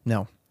next week?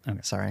 No. Okay.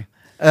 Sorry.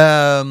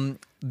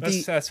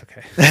 That's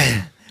okay.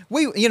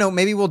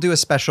 Maybe we'll do a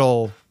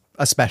special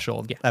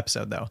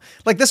episode, though.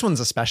 Like, this one's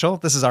a special.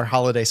 This is our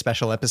holiday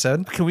special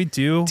episode. Can we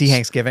do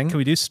T.Hanksgiving? Can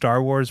we do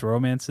Star Wars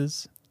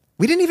romances?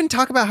 We didn't even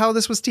talk about how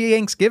this was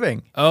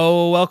T.Hanksgiving.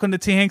 Oh, welcome to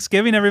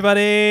T.Hanksgiving,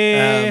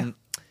 everybody.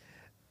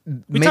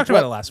 We talked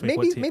about it last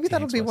week. Maybe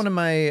that'll be one of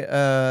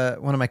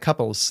my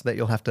couples that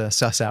you'll have to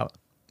suss out.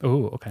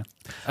 Oh, okay.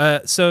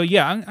 So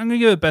yeah, I'm gonna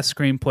give it best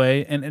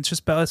screenplay, and it's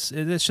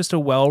just a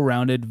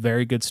well-rounded,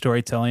 very good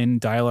storytelling.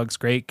 Dialogue's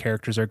great,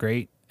 characters are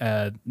great,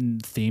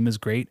 theme is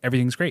great,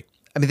 everything's great.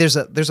 I mean, there's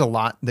a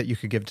lot that you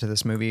could give to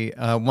this movie.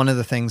 One of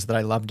the things that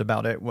I loved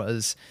about it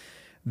was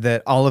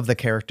that all of the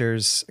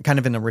characters, kind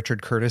of in a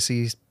Richard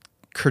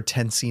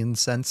Curtensian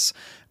sense,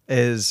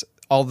 is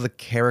all the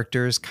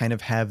characters kind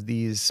of have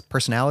these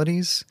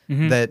personalities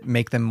that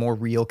make them more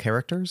real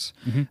characters.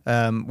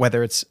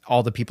 Whether it's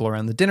all the people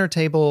around the dinner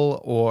table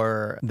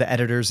or the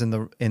editors in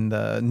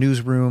the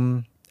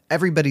newsroom,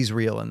 everybody's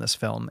real in this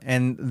film,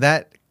 and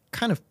that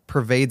kind of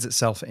pervades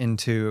itself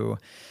into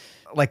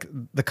like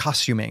the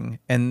costuming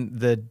and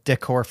the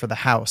decor for the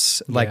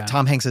house, like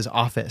Tom Hanks's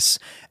office.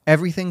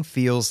 Everything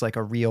feels like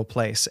a real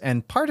place.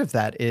 And part of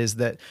that is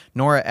that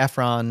Nora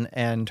Ephron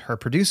and her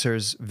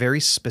producers very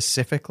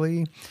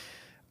specifically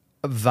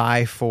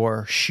vie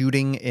for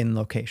shooting in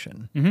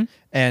location.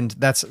 And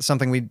that's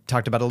something we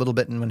talked about a little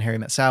bit in When Harry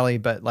Met Sally,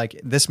 but like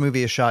this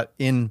movie is shot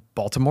in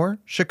Baltimore,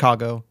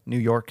 Chicago, New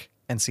York,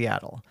 and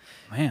Seattle.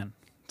 Man,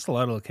 it's a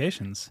lot of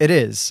locations. It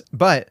is.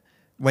 But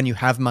when you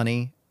have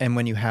money and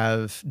when you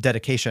have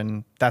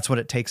dedication, that's what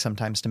it takes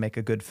sometimes to make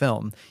a good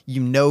film.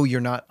 You know,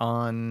 you're not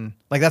on,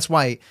 like, that's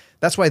why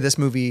this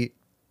movie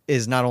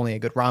is not only a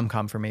good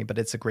rom-com for me, but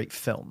it's a great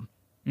film.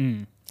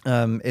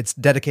 It's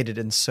dedicated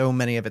in so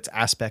many of its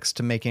aspects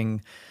to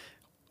making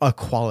a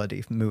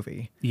quality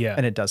movie. Yeah.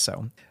 And it does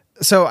so.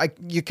 So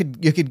you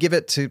could give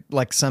it to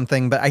like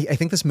something, but I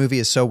think this movie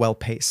is so well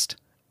paced.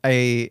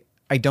 I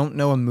don't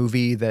know a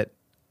movie that,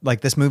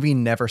 like, this movie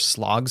never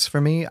slogs for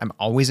me. I'm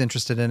always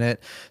interested in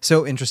it.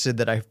 So interested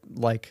that I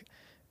like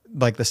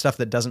the stuff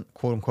that doesn't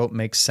quote unquote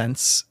make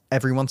sense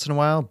every once in a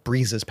while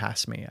breezes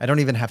past me. I don't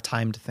even have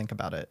time to think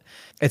about it.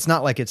 It's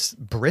not like it's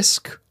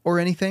brisk or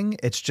anything.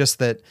 It's just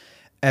that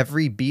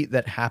every beat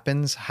that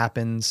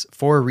happens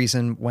for a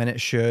reason when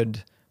it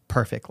should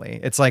perfectly.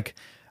 It's like,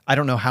 I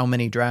don't know how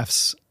many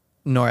drafts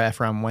Nora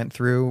Ephron went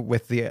through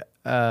with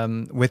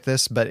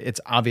this, but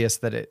it's obvious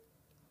that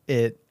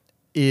it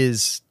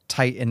is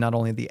tight in not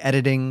only the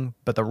editing,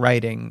 but the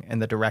writing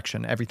and the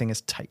direction. Everything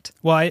is tight.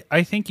 Well,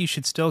 I think you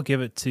should still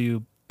give it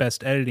to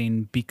best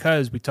editing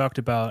because we talked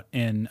about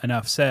in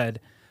Enough Said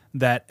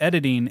that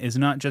editing is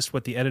not just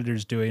what the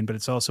editor's doing, but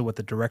it's also what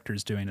the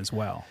director's doing as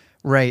well.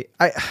 Right.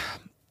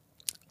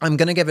 I'm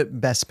going to give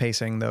it best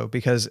pacing, though,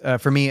 because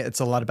for me,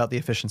 it's a lot about the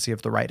efficiency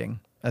of the writing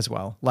as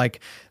well. Like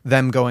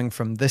them going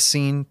from this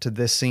scene to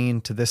this scene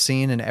to this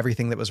scene and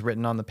everything that was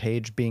written on the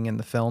page being in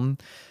the film.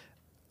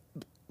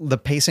 The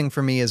pacing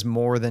for me is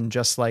more than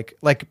just like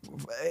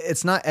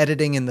it's not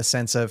editing in the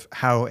sense of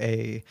how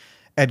a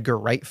Edgar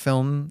Wright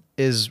film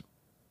is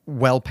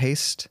well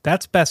paced.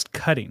 That's best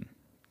cutting.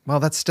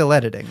 Well, that's still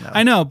editing, though.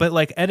 I know, but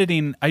like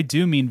editing, I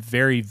do mean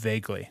very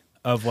vaguely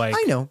of like.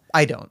 I know.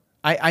 I don't.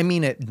 I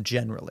mean it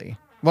generally.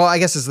 Well, I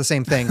guess it's the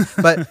same thing,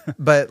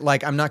 but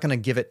like I'm not going to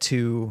give it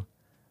to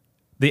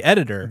the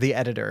editor. The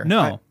editor.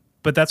 No,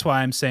 but that's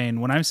why I'm saying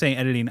when I'm saying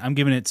editing, I'm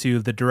giving it to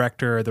the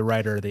director, the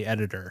writer, the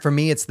editor. For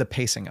me, it's the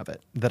pacing of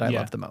it that I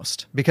love the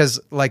most because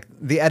like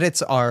the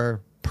edits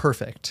are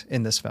perfect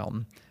in this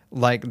film.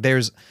 Like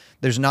there's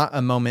not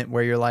a moment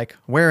where you're like,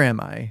 where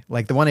am I?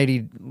 Like the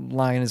 180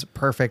 line is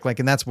perfect. Like,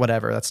 and that's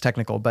whatever, that's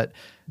technical, but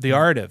the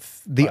art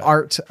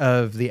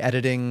of the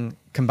editing,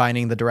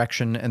 combining the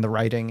direction and the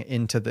writing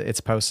into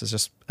its post is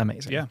just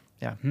amazing. Yeah.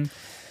 Yeah. Mm-hmm.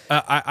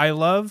 I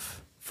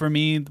love, for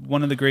me,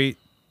 one of the great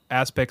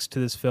aspects to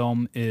this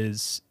film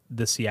is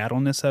the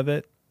Seattle-ness of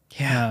it.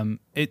 Yeah.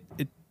 It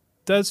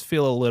does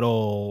feel a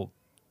little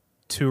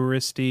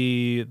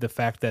touristy, the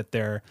fact that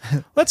they're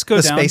let's go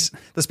down.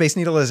 The Space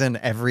Needle is in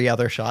every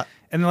other shot.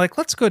 And they're like,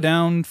 let's go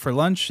down for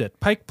lunch at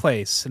Pike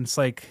Place. And it's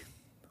like,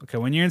 okay,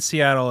 when you're in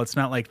Seattle, it's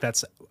not like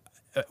that's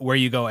where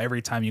you go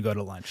every time you go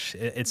to lunch.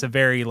 It's a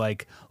very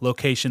like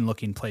location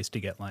looking place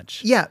to get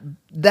lunch. Yeah.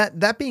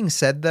 That being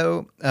said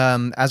though,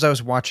 as I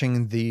was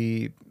watching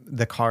the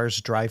cars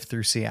drive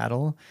through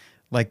Seattle,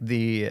 I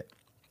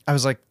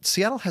was like,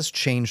 Seattle has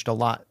changed a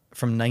lot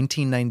from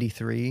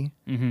 1993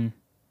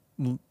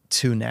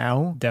 to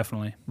now.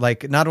 Definitely.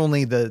 Like not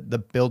only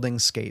the building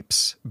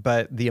scapes,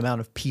 but the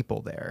amount of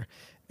people there.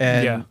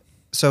 And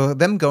so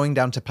them going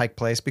down to Pike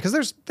Place,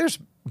 because there's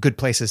good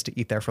places to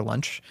eat there for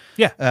lunch.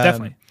 Yeah,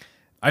 definitely.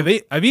 I've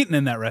eaten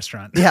in that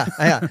restaurant.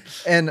 Yeah.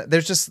 And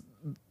there's just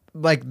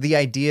like the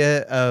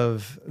idea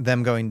of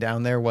them going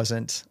down there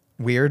wasn't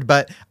weird,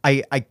 but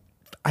I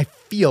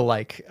feel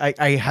like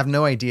I have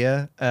no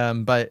idea.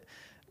 But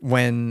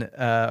when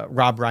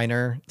Rob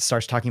Reiner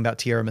starts talking about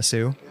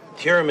tiramisu.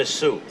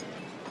 Tiramisu.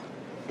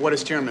 What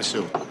is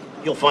tiramisu?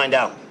 You'll find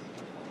out.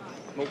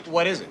 Well,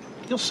 what is it?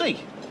 You'll see.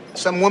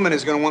 Some woman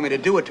is going to want me to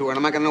do it to her, and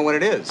I'm not going to know what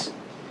it is.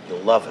 You'll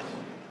love it.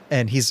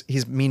 And he's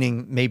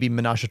meaning maybe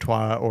menage a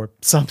trois or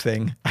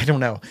something. I don't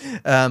know.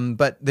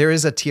 But there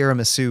is a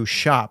tiramisu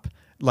shop,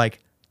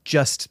 like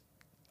just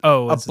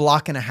a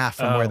block and a half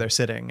from where they're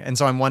sitting. And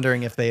so I'm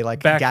wondering if they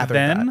like back gathered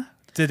then, that.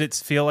 Did it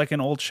feel like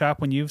an old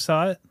shop when you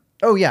saw it?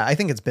 Oh yeah, I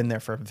think it's been there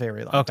for a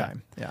very long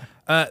time. Yeah.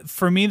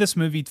 For me, this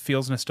movie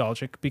feels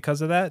nostalgic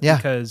because of that. Yeah.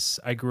 Because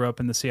I grew up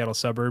in the Seattle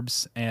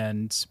suburbs,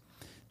 and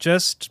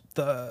just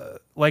the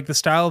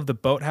style of the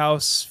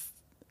boathouse,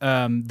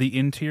 the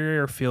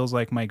interior feels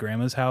like my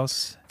grandma's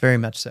house. Very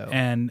much so.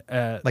 And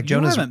like you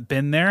haven't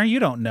been there, you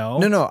don't know.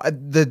 No.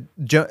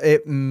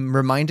 It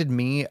reminded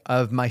me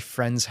of my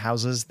friends'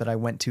 houses that I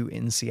went to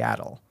in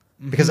Seattle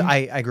because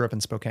I grew up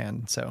in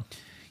Spokane. So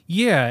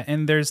yeah,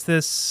 and there's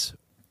this.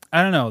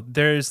 I don't know.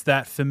 There's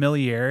that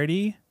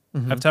familiarity.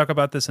 I've talked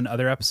about this in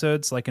other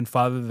episodes, like in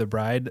Father the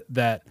Bride,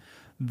 that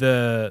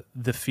the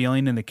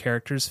feeling and the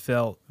characters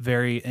felt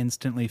very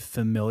instantly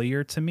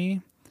familiar to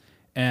me.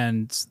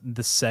 And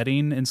the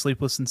setting in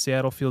Sleepless in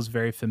Seattle feels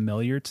very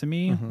familiar to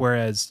me.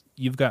 Whereas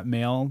You've Got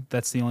Mail,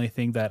 that's the only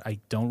thing that I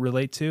don't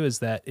relate to, is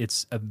that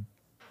it's a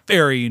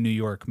very New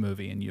York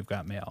movie in You've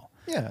Got Mail.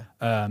 Yeah.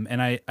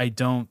 And I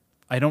don't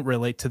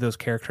relate to those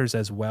characters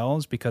as well,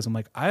 is because I'm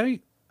like,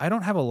 I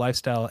don't have a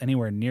lifestyle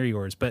anywhere near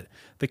yours, but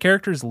the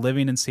characters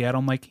living in Seattle,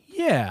 I'm like,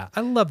 yeah,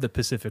 I love the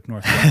Pacific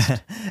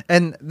Northwest.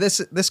 And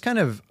this kind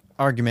of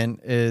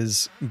argument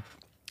is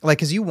like,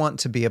 because you want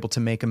to be able to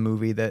make a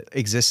movie that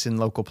exists in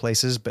local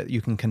places, but you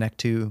can connect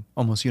to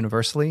almost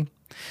universally.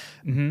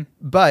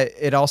 But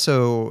it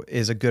also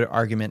is a good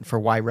argument for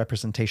why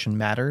representation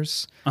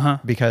matters.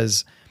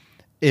 Because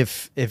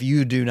if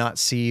you do not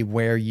see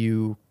where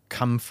you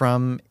come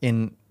from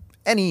in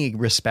any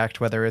respect,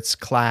 whether it's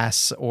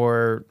class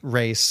or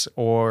race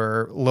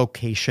or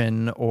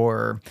location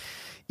or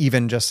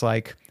even just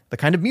like the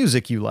kind of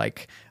music you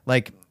like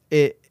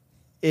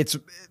it's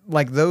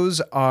like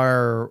those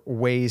are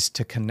ways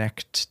to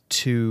connect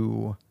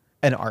to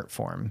an art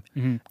form.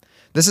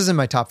 This is in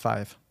my top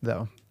 5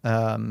 though,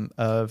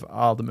 of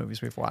all the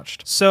movies we've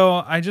watched.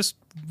 So I just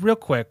real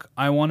quick,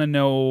 I want to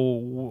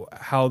know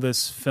how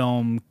this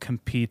film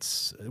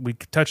competes. We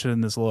touched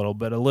on this a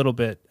little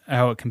bit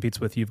how it competes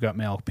with You've Got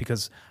Mail,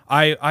 because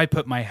I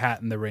put my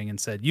hat in the ring and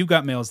said You've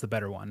Got Mail is the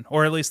better one,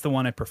 or at least the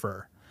one I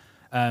prefer.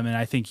 And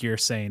I think you're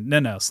saying,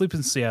 no, Sleepless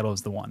in Seattle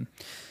is the one.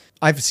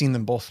 I've seen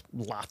them both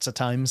lots of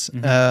times.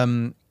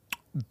 Mm-hmm.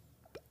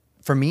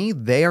 For me,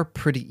 they are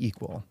pretty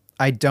equal.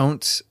 I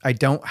don't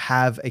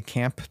have a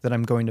camp that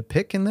I'm going to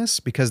pick in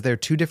this because they're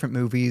two different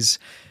movies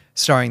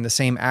starring the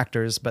same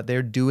actors, but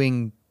they're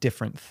doing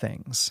different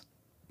things.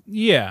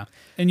 Yeah.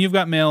 And You've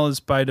Got Mail is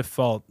by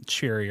default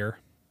cheerier.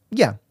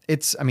 Yeah.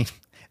 It's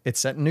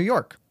set in New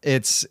York.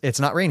 It's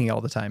not rainy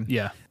all the time.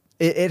 Yeah.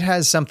 It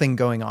has something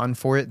going on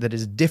for it that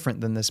is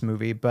different than this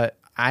movie, but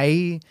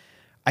I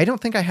don't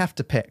think I have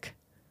to pick.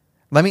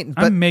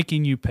 I'm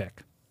making you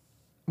pick.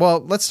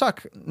 Well, let's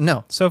talk.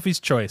 No. Sophie's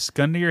choice.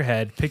 Gun to your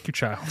head. Pick your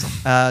child.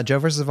 Joe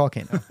versus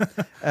Volcano.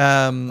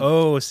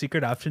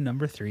 Secret option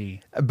number 3.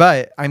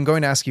 But I'm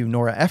going to ask you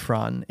Nora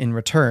Ephron in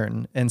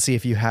return and see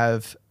if you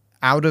have,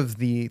 out of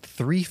the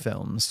 3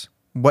 films,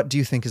 what do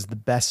you think is the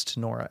best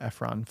Nora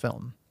Ephron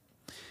film?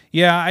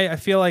 Yeah, I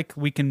feel like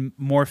we can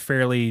more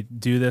fairly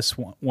do this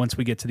once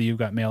we get to the You've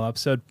Got Mail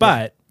episode.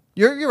 But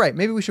you're right.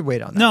 Maybe we should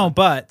wait on that. No,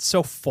 but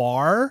so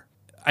far,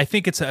 I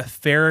think it's a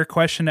fairer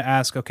question to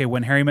ask, okay,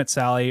 When Harry Met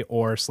Sally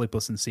or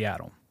Sleepless in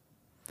Seattle?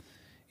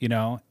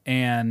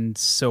 And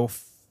so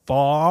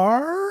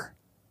far,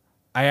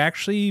 I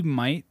actually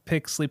might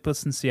pick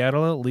Sleepless in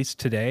Seattle, at least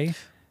today.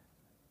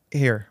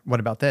 Here,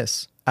 what about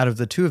this? Out of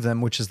the 2 of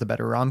them, which is the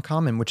better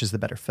rom-com and which is the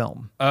better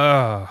film?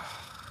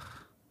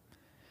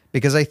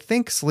 Because I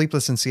think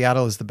Sleepless in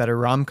Seattle is the better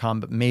rom-com,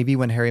 but maybe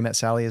When Harry Met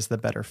Sally is the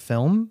better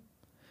film.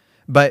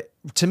 But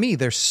to me,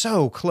 they're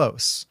so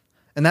close.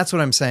 And that's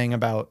what I'm saying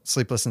about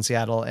Sleepless in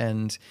Seattle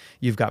and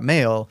You've Got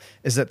Mail,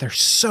 is that they're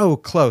so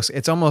close.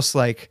 It's almost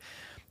like,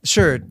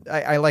 sure,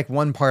 I like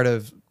one part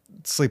of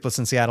Sleepless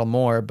in Seattle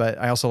more, but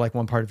I also like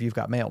one part of You've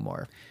Got Mail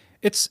more.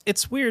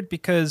 It's weird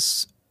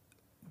because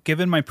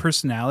given my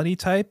personality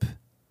type,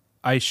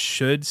 I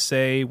should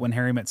say When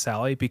Harry Met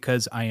Sally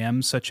because I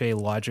am such a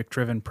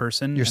logic-driven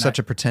person. You're such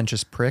a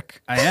pretentious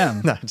prick. I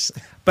am. No,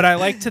 but I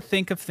like to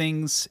think of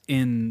things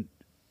in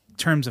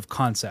terms of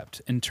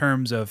concept, in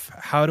terms of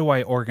how do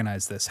I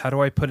organize this? How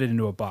do I put it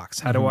into a box?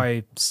 How do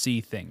I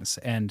see things?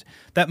 And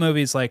that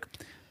movie is like,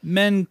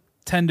 men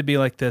tend to be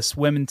like this,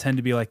 women tend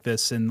to be like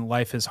this, and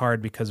life is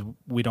hard because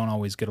we don't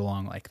always get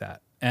along like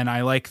that. And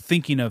I like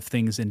thinking of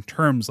things in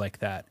terms like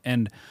that.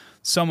 And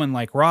someone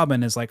like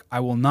Robin is like, I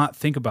will not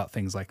think about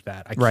things like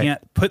that. I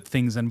can't put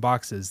things in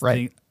boxes.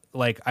 Right.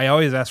 Like, I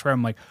always ask her,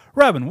 I'm like,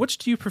 Robin, which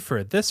do you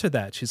prefer, this or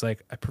that? She's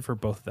like, I prefer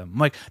both of them. I'm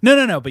like,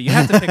 no, but you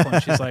have to pick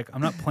one. She's like,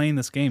 I'm not playing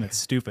this game. It's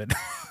stupid.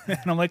 And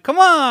I'm like, come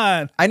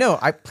on. I know.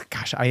 I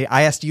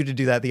asked you to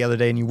do that the other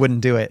day and you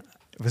wouldn't do it.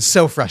 It was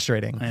so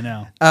frustrating. I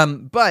know.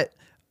 But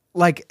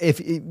like, if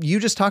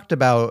you just talked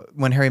about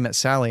When Harry Met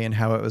Sally and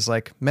how it was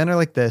like, men are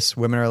like this,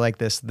 women are like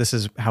this. This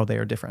is how they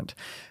are different.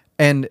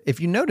 And if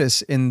you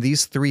notice in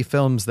these 3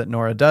 films that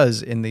Nora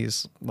does in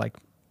these like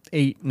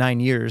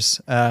 8-9 years,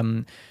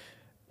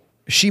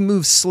 she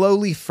moves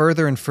slowly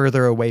further and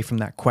further away from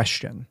that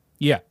question.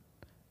 Yeah.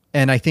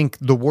 And I think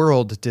The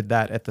World did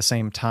that at the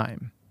same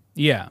time.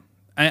 Yeah.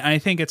 I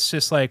think it's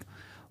just like,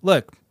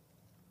 look,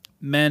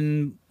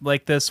 men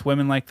like this,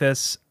 women like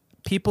this,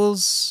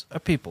 peoples are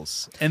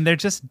peoples. And they're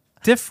just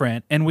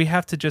different. And we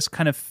have to just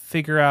kind of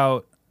figure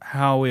out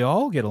how we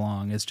all get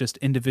along as just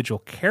individual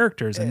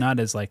characters and not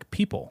as like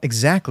people.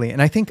 Exactly.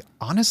 And I think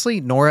honestly,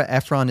 Nora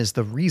Ephron is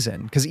the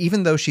reason, because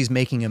even though she's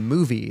making a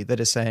movie that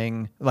is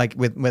saying like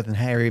with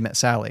Harry Met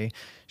Sally,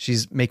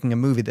 she's making a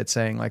movie that's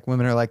saying like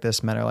women are like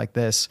this, men are like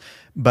this,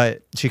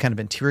 but she kind of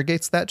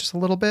interrogates that just a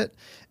little bit.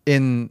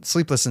 In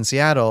Sleepless in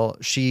Seattle,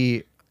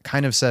 she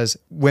kind of says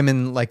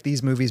women like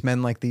these movies,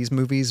 men like these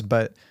movies,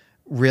 but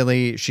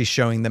really she's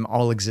showing them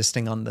all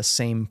existing on the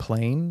same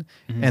plane.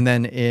 Mm-hmm. And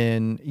then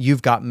in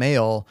You've Got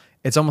Mail,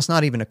 it's almost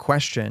not even a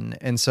question.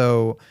 And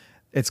so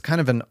it's kind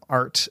of an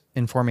art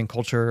informing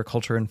culture,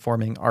 culture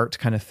informing art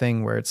kind of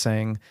thing where it's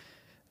saying,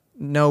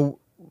 no,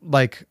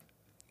 like,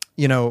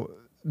 you know,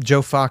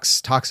 Joe Fox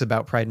talks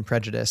about Pride and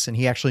Prejudice and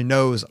he actually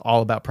knows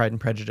all about Pride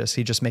and Prejudice.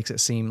 He just makes it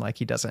seem like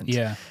he doesn't.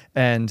 Yeah.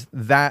 And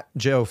that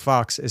Joe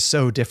Fox is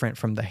so different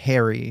from the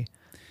Harry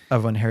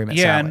of When Harry Met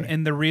Sally. Yeah,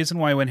 and the reason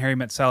why When Harry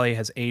Met Sally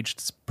has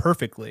aged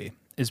perfectly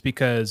is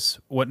because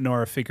what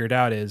Nora figured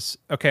out is,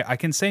 okay, I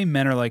can say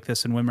men are like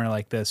this and women are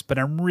like this, but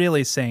I'm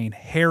really saying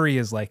Harry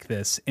is like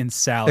this and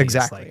Sally is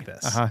like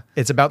this. Uh-huh.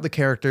 It's about the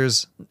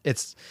characters.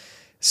 It's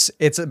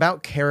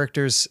about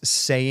characters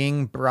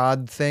saying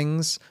broad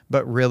things,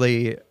 but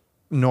really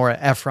Nora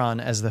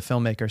Ephron as the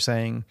filmmaker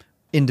saying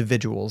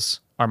individuals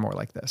are more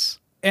like this.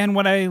 And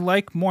what I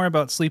like more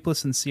about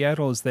Sleepless in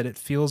Seattle is that it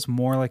feels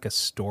more like a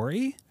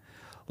story.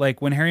 Like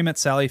When Harry Met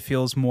Sally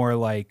feels more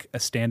like a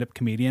stand-up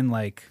comedian.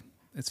 Like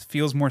it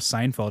feels more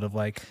Seinfeld of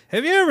like,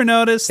 have you ever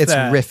noticed it's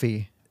that? It's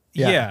riffy.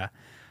 Yeah.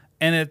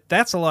 And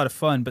that's a lot of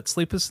fun. But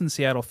Sleepless in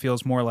Seattle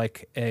feels more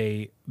like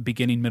a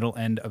beginning, middle,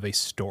 end of a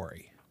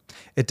story.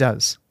 It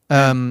does.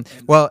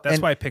 Well,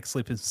 that's why I picked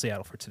Sleepless in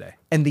Seattle for today.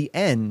 And the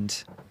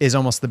end is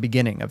almost the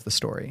beginning of the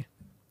story.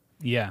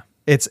 Yeah.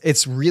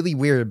 It's really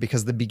weird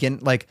because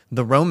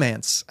the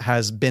romance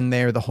has been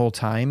there the whole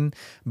time,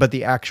 but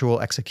the actual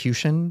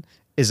execution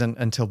isn't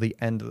until the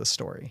end of the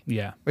story.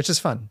 Yeah. Which is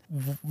fun.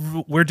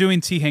 We're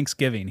doing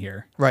T.Hanksgiving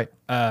here. Right.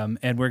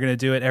 And we're going to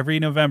do it every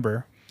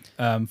November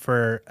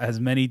for as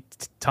many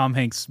Tom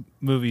Hanks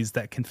movies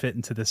that can fit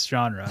into this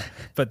genre.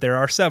 But there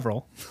are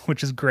several,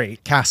 which is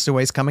great.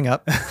 Castaway's coming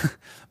up.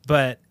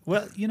 But,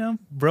 well,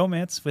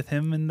 romance with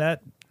him and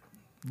that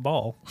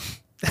ball.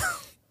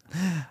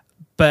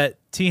 But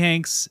T.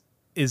 Hanks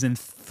is in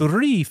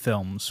 3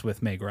 films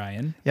with Meg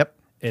Ryan. Yep.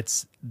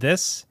 It's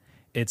this,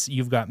 it's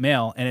You've Got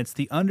Mail, and it's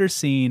the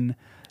underseen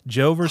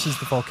Joe versus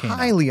the Volcano.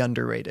 Highly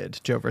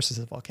underrated Joe versus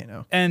the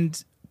Volcano.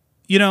 And,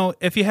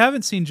 if you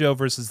haven't seen Joe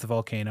versus the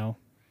Volcano,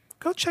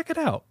 go check it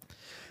out.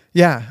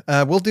 Yeah,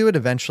 we'll do it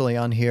eventually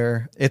on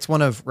here. It's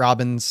one of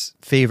Robin's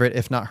favorite,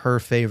 if not her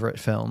favorite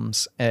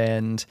films.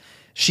 And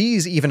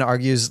she's even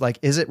argues, like,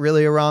 is it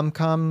really a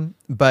rom-com?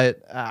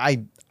 But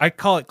I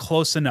call it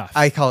close enough.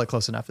 I call it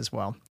close enough as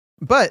well.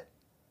 But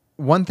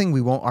one thing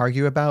we won't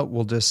argue about,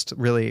 we'll just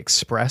really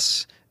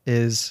express,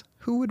 is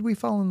who would we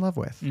fall in love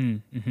with?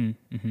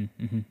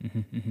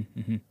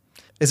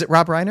 Is it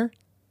Rob Reiner?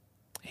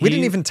 We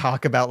didn't even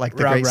talk about like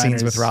the great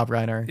scenes with Rob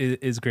Reiner.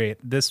 Is great.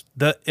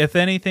 If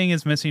anything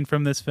is missing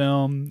from this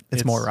film,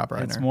 it's more Rob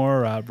Reiner. It's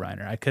more Rob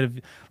Reiner.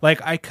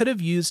 I could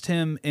have used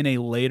him in a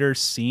later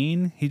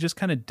scene. He just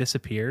kind of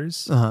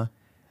disappears,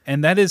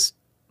 and that is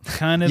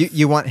kind of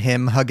you want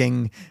him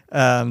hugging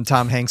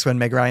Tom Hanks when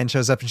Meg Ryan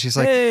shows up, and she's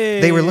like,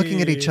 they were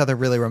looking at each other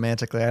really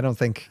romantically. I don't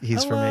think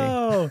he's for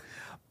me.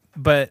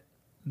 But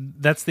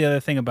that's the other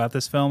thing about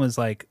this film is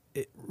like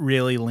it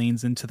really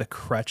leans into the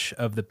crutch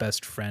of the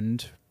best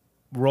friend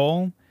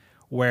role,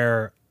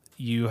 where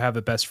you have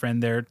a best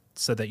friend there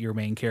so that your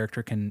main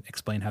character can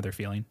explain how they're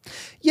feeling.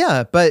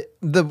 Yeah, but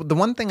the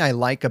one thing I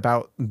like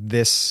about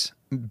this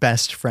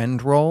best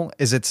friend role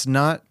is he's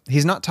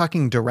not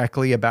talking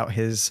directly about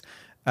his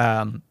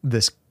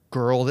this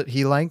girl that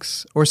he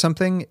likes or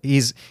something.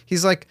 He's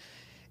like,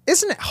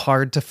 isn't it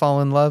hard to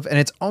fall in love? And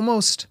it's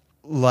almost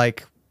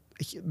like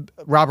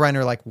Rob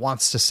Reiner like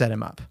wants to set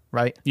him up,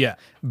 right? Yeah.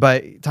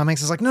 But Tom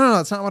Hanks is like, no,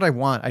 that's not what I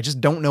want. I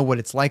just don't know what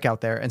it's like out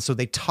there. And so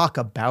they talk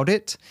about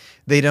it.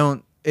 They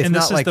don't. It's and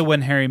this not is like the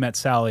When Harry Met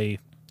Sally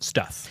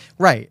stuff,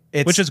 right?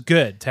 Which is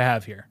good to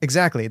have here.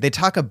 Exactly. They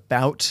talk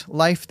about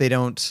life. They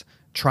don't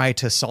try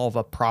to solve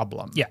a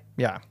problem. Yeah,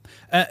 yeah.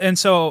 And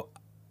so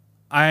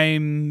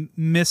I'm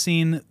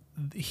missing.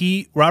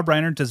 Rob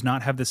Reiner does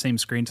not have the same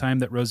screen time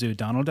that Rosie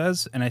O'Donnell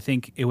does, and I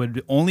think it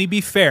would only be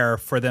fair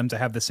for them to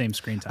have the same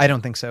screen time. I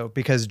don't think so,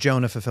 because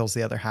Jonah fulfills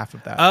the other half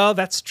of that. Oh,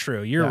 that's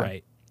true. You're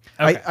right.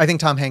 Okay. I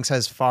think Tom Hanks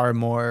has far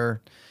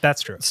more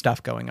that's true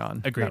stuff going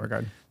on. Agreed. In that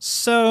regard.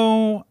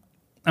 So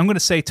I'm going to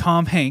say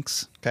Tom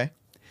Hanks. Okay.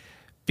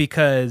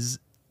 Because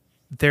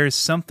there's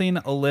something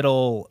a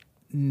little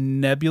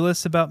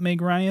nebulous about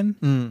Meg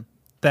Ryan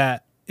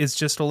that is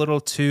just a little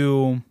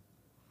too...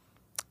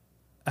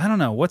 I don't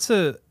know.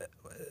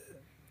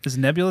 Is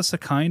nebulous a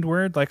kind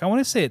word? Like, I want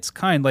to say it's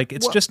kind. Like,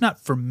 it's just not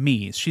for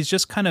me. She's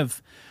just kind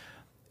of...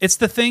 It's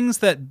the things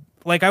that...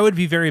 Like, I would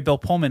be very Bill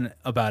Pullman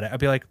about it. I'd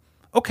be like,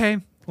 okay,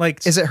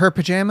 like... Is it her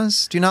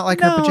pajamas? Do you not like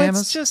her pajamas? No,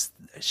 it's just...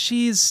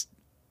 She's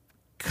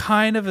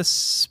kind of a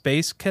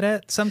space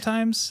cadet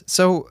sometimes.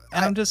 So...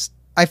 And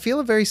I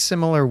feel a very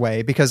similar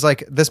way, because,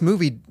 like, this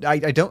movie... I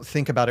don't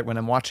think about it when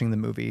I'm watching the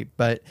movie,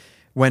 but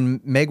when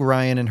Meg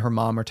Ryan and her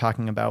mom are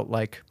talking about,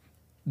 like...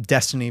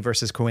 destiny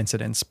versus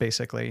coincidence,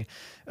 basically.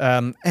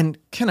 And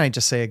can I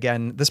just say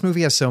again, this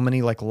movie has so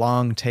many like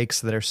long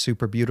takes that are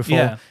super beautiful.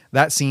 Yeah.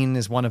 That scene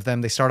is one of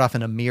them. They start off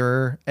in a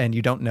mirror and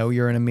you don't know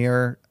you're in a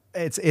mirror.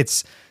 It's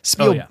it's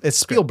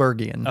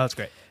Spielbergian. Oh, that's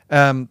great.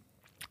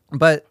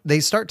 But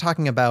they start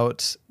talking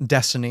about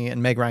destiny,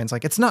 and Meg Ryan's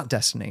like, it's not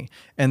destiny.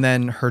 And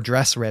then her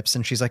dress rips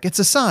and she's like, it's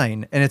a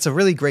sign. And it's a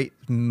really great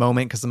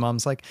moment because the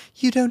mom's like,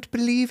 you don't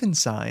believe in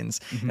signs.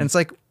 Mm-hmm. And it's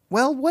like,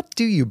 well, what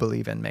do you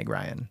believe in, Meg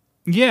Ryan?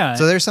 Yeah.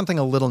 So there's something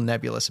a little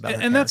nebulous about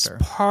her and character.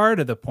 That's part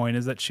of the point,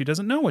 is that she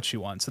doesn't know what she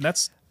wants, and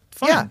that's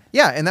fine.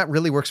 Yeah, and that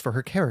really works for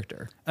her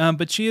character.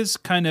 But she is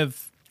kind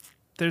of...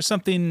 There's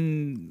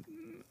something...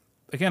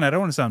 Again, I don't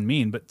want to sound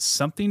mean, but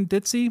something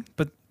ditzy,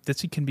 but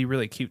ditzy can be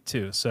really cute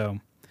too, so...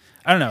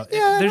 I don't know.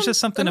 Yeah, there's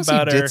just something I don't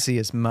about see her... ditzy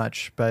as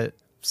much, but...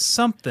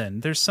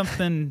 There's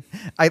something...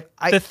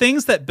 the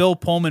things that Bill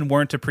Pullman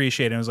weren't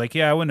appreciating, I was like,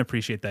 yeah, I wouldn't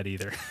appreciate that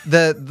either.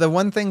 The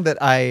one thing that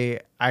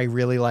I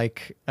really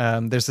like,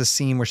 there's this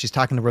scene where she's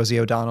talking to Rosie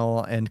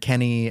O'Donnell and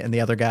Kenny and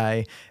the other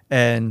guy,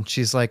 and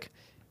she's like,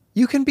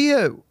 you can be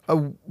a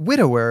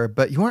widower,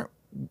 but you aren't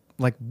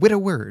like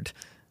widowed.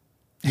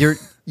 You're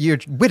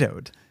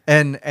widowed.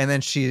 And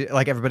then she,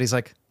 like, everybody's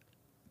like,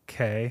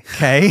 okay.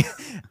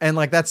 And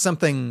like, that's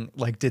something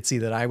like ditzy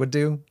that I would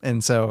do.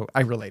 And so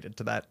I related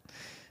to that.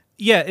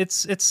 Yeah,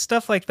 it's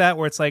stuff like that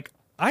where it's like,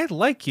 I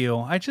like you,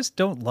 I just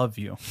don't love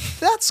you.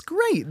 That's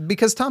great,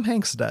 because Tom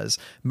Hanks does.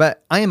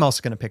 But I am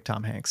also going to pick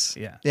Tom Hanks.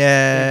 Yeah.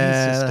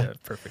 Yeah. He's just a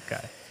perfect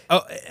guy.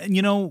 Oh, and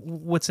you know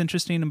what's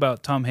interesting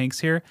about Tom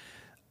Hanks here?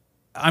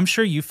 I'm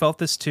sure you felt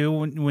this too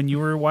when you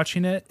were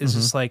watching it. Is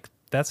just like,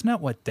 that's not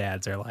what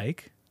dads are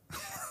like.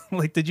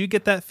 Like, did you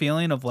get that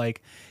feeling of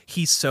like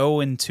he's so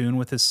in tune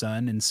with his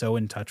son and so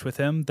in touch with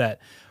him that,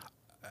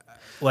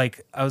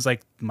 like, I was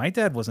like, my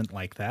dad wasn't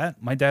like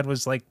that. My dad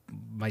was like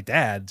my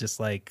dad, just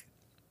like.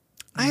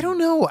 I don't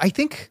know. I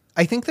think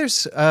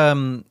there's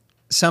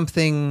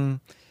something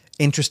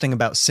interesting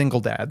about single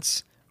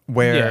dads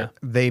where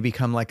they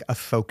become like a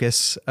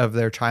focus of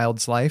their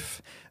child's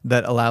life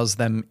that allows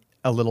them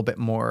a little bit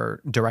more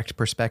direct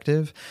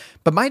perspective.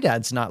 But my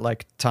dad's not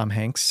like Tom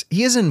Hanks.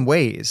 He is in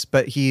ways,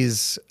 but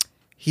he's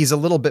a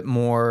little bit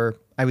more,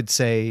 I would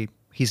say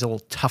he's a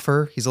little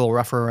tougher. He's a little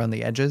rougher around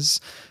the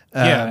edges.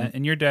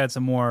 And your dad's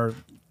a more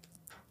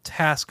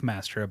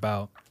taskmaster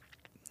about,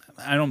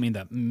 I don't mean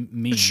that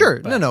mean. Sure.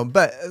 But. No.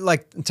 But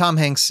like Tom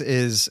Hanks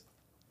is,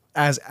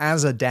 as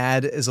a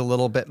dad, is a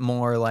little bit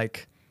more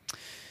like,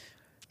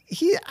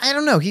 I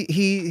don't know.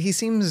 He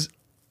seems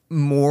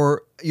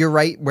more, you're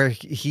right, where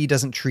he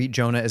doesn't treat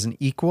Jonah as an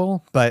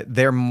equal, but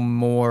they're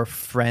more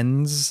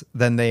friends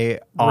than they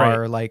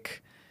are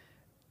like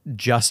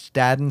just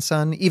dad and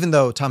son, even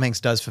though Tom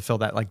Hanks does fulfill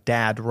that like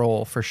dad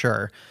role for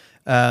sure.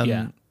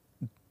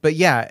 But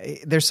yeah,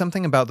 there's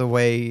something about the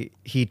way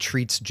he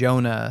treats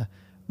Jonah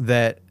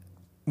that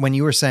when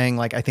you were saying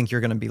like, I think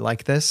you're going to be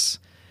like this,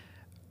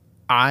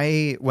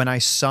 when I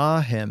saw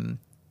him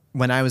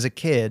when I was a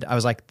kid, I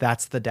was like,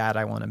 that's the dad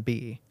I want to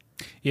be.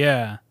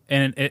 Yeah.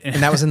 And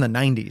that was in the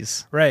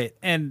 90s. Right.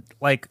 And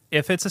like,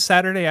 if it's a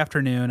Saturday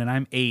afternoon and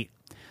I'm 8,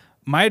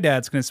 my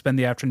dad's going to spend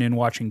the afternoon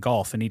watching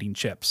golf and eating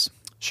chips.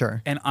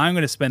 Sure. And I'm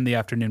going to spend the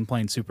afternoon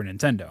playing Super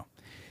Nintendo.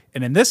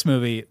 And in this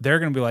movie, they're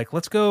going to be like,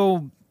 let's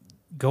go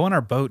on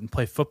our boat and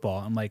play football.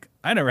 I'm like,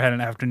 I never had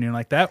an afternoon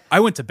like that. I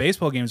went to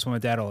baseball games with my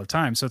dad all the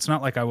time. So it's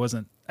not like I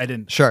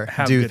didn't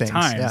have do good things,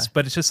 times. Yeah.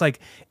 But it's just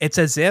like, it's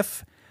as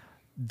if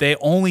they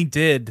only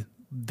did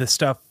the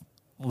stuff,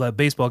 the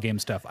baseball game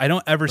stuff. I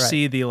don't ever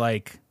see the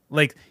like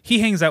he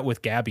hangs out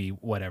with Gabby,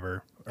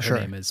 whatever her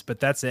name is,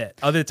 but that's it.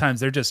 Other times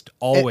they're just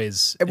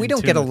always. And we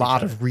don't get a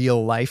lot of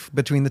real life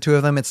between the two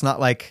of them. It's not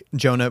like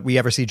we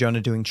ever see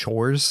Jonah doing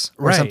chores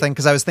or something.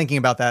 Because I was thinking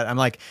about that. I'm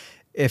like,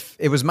 if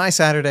it was my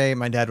Saturday,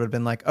 my dad would have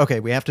been like,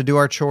 okay, we have to do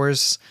our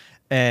chores.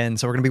 And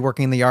so we're going to be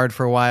working in the yard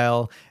for a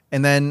while.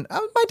 And then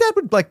my dad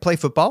would like play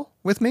football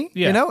with me,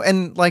 you know,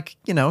 and like,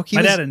 you know,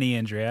 my dad had a knee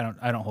injury.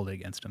 I don't hold it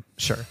against him.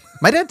 Sure.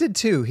 My dad did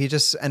too. He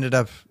just ended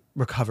up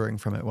recovering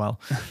from it well.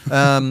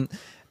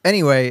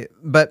 Anyway,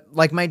 but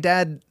like my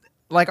dad,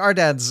 like our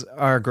dads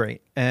are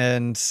great.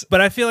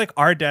 But I feel like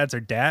our dads are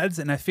dads.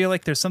 And I feel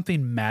like there's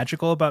something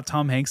magical about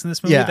Tom Hanks in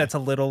this movie that's a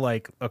little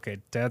like, okay,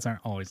 dads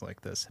aren't always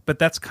like this. But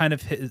that's kind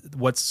of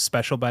what's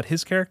special about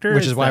his character.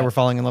 Which is why we're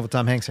falling in love with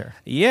Tom Hanks here.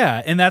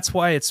 Yeah. And that's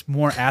why it's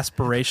more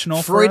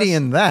aspirational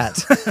Freudian for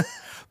us. that.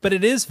 But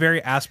it is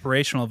very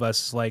aspirational of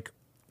us. Like,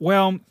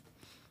 well,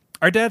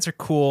 our dads are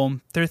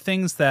cool. There are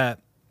things that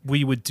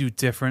we would do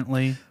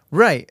differently.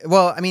 Right.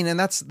 Well, I mean, and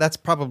that's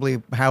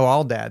probably how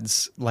all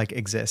dads like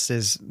exist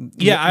is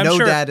I'm no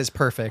sure, dad is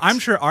perfect. I'm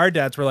sure our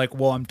dads were like,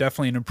 well, I'm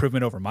definitely an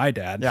improvement over my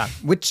dad. Yeah.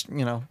 Which,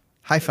 you know,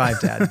 high five,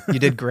 Dad. You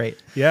did great.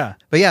 Yeah.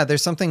 But yeah,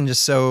 there's something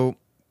just so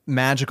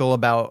magical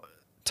about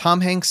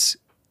Tom Hanks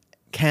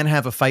can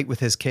have a fight with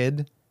his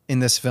kid in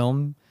this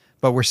film,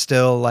 but we're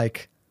still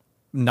like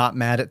not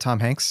mad at Tom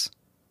Hanks.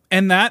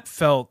 And that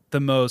felt the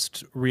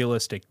most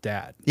realistic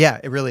dad. Yeah,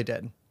 it really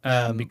did.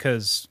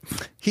 Because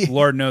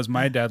Lord knows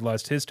my dad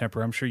lost his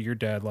temper. I'm sure your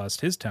dad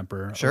lost his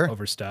temper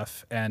over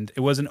stuff. And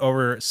it wasn't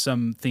over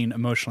something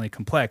emotionally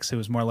complex. It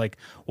was more like,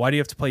 why do you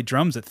have to play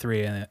drums at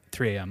 3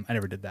 a.m.? I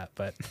never did that,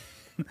 but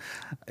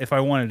if I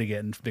wanted to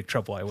get in big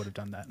trouble, I would have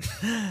done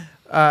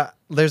that.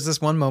 There's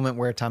this one moment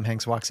where Tom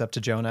Hanks walks up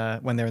to Jonah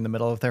when they're in the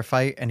middle of their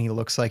fight, and he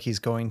looks like he's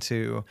going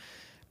to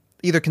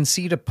either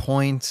concede a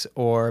point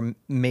or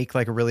make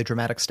like a really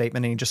dramatic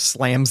statement, and he just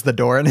slams the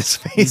door in his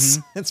face.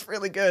 Mm-hmm. It's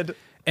really good.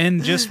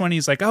 And just when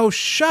he's like, oh,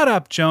 shut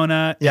up,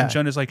 Jonah. Yeah. And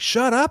Jonah's like,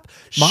 shut up.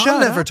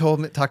 Mom never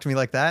talked to me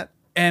like that.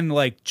 And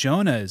like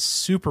Jonah is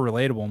super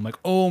relatable. I'm like,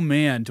 oh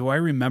man, do I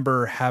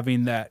remember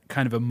having that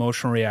kind of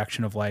emotional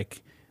reaction of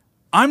like,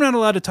 I'm not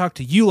allowed to talk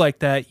to you like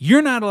that.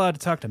 You're not allowed to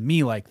talk to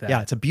me like that.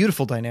 Yeah, it's a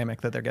beautiful dynamic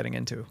that they're getting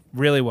into.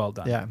 Really well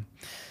done. Yeah.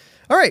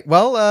 All right.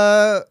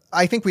 Well,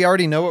 I think we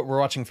already know what we're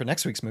watching for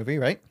next week's movie,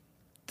 right?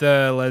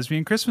 The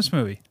lesbian Christmas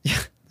movie.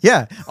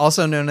 Yeah.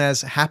 Also known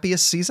as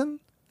Happiest Season.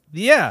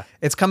 Yeah.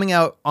 It's coming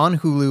out on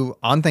Hulu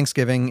on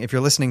Thanksgiving. If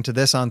you're listening to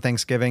this on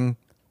Thanksgiving,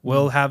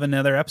 we'll have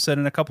another episode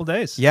in a couple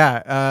days.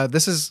 Yeah.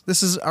 This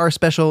is our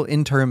special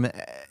interim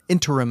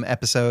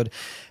episode.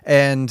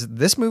 And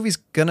this movie's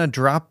going to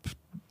drop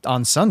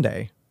on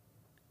Sunday.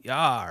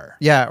 Yar.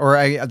 Yeah, or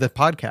the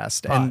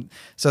podcast. And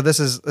so this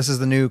is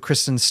the new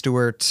Kristen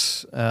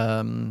Stewart.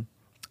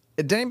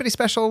 Did anybody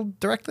special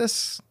direct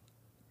this?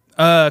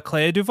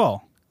 Clea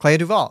Duvall. Clea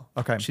Duvall.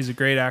 Okay. She's a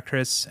great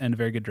actress and a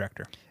very good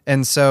director.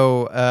 And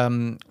so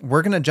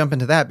we're going to jump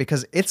into that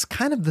because it's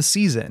kind of the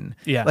season.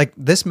 Yeah. Like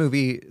this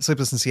movie,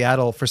 Sleepless in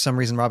Seattle, for some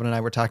reason, Robin and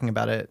I were talking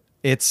about it.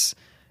 It's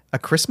a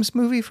Christmas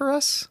movie for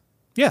us.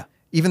 Yeah.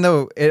 Even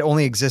though it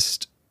only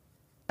exists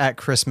at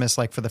Christmas,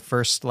 like for the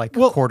first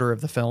quarter of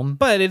the film.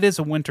 But it is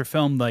a winter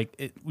film.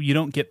 Like you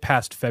don't get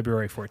past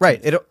February 14th.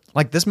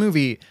 Right. This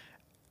movie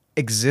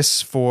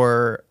exists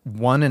for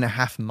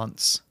 1.5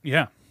 months.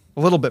 Yeah.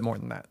 A little bit more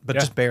than that, but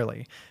just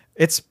barely.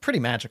 It's pretty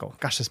magical.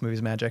 Gosh, this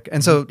movie's magic.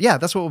 And so,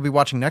 that's what we'll be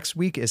watching next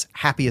week is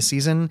Happiest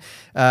Season.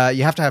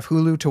 You have to have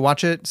Hulu to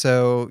watch it.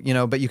 So,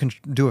 but you can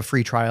do a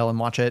free trial and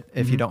watch it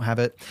if you don't have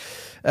it.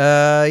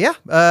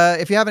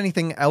 If you have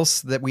anything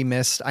else that we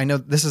missed, I know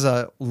this is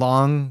a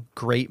long,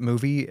 great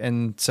movie.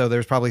 And so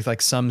there's probably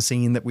some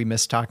scene that we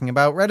missed talking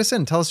about. Write us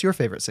in. Tell us your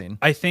favorite scene.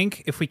 I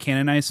think if we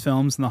canonize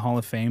films in the Hall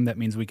of Fame, that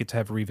means we get to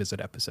have revisit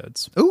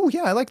episodes. Ooh,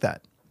 yeah, I like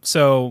that.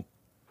 So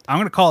I'm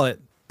going to call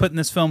it putting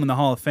this film in the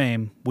Hall of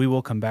Fame. We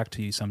will come back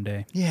to you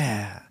someday.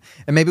 Yeah.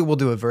 And maybe we'll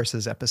do a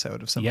versus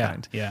episode of some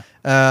kind. Yeah.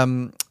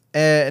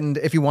 And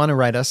if you want to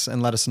write us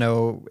and let us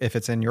know if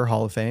it's in your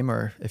Hall of Fame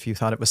or if you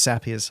thought it was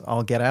sappy as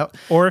all get out.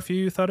 Or if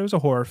you thought it was a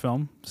horror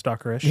film,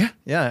 stalkerish.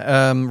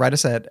 Yeah. Write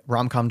us at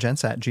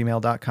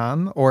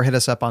romcomgents@gmail.com or hit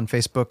us up on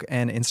Facebook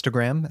and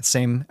Instagram,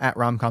 same at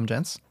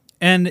romcomgents.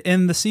 And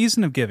in the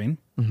season of giving,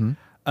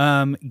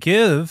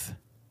 give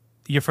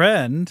your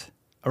friend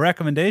a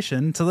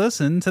recommendation to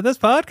listen to this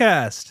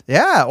podcast.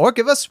 Yeah, or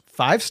give us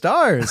 5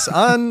 stars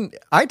on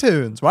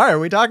iTunes. Why are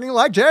we talking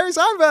like Jerry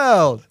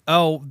Seinfeld?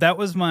 Oh, that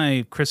was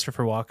my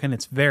Christopher Walken.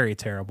 It's very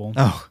terrible.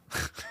 Oh,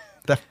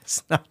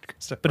 that's not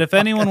Christopher But if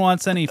anyone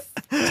wants to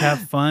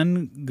have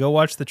fun, go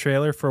watch the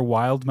trailer for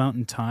Wild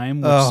Mountain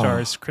Time, which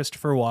stars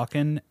Christopher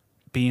Walken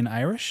being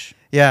Irish.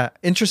 Yeah,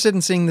 interested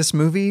in seeing this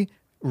movie?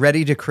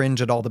 Ready to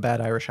cringe at all the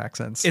bad Irish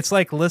accents. It's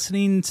like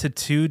listening to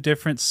 2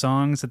 different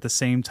songs at the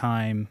same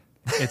time.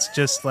 It's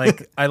just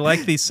like, I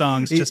like these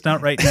songs, just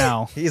not right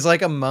now. He's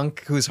like a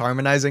monk who's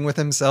harmonizing with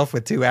himself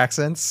with 2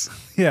 accents.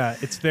 Yeah,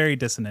 it's very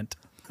dissonant.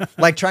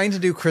 Like trying to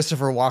do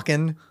Christopher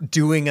Walken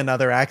doing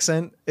another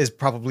accent is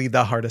probably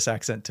the hardest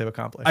accent to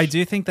accomplish. I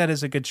do think that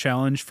is a good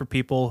challenge for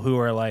people who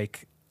are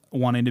like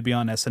wanting to be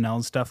on SNL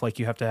and stuff. Like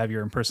you have to have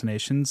your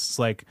impersonations. It's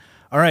like,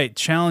 all right,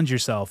 challenge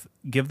yourself.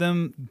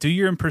 Do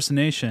your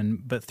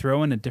impersonation, but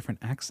throw in a different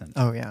accent.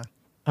 Oh, yeah.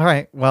 All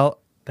right. Well,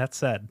 that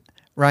said,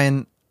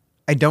 Ryan,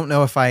 I don't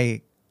know if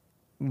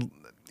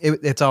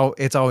it's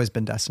always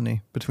been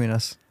destiny between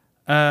us.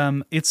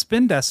 It's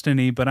been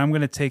destiny, but I'm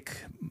going to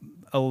take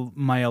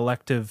my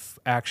elective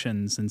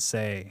actions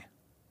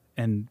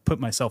and put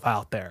myself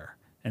out there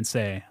and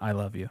say, I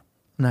love you.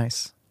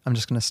 Nice. I'm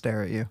just going to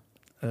stare at you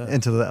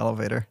into the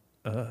elevator.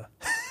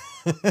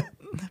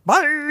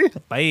 Bye.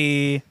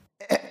 Bye.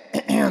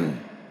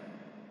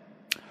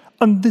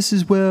 And this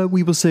is where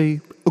we will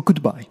say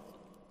goodbye.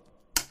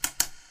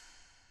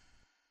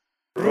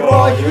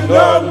 Ryan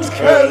and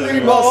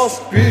Kelly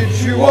must bid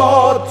you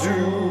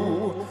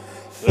adieu.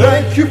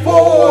 Thank you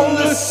for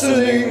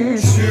listening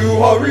to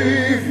our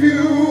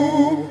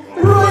review.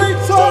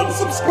 Rate and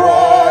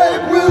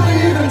subscribe, we'll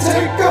even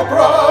take a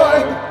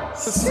bribe.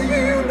 See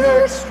you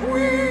next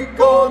week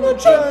on A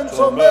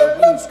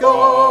Gentleman's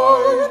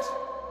Guide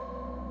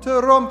to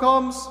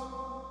Rom-Coms.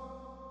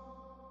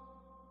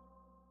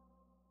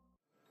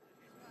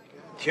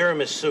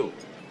 Tiramisu.